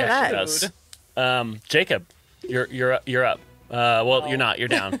 gonna be all Yeah, she that? does. Jacob, you're up. Well, you're not. You're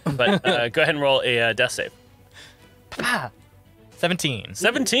down. But go ahead and roll a death save. 17.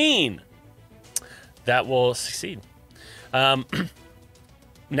 17. That will succeed.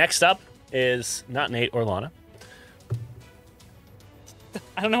 Next up is not Nate or Lana.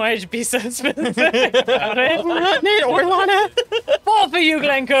 I don't know why I should be so specific about it. Not Nate or Lana. Both of you,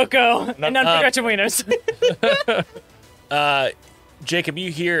 Glen Coco, and none for Gretchen Wieners. Jacob,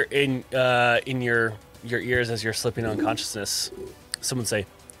 you hear in your ears as you're slipping unconsciousness, someone say,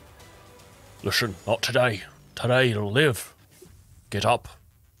 "Listen, not today. Today you'll live. Get up."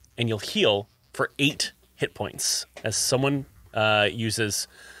 And you'll heal for 8 hit points as someone uses,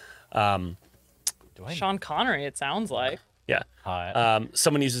 Sean Connery, it sounds like. yeah, Hot.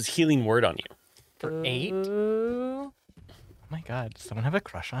 someone uses healing word on you. For 8? Ooh. Oh my god, does someone have a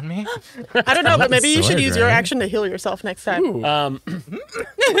crush on me? I don't know, but maybe you should Sword, use your right? action to heal yourself next time. Nate,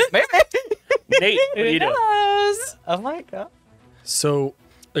 what are you doing? Oh my god. So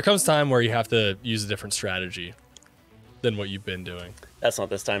there comes time where you have to use a different strategy than what you've been doing. That's not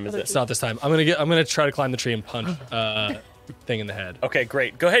this time, is It's it? not this time. I'm gonna try to climb the tree and punch thing in the head. Okay,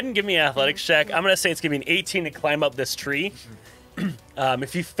 great. Go ahead and give me an athletics check. I'm gonna say it's gonna be an 18 to climb up this tree.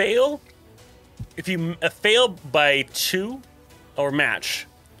 If you fail by 2 or match,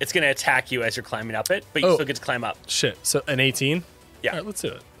 it's gonna attack you as you're climbing up it, but you Oh. still get to climb up. Shit. So an 18. Yeah. All right, let's do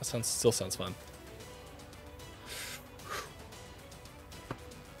it. That still sounds fun.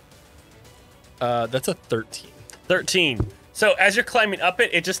 That's a 13. 13. So as you're climbing up it,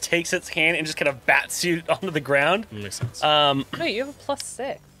 it just takes its hand and just kind of bats you onto the ground. That makes sense. Wait, you have a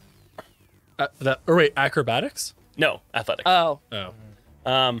 +6. Wait, acrobatics? No, athletics. Oh. Oh.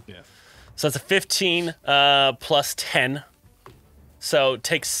 Yeah. So that's a 15 plus 10. So it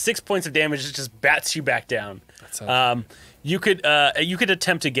takes 6 points of damage. It just bats you back down. That sounds You could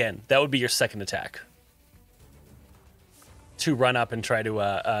attempt again. That would be your second attack. To run up and try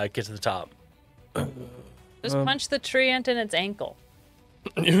to get to the top. Just punch the tree ant in its ankle.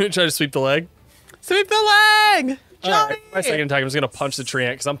 You gonna try to sweep the leg? Sweep the leg! All Johnny! right. My second attack, I'm just gonna punch the tree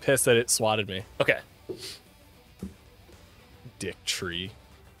ant because I'm pissed that it swatted me. Okay. Dick tree.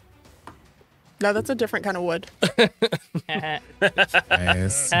 No, that's a different kind of wood.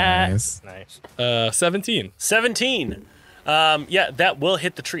 Nice, nice. Nice. 17. 17. Yeah, that will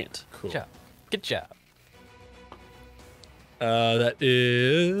hit the treant. Cool. Good job. Good job. That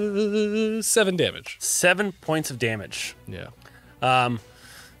is 7 damage. 7 points of damage. Yeah.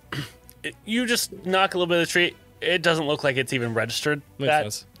 You just knock a little bit of the tree. It doesn't look like it's even registered. Makes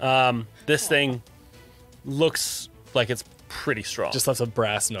that. sense. This thing looks like it's pretty strong. Just left a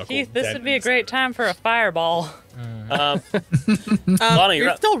brass knuckle. Keith, this dead would be a in great time for a fireball. Lana, you're You're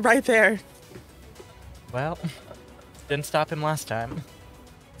up. still right there. Well, didn't stop him last time.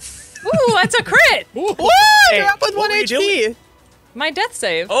 Ooh, that's a crit! Woo! You're up with what 1 were you HP. doing? My death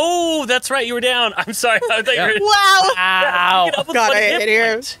save. Oh, that's right. You were down. I'm sorry. I thought you were. Wow! Ow. Get up with God, one I hit hate you.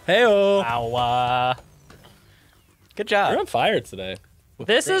 point. Hey-oh. Ow. Good You're job. on fire today.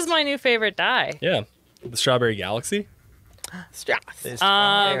 This is my new favorite die. Yeah. The Strawberry Galaxy. Strauss. This Do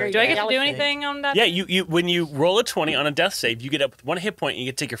I get to do galaxy. anything on that? Yeah, you when you roll a 20 on a death save, you get up with 1 hit point and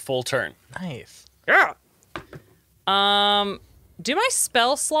you get to take your full turn. Nice. Yeah. Do my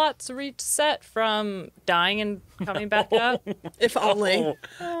spell slots reset from dying and coming back up? If only.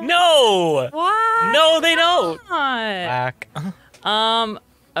 No. Why No, they don't. not? Back.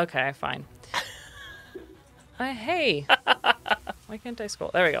 Okay, fine. Hey. Why can't I scroll?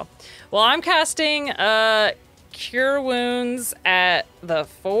 There we go. Well, I'm casting Cure Wounds at the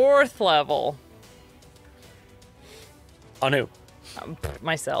 4th level. On who?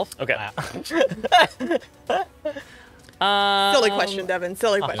 Myself. Okay. Silly question, Devin.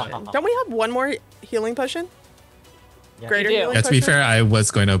 Silly question. Don't we have one more healing potion? Yeah. Greater We do. healing Yeah, to be potion? fair, I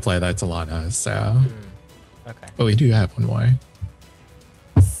was going to apply that to Lana, so. Okay. But we do have one more.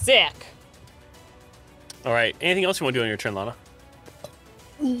 Sick. All right. Anything else you want to do on your turn, Lana?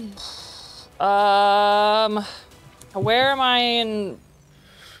 Where am I in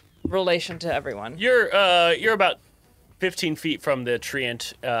relation to everyone? You're about 15 feet from the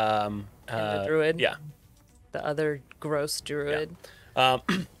treant. the druid? Yeah. The other gross druid.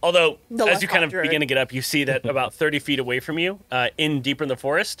 Although, The as you kind of left-hand begin to get up, you see that about 30 feet away from you, deeper in the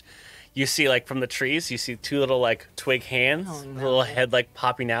forest, you see like from the trees, you see two little like twig hands, little head like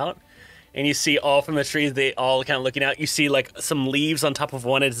popping out, and you see all from the trees, they all kind of looking out. You see like some leaves on top of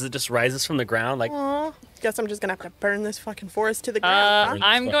one as it just rises from the ground, like. Aw. Guess I'm just gonna have to burn this fucking forest to the ground. huh?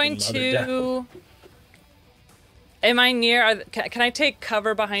 I'm going fucking mother to. Am I near? Can I take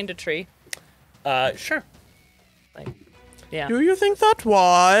cover behind a tree? Sure. Like, yeah. Do you think that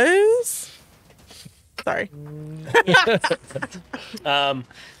wise? Sorry.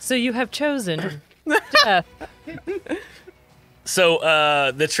 So you have chosen death. So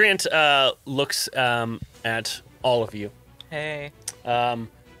the treant looks at all of you. Hey. And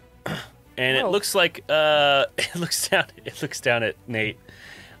it Whoa. looks like it looks down at Nate,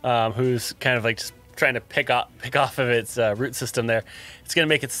 who's kind of like just trying to pick off of its root system there. It's gonna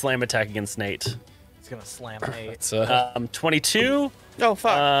make its slam attack against Nate. He's gonna slam Nate. It's 22, Oh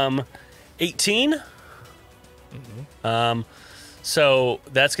fuck. 18. So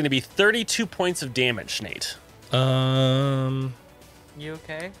that's gonna be 32 points of damage, Nate. You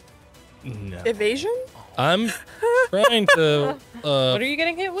okay? no. Evasion? I'm trying to What are you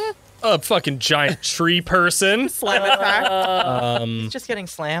getting hit with? a fucking giant tree person. Slam attack. He's just getting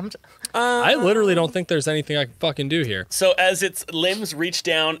slammed. I literally don't think there's anything I can fucking do here. So as its limbs reach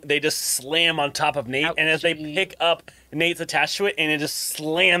down, they just slam on top of Nate, and as they pick up, Nate's attached to it, and it just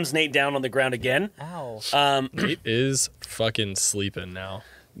slams Nate down on the ground again. Ow. Nate is fucking sleeping now.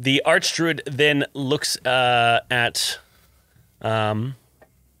 The Archdruid then looks at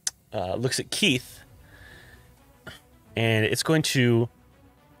Keith, and it's going to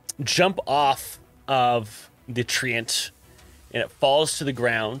jump off of the treant, and it falls to the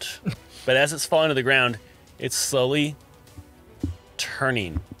ground. But as it's falling to the ground, it's slowly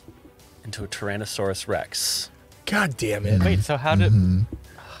turning into a Tyrannosaurus Rex. God damn it. Wait, so how did...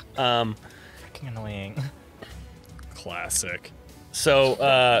 Um, Fucking annoying. Classic.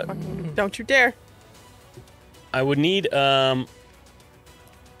 so Don't you dare. I would need let's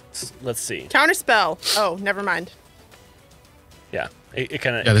see. Counterspell. Oh, never mind. Yeah, it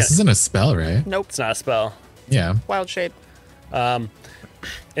kind of. Yeah, this isn't a spell, right? Nope. It's not a spell. Yeah. Wild Shade.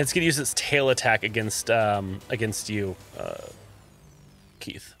 It's gonna use its tail attack against you,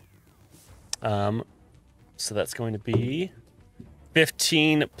 Keith. So that's going to be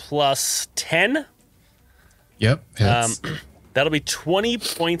 15 plus 10. Yep. Hits. That'll be 20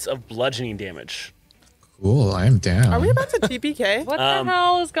 points of bludgeoning damage. Cool. I'm down. Are we about to TPK? What the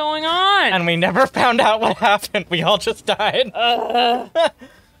hell is going on? And we never found out what happened. We all just died.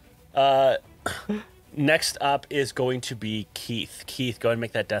 Next up is going to be Keith. Keith, go ahead and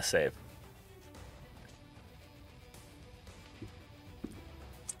make that death save.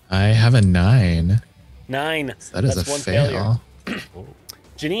 I have a 9. 9. That is That's a one fail. failure.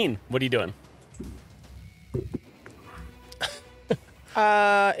 Janine, what are you doing?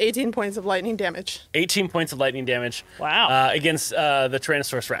 18 points of lightning damage. 18 points of lightning damage. Wow. Against the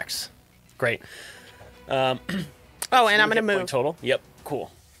Tyrannosaurus Rex. Great. Oh, and I'm gonna Hit point move. total. Yep.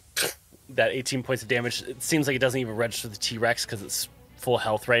 Cool. That 18 points of damage. It seems like it doesn't even register the T-Rex because it's full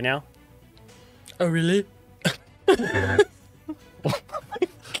health right now. Oh, really? You're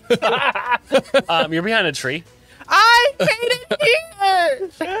behind a tree. I hate it here.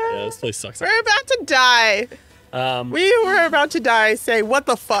 Yeah, this place sucks. We're about to die. We were about to die. Say, what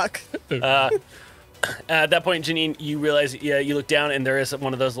the fuck? At that point, Janine, you realize, you look down and there is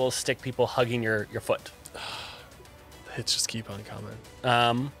one of those little stick people hugging your foot. The hits just keep on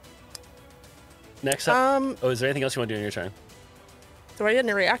coming. Next up, is there anything else you want to do in your turn? Do I get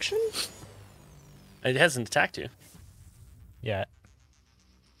any reaction? It hasn't attacked you. Yeah.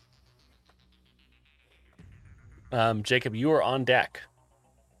 Jacob, you are on deck.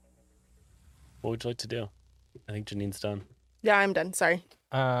 What would you like to do? I think Janine's done. Yeah, I'm done. Sorry.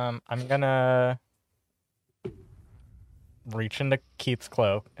 I'm gonna reach into Keith's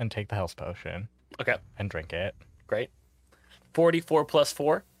cloak and take the health potion Okay, and drink it. great. 44 plus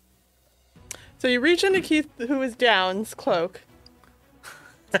 4. So you reach into Keith, who is down's cloak.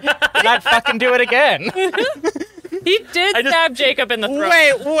 Did I fucking do it again? He did stab Jacob in the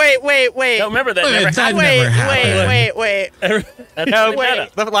throat. Wait. No, remember that Wait, never that happened. never happened. Wait. That's No, the meta.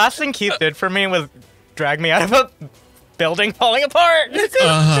 the last thing Keith did for me was drag me out of a building falling apart.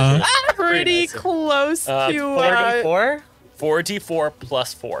 Uh-huh. Pretty nice. close to 44? 44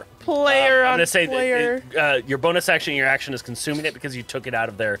 plus 4. player I'm on gonna say player. that your bonus action, your action is consuming it because you took it out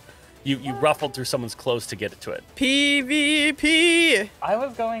of there. You ruffled through someone's clothes to get it to it. PvP. I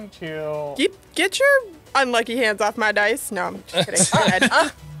was going to... Get your unlucky hands off my dice. No, I'm just kidding. Go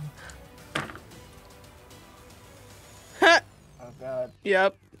ahead. Oh god.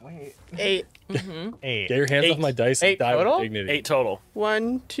 Yep. Wait. 8. 8. Get your hands off my dice and 8 die with total? dignity. 8 total.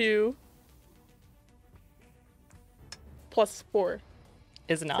 1, 2, plus 4.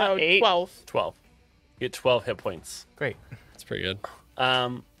 Is not So 8. 12. 12. You get 12 hit points. Great. That's pretty good.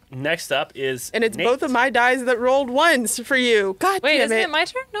 Next up is And it's Nate. both of my dice that rolled ones for you. God Wait, damn isn't it. it my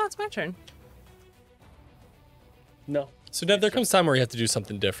turn? No, it's my turn. No. So Dev, there comes time where you have to do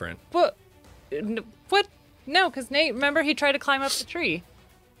something different. What? What? No, because Nate, remember he tried to climb up the tree.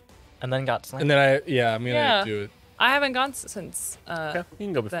 And then got slammed. And then I'm gonna Yeah. do it. I haven't gone since. Okay, you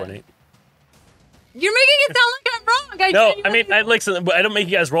can go before Then. Nate. You're making it sound like I'm wrong. No, I genuinely- mean, I don't make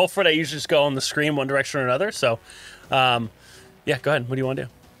you guys roll for it. I usually just go on the screen one direction or another. So, yeah, go ahead. What do you want to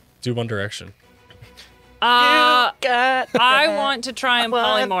do? Do One Direction. I want to try and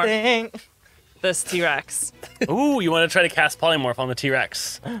polymorph Thing. this T-Rex. Ooh, you want to try to cast polymorph on the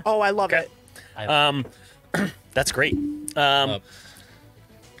T-Rex? Oh, I love Okay. it. That's great. Let's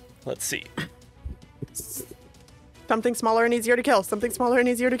see. Something smaller and easier to kill. Something smaller and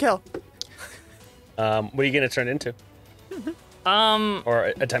easier to kill. What are you going to turn it into? Or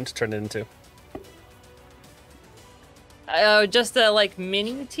attempt to turn it into? Just a like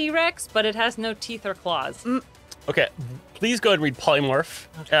mini T-Rex, but it has no teeth or claws. Okay, please go ahead and read polymorph.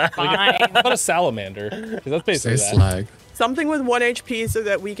 Fine. How about a salamander? 'Cause that's basically Say that. slug. Something with 1 HP so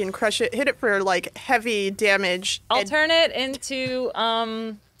that we can crush it, hit it for like heavy damage. I'll and- turn it into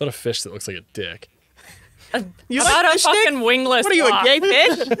What a fish that looks like a dick. You about like a fish dick? fucking wingless. What are you, a fox. gay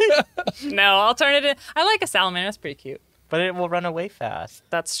fish? No, I'll turn it in. I like a salamander. That's pretty cute. But it will run away fast.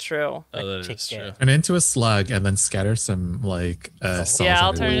 That's true. Oh, that is chicken. true. Turn it into a slug and then scatter some like salsa. Yeah,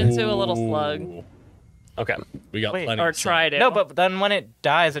 I'll turn it everywhere. into a little slug. Ooh. Okay. We got Wait, plenty. Or of stuff. tried it. No, but then when it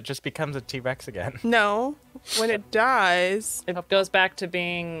dies, it just becomes a T-Rex again. No. When it dies. it goes back to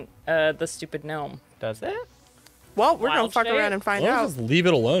being the stupid gnome. Does it? Well, we're going Wild to fuck shape? around and find Why don't out. we just leave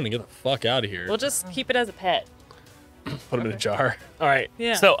it alone and get the fuck out of here? We'll just keep it as a pet. Put him in a jar. All right.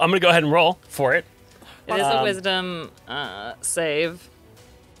 Yeah. So I'm going to go ahead and roll for it. It is a wisdom save.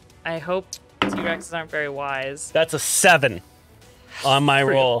 I hope T-Rexes aren't very wise. That's a 7 on my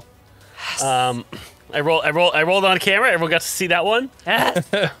roll. I rolled on camera. Everyone got to see that one. Yes.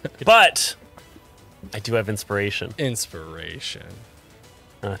 But I do have inspiration. Inspiration.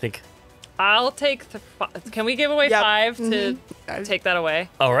 I think. I'll take the. Can we give away Yep. 5 to take that away?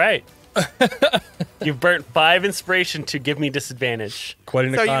 All right. You've burnt 5 inspiration to give me disadvantage. Quite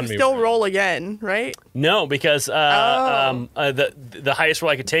an So you economy. still roll again, right? No, because the highest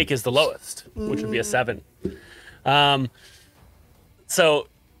roll I could take is the lowest, which would be a 7. So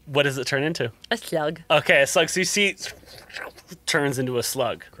what does it turn into? A slug. Okay, a slug. So you see, it turns into a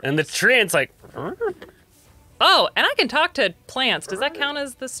slug, and the treant's like, Oh, and I can talk to plants. Does that count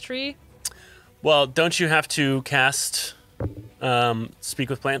as this tree? well, don't you have to cast speak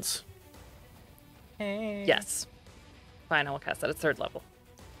with plants? Yes. Fine, I will cast that at 3rd level.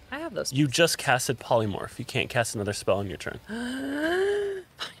 I have those. You just casted polymorph. You can't cast another spell on your turn. Then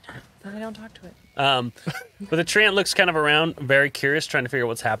I don't talk to it. But the treant looks kind of around, very curious, trying to figure out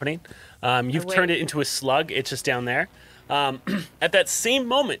what's happening. You've wait. turned it into a slug. It's just down there. At that same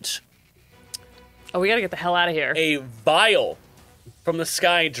moment, Oh, we gotta get the hell out of here. a vial from the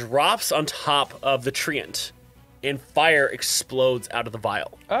sky drops on top of the treant, and fire explodes out of the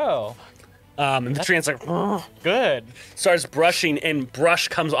vial. Oh, And the treant's like, good. starts brushing, and brush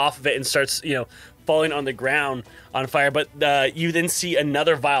comes off of it and starts, falling on the ground on fire. But you then see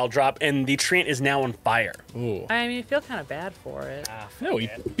another vial drop, and the treant is now on fire. Ooh. I mean, I feel kind of bad for it. No, he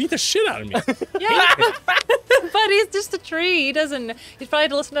beat the shit out of me. Yeah, but he's just a tree. He doesn't. He's probably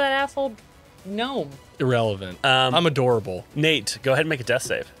had to listen to that asshole gnome. Irrelevant. I'm adorable. Nate, go ahead and make a death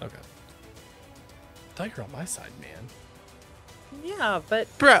save. Okay. I thought you were on my side, man. Yeah, but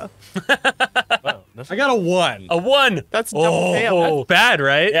Bro, Whoa, this I got a 1. A 1. that's double fail. Oh, bad,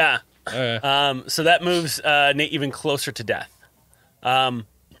 right? Yeah. Okay. So that moves Nate even closer to death.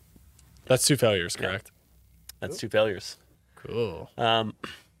 That's 2 failures, correct? That's 2 failures. Cool.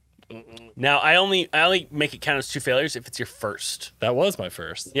 Now I only make it count as 2 failures if it's your first. That was my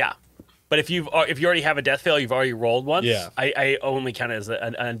first. Yeah. But if you already have a death fail, you've already rolled once. Yeah. I only count it as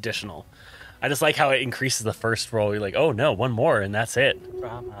an additional. I just like how it increases the first roll. You're like, oh no, one more and that's it.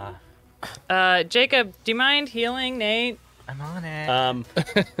 drama. Jacob, do you mind healing Nate? I'm on it.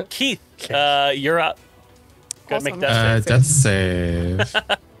 Keith, you're up. Go ahead and make Awesome. death save.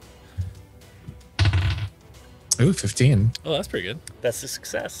 Death save. Ooh, 15. Oh, that's pretty good. That's a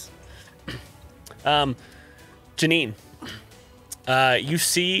success. Janine, you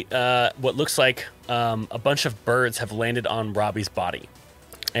see what looks like a bunch of birds have landed on Robbie's body.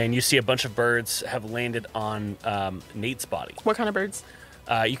 And you see a bunch of birds have landed on Nate's body. What kind of birds?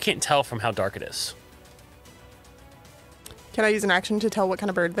 You can't tell from how dark it is. Can I use an action to tell what kind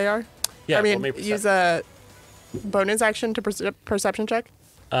of bird they are? Yeah, I mean, roll me use a bonus action to perception check.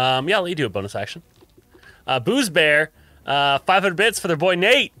 Yeah, I'll let you do a bonus action. Booze Bear, 500 bits for their boy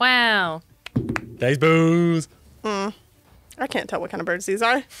Nate. Wow. Thanks, Booze. I can't tell what kind of birds these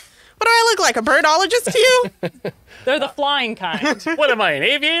are. What do I look like, a birdologist to you? They're the flying kind. What am I, an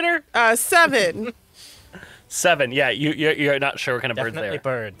aviator? 7. 7. Yeah, you're not sure what kind of Definitely birds they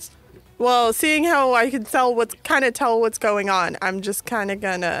are. birds. Well, seeing how I can tell what's going on, I'm just kind of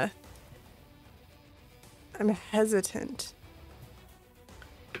gonna. I'm hesitant.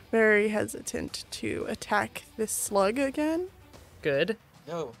 Very hesitant to attack this slug again. Good.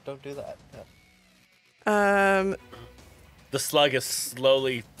 No, don't do that. The slug is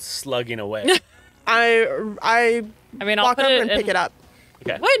slowly slugging away. I mean, I'll walk put over it and in. pick it up.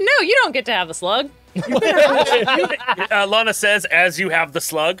 Okay. What? No, you don't get to have the slug. Lana says, as you have the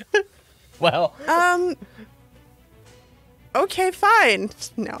slug. Well, Okay, fine.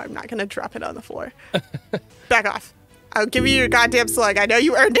 No, I'm not gonna drop it on the floor. Back off. I'll give you your goddamn slug. I know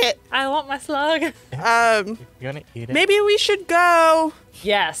you earned it. I want my slug. you gonna eat it? Maybe we should go.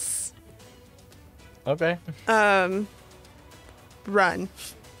 Yes. Okay. Run.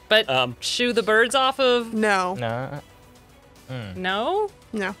 But shoo the birds off of. No. No. No?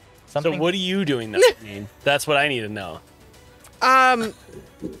 No. So Something. what are you doing, though, Janine? That's what I need to know.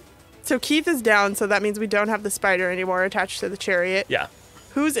 So Keith is down, so that means we don't have the spider anymore attached to the chariot. Yeah.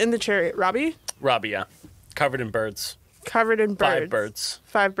 Who's in the chariot? Robbie? Robbie, yeah. Covered in birds. Covered in birds. 5 birds.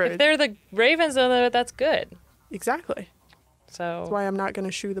 5 If birds. they're the ravens, though, that's good. Exactly. So. That's why I'm not going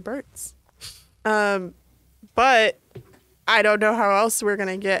to shoo the birds. But I don't know how else we're going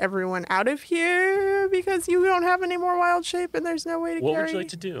to get everyone out of here because you don't have any more wild shape and there's no way to What carry. would you like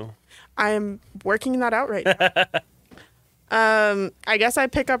to do? I am working that out right now. I guess I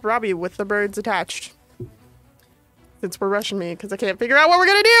pick up Robbie with the birds attached. Since we're rushing me because I can't figure out what we're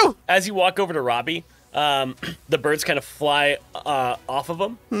going to do. As you walk over to Robbie, the birds kind of fly off of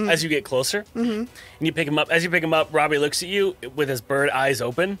him as you get closer. And you pick him up. As you pick him up, Robbie looks at you with his bird eyes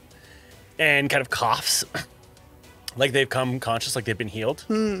open and kind of coughs. Like they've come conscious, like they've been healed.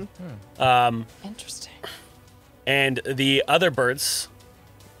 Interesting. And the other birds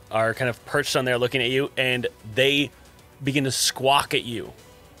are kind of perched on there looking at you, and they begin to squawk at you.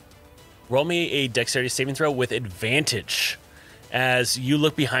 Roll me a dexterity saving throw with advantage as you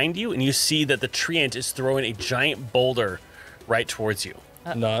look behind you and you see that the treant is throwing a giant boulder right towards you.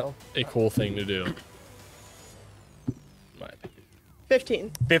 Not a cool thing to do. My opinion.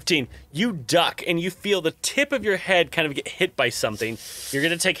 15. 15. You duck and you feel the tip of your head kind of get hit by something. You're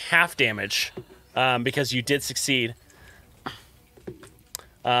going to take half damage because you did succeed.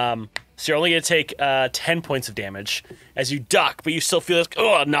 So you're only going to take 10 points of damage as you duck, but you still feel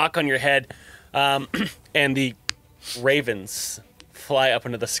this knock on your head. And the ravens fly up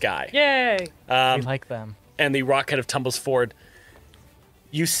into the sky. Yay. We like them. And the rock kind of tumbles forward.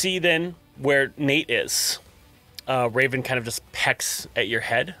 You see then where Nate is. Raven kind of just pecks at your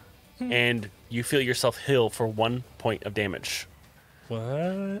head, and you feel yourself heal for 1 point of damage.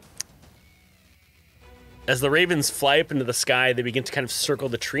 What? As the ravens fly up into the sky, they begin to kind of circle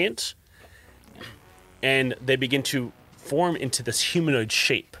the treant, and they begin to form into this humanoid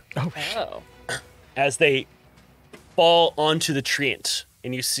shape. Oh. As they fall onto the treant,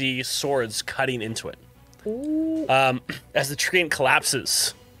 and you see swords cutting into it. As the treant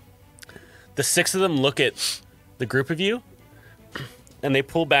collapses, the 6 of them look at the group of you, and they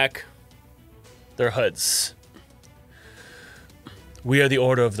pull back their hoods. We are the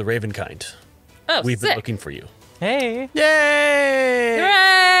Order of the Ravenkind. Oh, We've been sick. looking for you. Hey. Yay!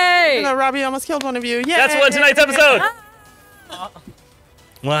 Hooray! Even though Robbie almost killed one of you. Yay! That's what tonight's episode.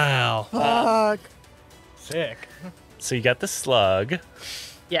 Wow. Fuck. Sick. So you got the slug.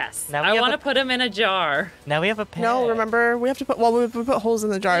 Yes. Now we I have want a- to put him in a jar. Now we have a pet. No, remember, we have to put, we put holes in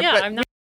the jar. Yeah, but I'm not.